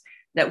fans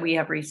that we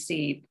have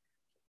received.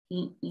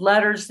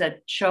 Letters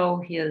that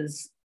show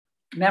his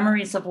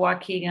memories of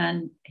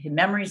Waukegan, his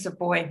memories of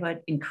boyhood,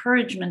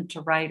 encouragement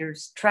to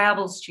writers,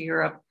 travels to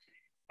Europe.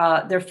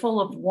 They're full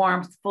of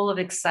warmth, full of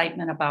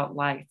excitement about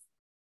life.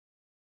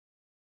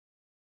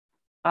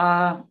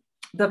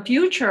 The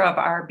future of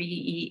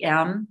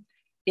RBEM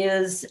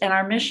is, and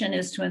our mission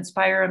is to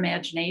inspire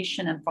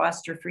imagination and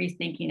foster free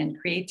thinking and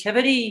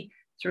creativity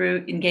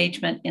through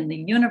engagement in the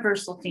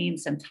universal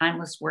themes and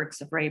timeless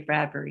works of Ray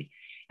Bradbury.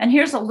 And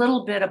here's a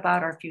little bit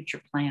about our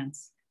future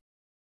plans.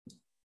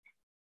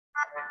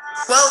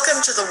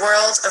 Welcome to the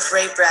world of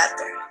Ray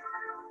Bradbury.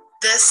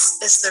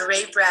 This is the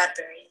Ray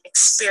Bradbury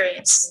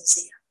Experience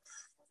Museum.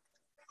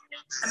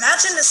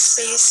 Imagine a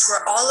space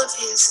where all of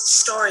his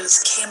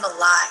stories came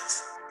alive.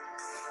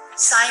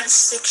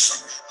 Science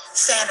fiction,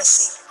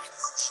 fantasy,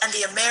 and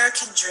the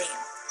American dream.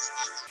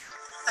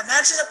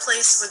 Imagine a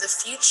place where the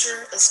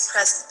future is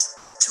present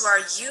to our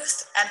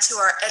youth and to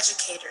our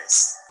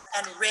educators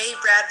and Ray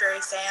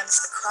Bradbury fans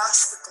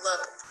across the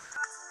globe.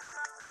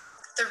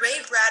 The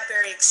Ray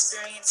Bradbury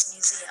Experience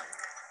Museum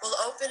will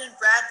open in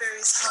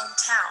Bradbury's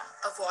hometown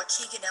of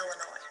Waukegan,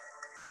 Illinois,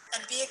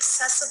 and be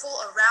accessible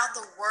around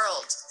the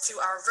world through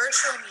our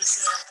virtual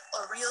museum,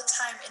 a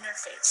real-time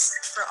interface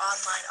for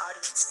online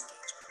audience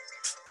engagement.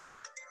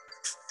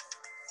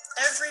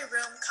 Every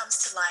room comes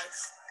to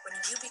life when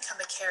you become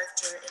a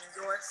character in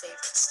your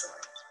favorite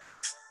story.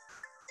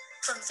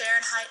 From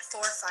Fahrenheit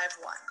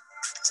 451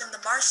 to The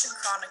Martian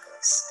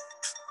Chronicles,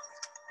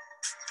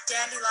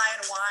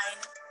 Dandelion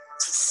Wine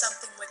to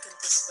Something Wicked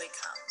This Way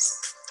Comes.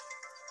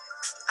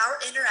 Our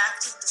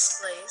interactive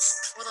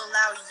displays will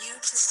allow you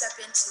to step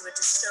into a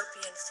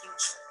dystopian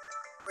future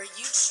where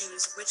you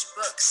choose which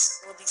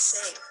books will be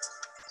saved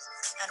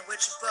and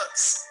which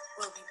books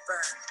will be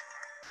burned.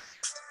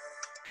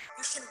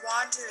 You can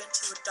wander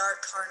into a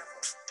dark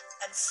carnival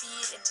and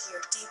feed into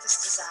your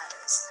deepest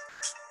desires.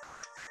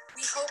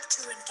 We hope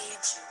to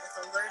engage you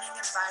with a learning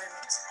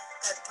environment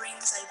that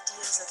brings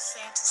ideas of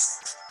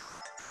fantasy,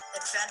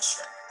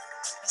 adventure,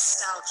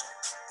 nostalgia,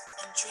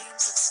 and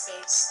dreams of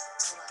space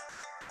to life.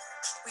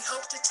 We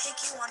hope to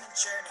take you on a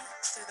journey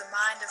through the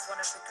mind of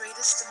one of the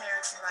greatest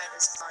American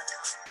writers of our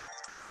time.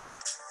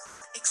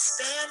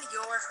 Expand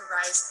your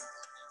horizon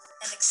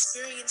and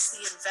experience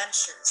the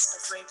adventures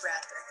of Ray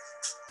Bradbury.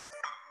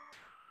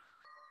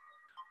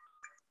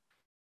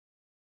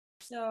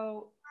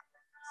 So,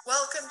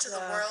 welcome to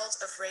the world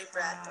of Ray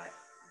Bradbury.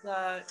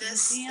 The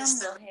museum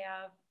will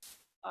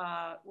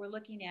have, we're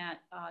looking at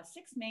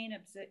 6 main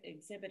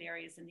exhibit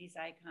areas, and these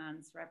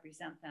icons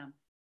represent them.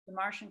 The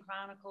Martian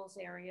Chronicles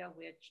area,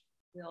 which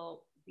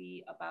will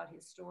be about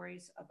his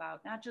stories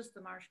about not just the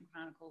Martian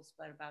Chronicles,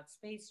 but about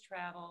space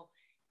travel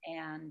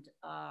and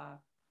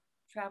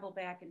travel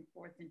back and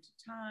forth into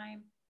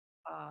time.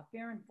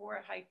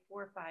 Fahrenheit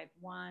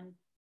 451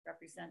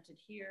 represented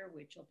here,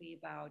 which will be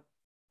about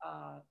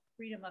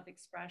freedom of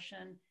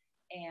expression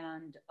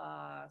and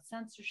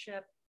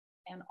censorship,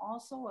 and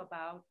also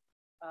about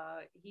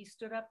he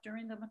stood up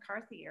during the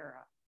McCarthy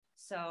era.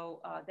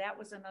 So that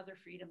was another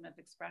freedom of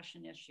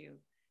expression issue.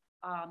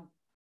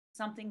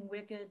 Something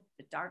Wicked,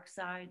 the dark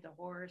side, the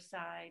horror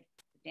side,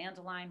 the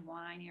Dandelion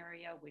Wine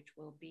area, which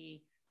will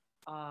be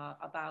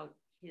about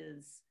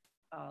his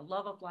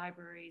love of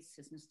libraries,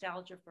 his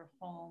nostalgia for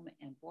home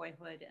and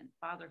boyhood and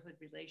fatherhood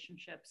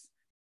relationships.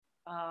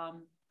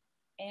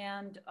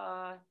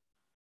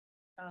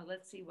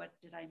 Let's see, what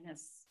did I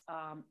miss?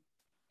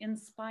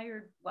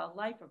 Inspired, well,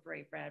 Life of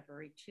Ray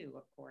Bradbury too,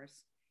 of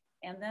course.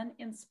 And then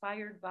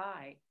inspired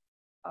by,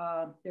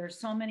 there's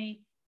so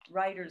many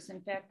writers.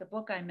 In fact, the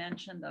book I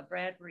mentioned, the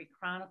Bradbury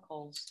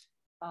Chronicles,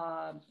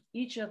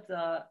 each of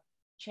the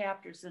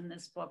chapters in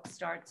this book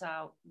starts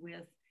out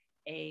with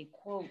a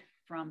quote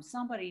from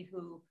somebody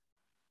who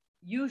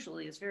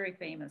usually is very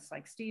famous,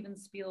 like Steven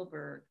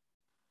Spielberg,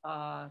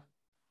 Neil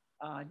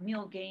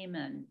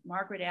Gaiman,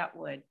 Margaret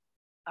Atwood,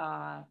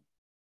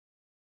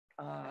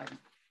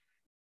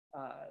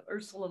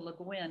 Ursula Le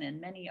Guin,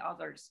 and many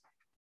others,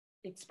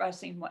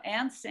 expressing,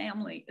 and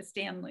Stanley,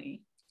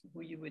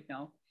 who you would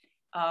know,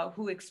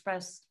 who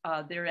expressed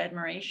their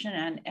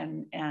admiration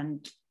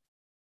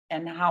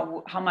and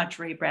how much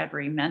Ray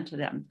Bradbury meant to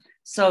them.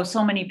 So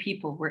many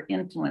people were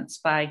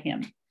influenced by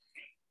him.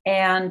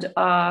 And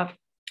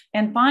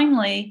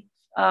finally,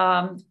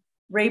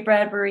 Ray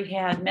Bradbury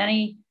had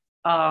many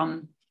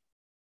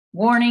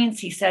warnings.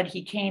 He said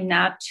he came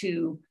not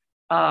to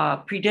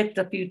predict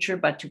the future,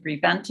 but to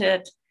prevent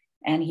it.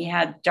 And he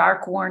had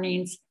dark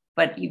warnings,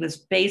 but he was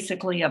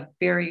basically a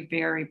very,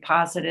 very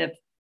positive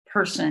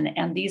person.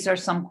 And these are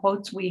some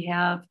quotes we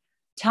have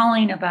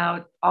telling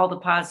about all the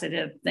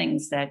positive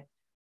things that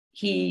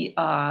he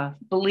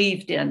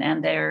believed in.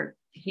 And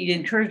he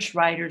encouraged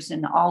writers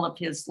in all of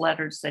his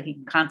letters that he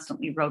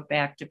constantly wrote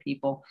back to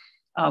people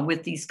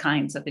with these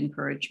kinds of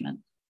encouragement.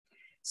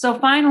 So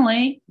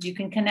finally, you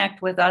can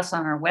connect with us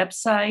on our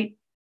website.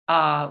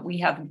 We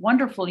have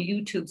wonderful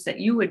YouTubes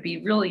that you would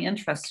be really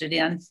interested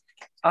in.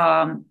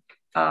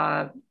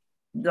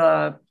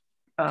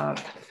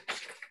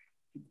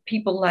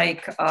 People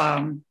like,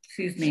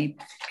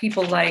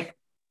 people like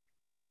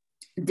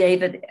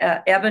David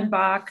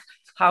Ebenbach,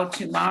 How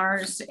to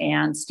Mars,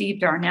 and Steve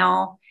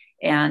Darnell,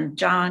 and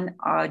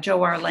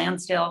Joe R.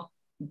 Lansdale.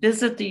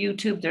 Visit the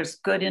YouTube, there's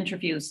good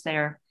interviews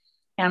there,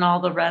 and all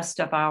the rest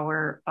of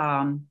our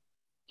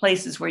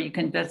places where you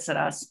can visit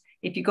us.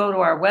 If you go to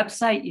our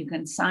website, you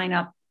can sign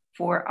up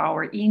for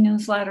our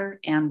e-newsletter,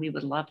 and we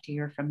would love to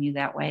hear from you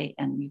that way,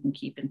 and you can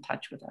keep in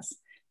touch with us.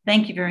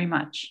 Thank you very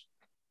much.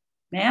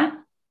 Matt?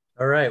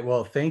 All right,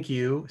 well, thank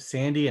you,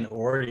 Sandy and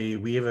Orty.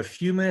 We have a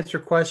few minutes for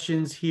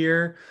questions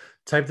here.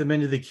 Type them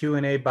into the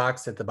Q&A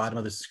box at the bottom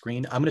of the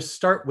screen. I'm going to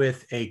start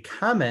with a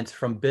comment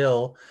from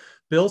Bill.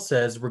 Bill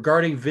says,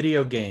 regarding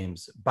video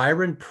games,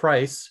 Byron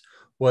Price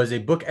was a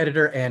book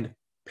editor and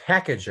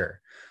packager.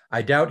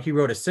 I doubt he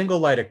wrote a single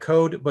line of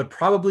code, but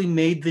probably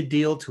made the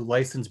deal to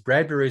license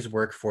Bradbury's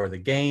work for the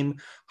game,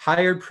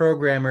 hired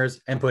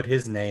programmers, and put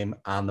his name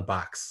on the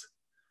box.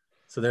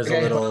 So there's a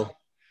little...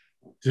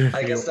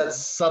 I guess that's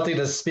something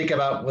to speak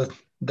about with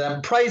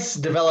them. Price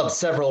developed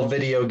several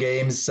video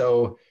games,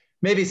 so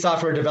maybe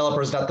software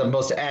developer is not the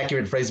most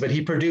accurate phrase, but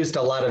he produced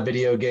a lot of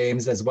video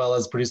games as well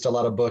as produced a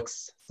lot of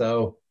books.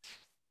 So,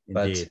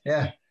 Indeed. But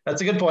yeah,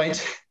 that's a good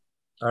point.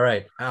 All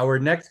right. Our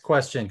next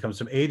question comes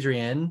from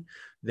Adrian.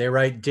 They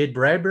write, did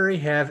Bradbury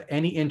have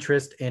any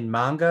interest in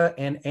manga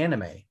and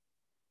anime?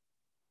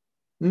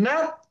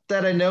 Not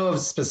that I know of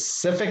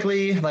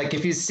specifically. Like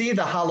if you see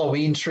the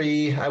Halloween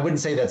tree, I wouldn't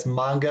say that's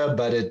manga,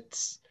 but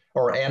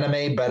or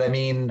anime, but I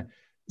mean,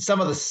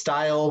 some of the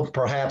style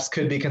perhaps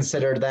could be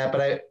considered that,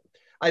 but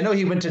I know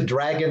he went to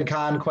Dragon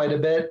Con quite a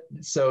bit,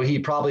 so he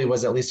probably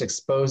was at least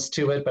exposed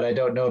to it, but I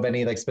don't know of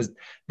any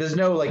there's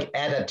no like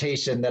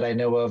adaptation that I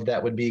know of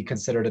that would be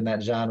considered in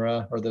that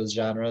genre or those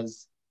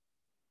genres.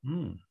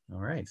 All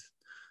right.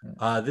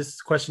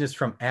 This question is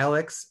from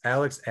Alex.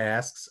 Alex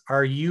asks,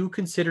 are you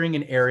considering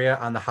an area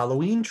on the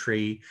Halloween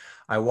tree?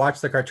 I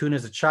watched the cartoon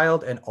as a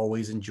child and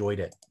always enjoyed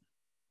it.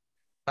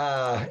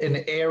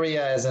 An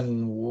area as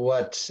in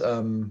what?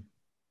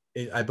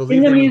 I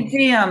believe in the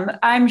museum.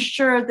 I'm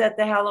sure that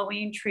the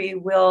Halloween tree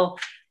will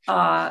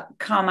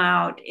come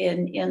out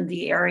in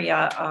the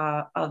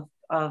area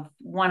of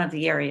one of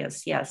the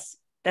areas. Yes,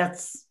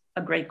 that's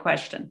a great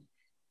question.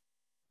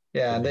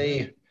 Yeah,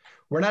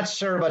 we're not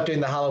sure about doing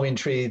the Halloween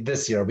tree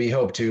this year. We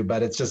hope to,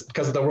 but it's just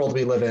because of the world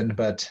we live in,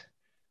 but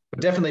it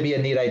would definitely be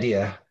a neat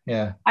idea.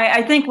 Yeah.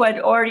 I think what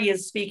Orty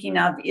is speaking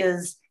of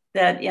is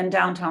that in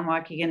downtown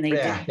Waukegan, they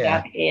did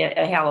have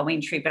a Halloween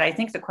tree, but I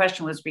think the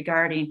question was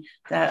regarding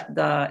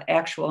the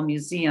actual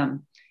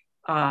museum,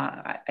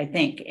 I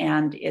think,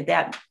 and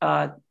that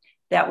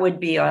would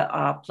be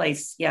a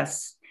place,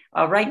 yes.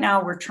 Right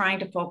now, we're trying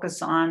to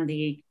focus on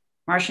the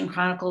Martian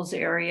Chronicles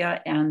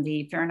area and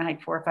the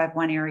Fahrenheit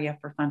 451 area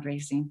for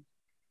fundraising.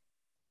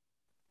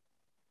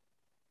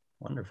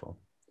 Wonderful.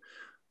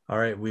 All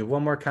right, we have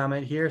one more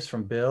comment here. It's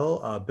from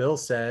Bill. Bill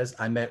says,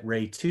 I met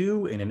Ray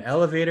too in an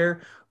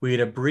elevator. We had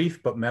a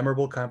brief but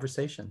memorable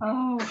conversation.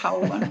 Oh, how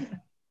wonderful.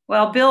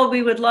 Well, Bill,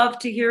 we would love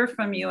to hear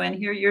from you and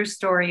hear your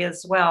story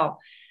as well.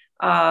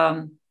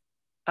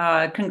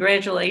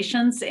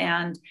 Congratulations.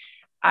 And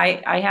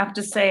I have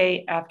to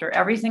say, after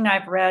everything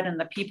I've read and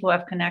the people who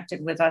have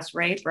connected with us,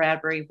 Ray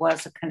Bradbury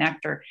was a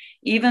connector.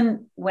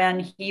 Even when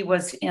he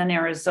was in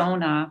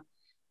Arizona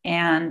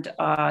and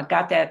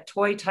got that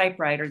toy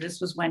typewriter,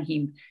 this was when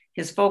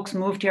his folks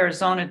moved to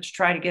Arizona to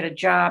try to get a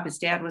job. His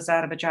dad was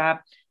out of a job.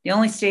 They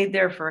only stayed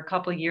there for a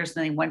couple of years,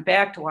 and they went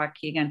back to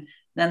Waukegan.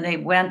 Then they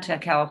went to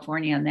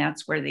California, and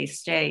that's where they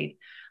stayed.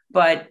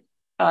 But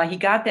he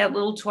got that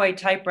little toy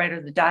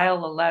typewriter, the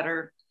dial a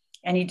letter,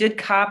 and he did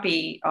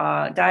copy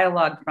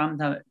dialogue from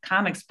the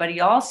comics, but he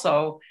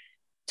also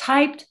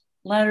typed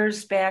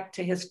letters back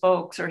to his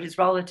folks or his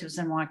relatives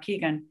in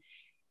Waukegan.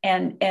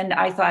 And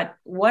I thought,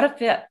 what a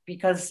fit,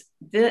 because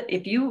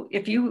if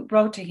you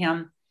wrote to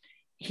him,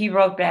 he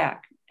wrote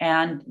back.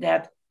 And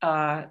that,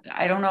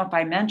 I don't know if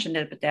I mentioned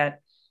it, but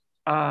that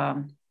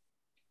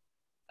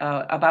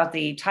about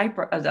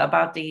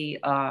the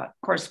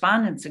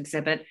correspondence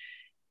exhibit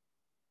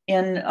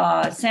in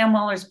Sam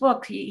Weller's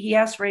book, he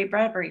asked Ray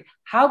Bradbury,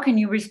 how can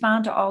you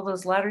respond to all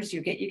those letters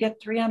you get? You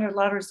get 300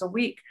 letters a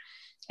week.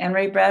 And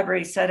Ray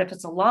Bradbury said, if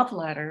it's a love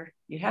letter,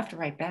 you have to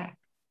write back.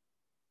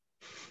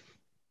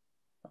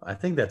 I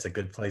think that's a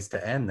good place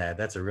to end that.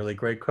 That's a really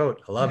great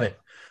quote. I love it.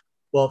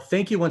 Well,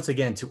 thank you once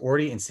again to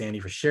Orty and Sandy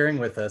for sharing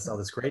with us all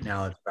this great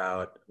knowledge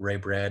about Ray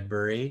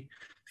Bradbury.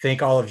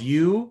 Thank all of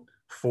you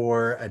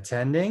for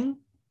attending,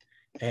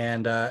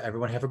 and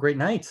everyone have a great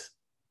night.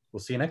 We'll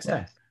see you next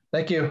time.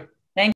 Thank you.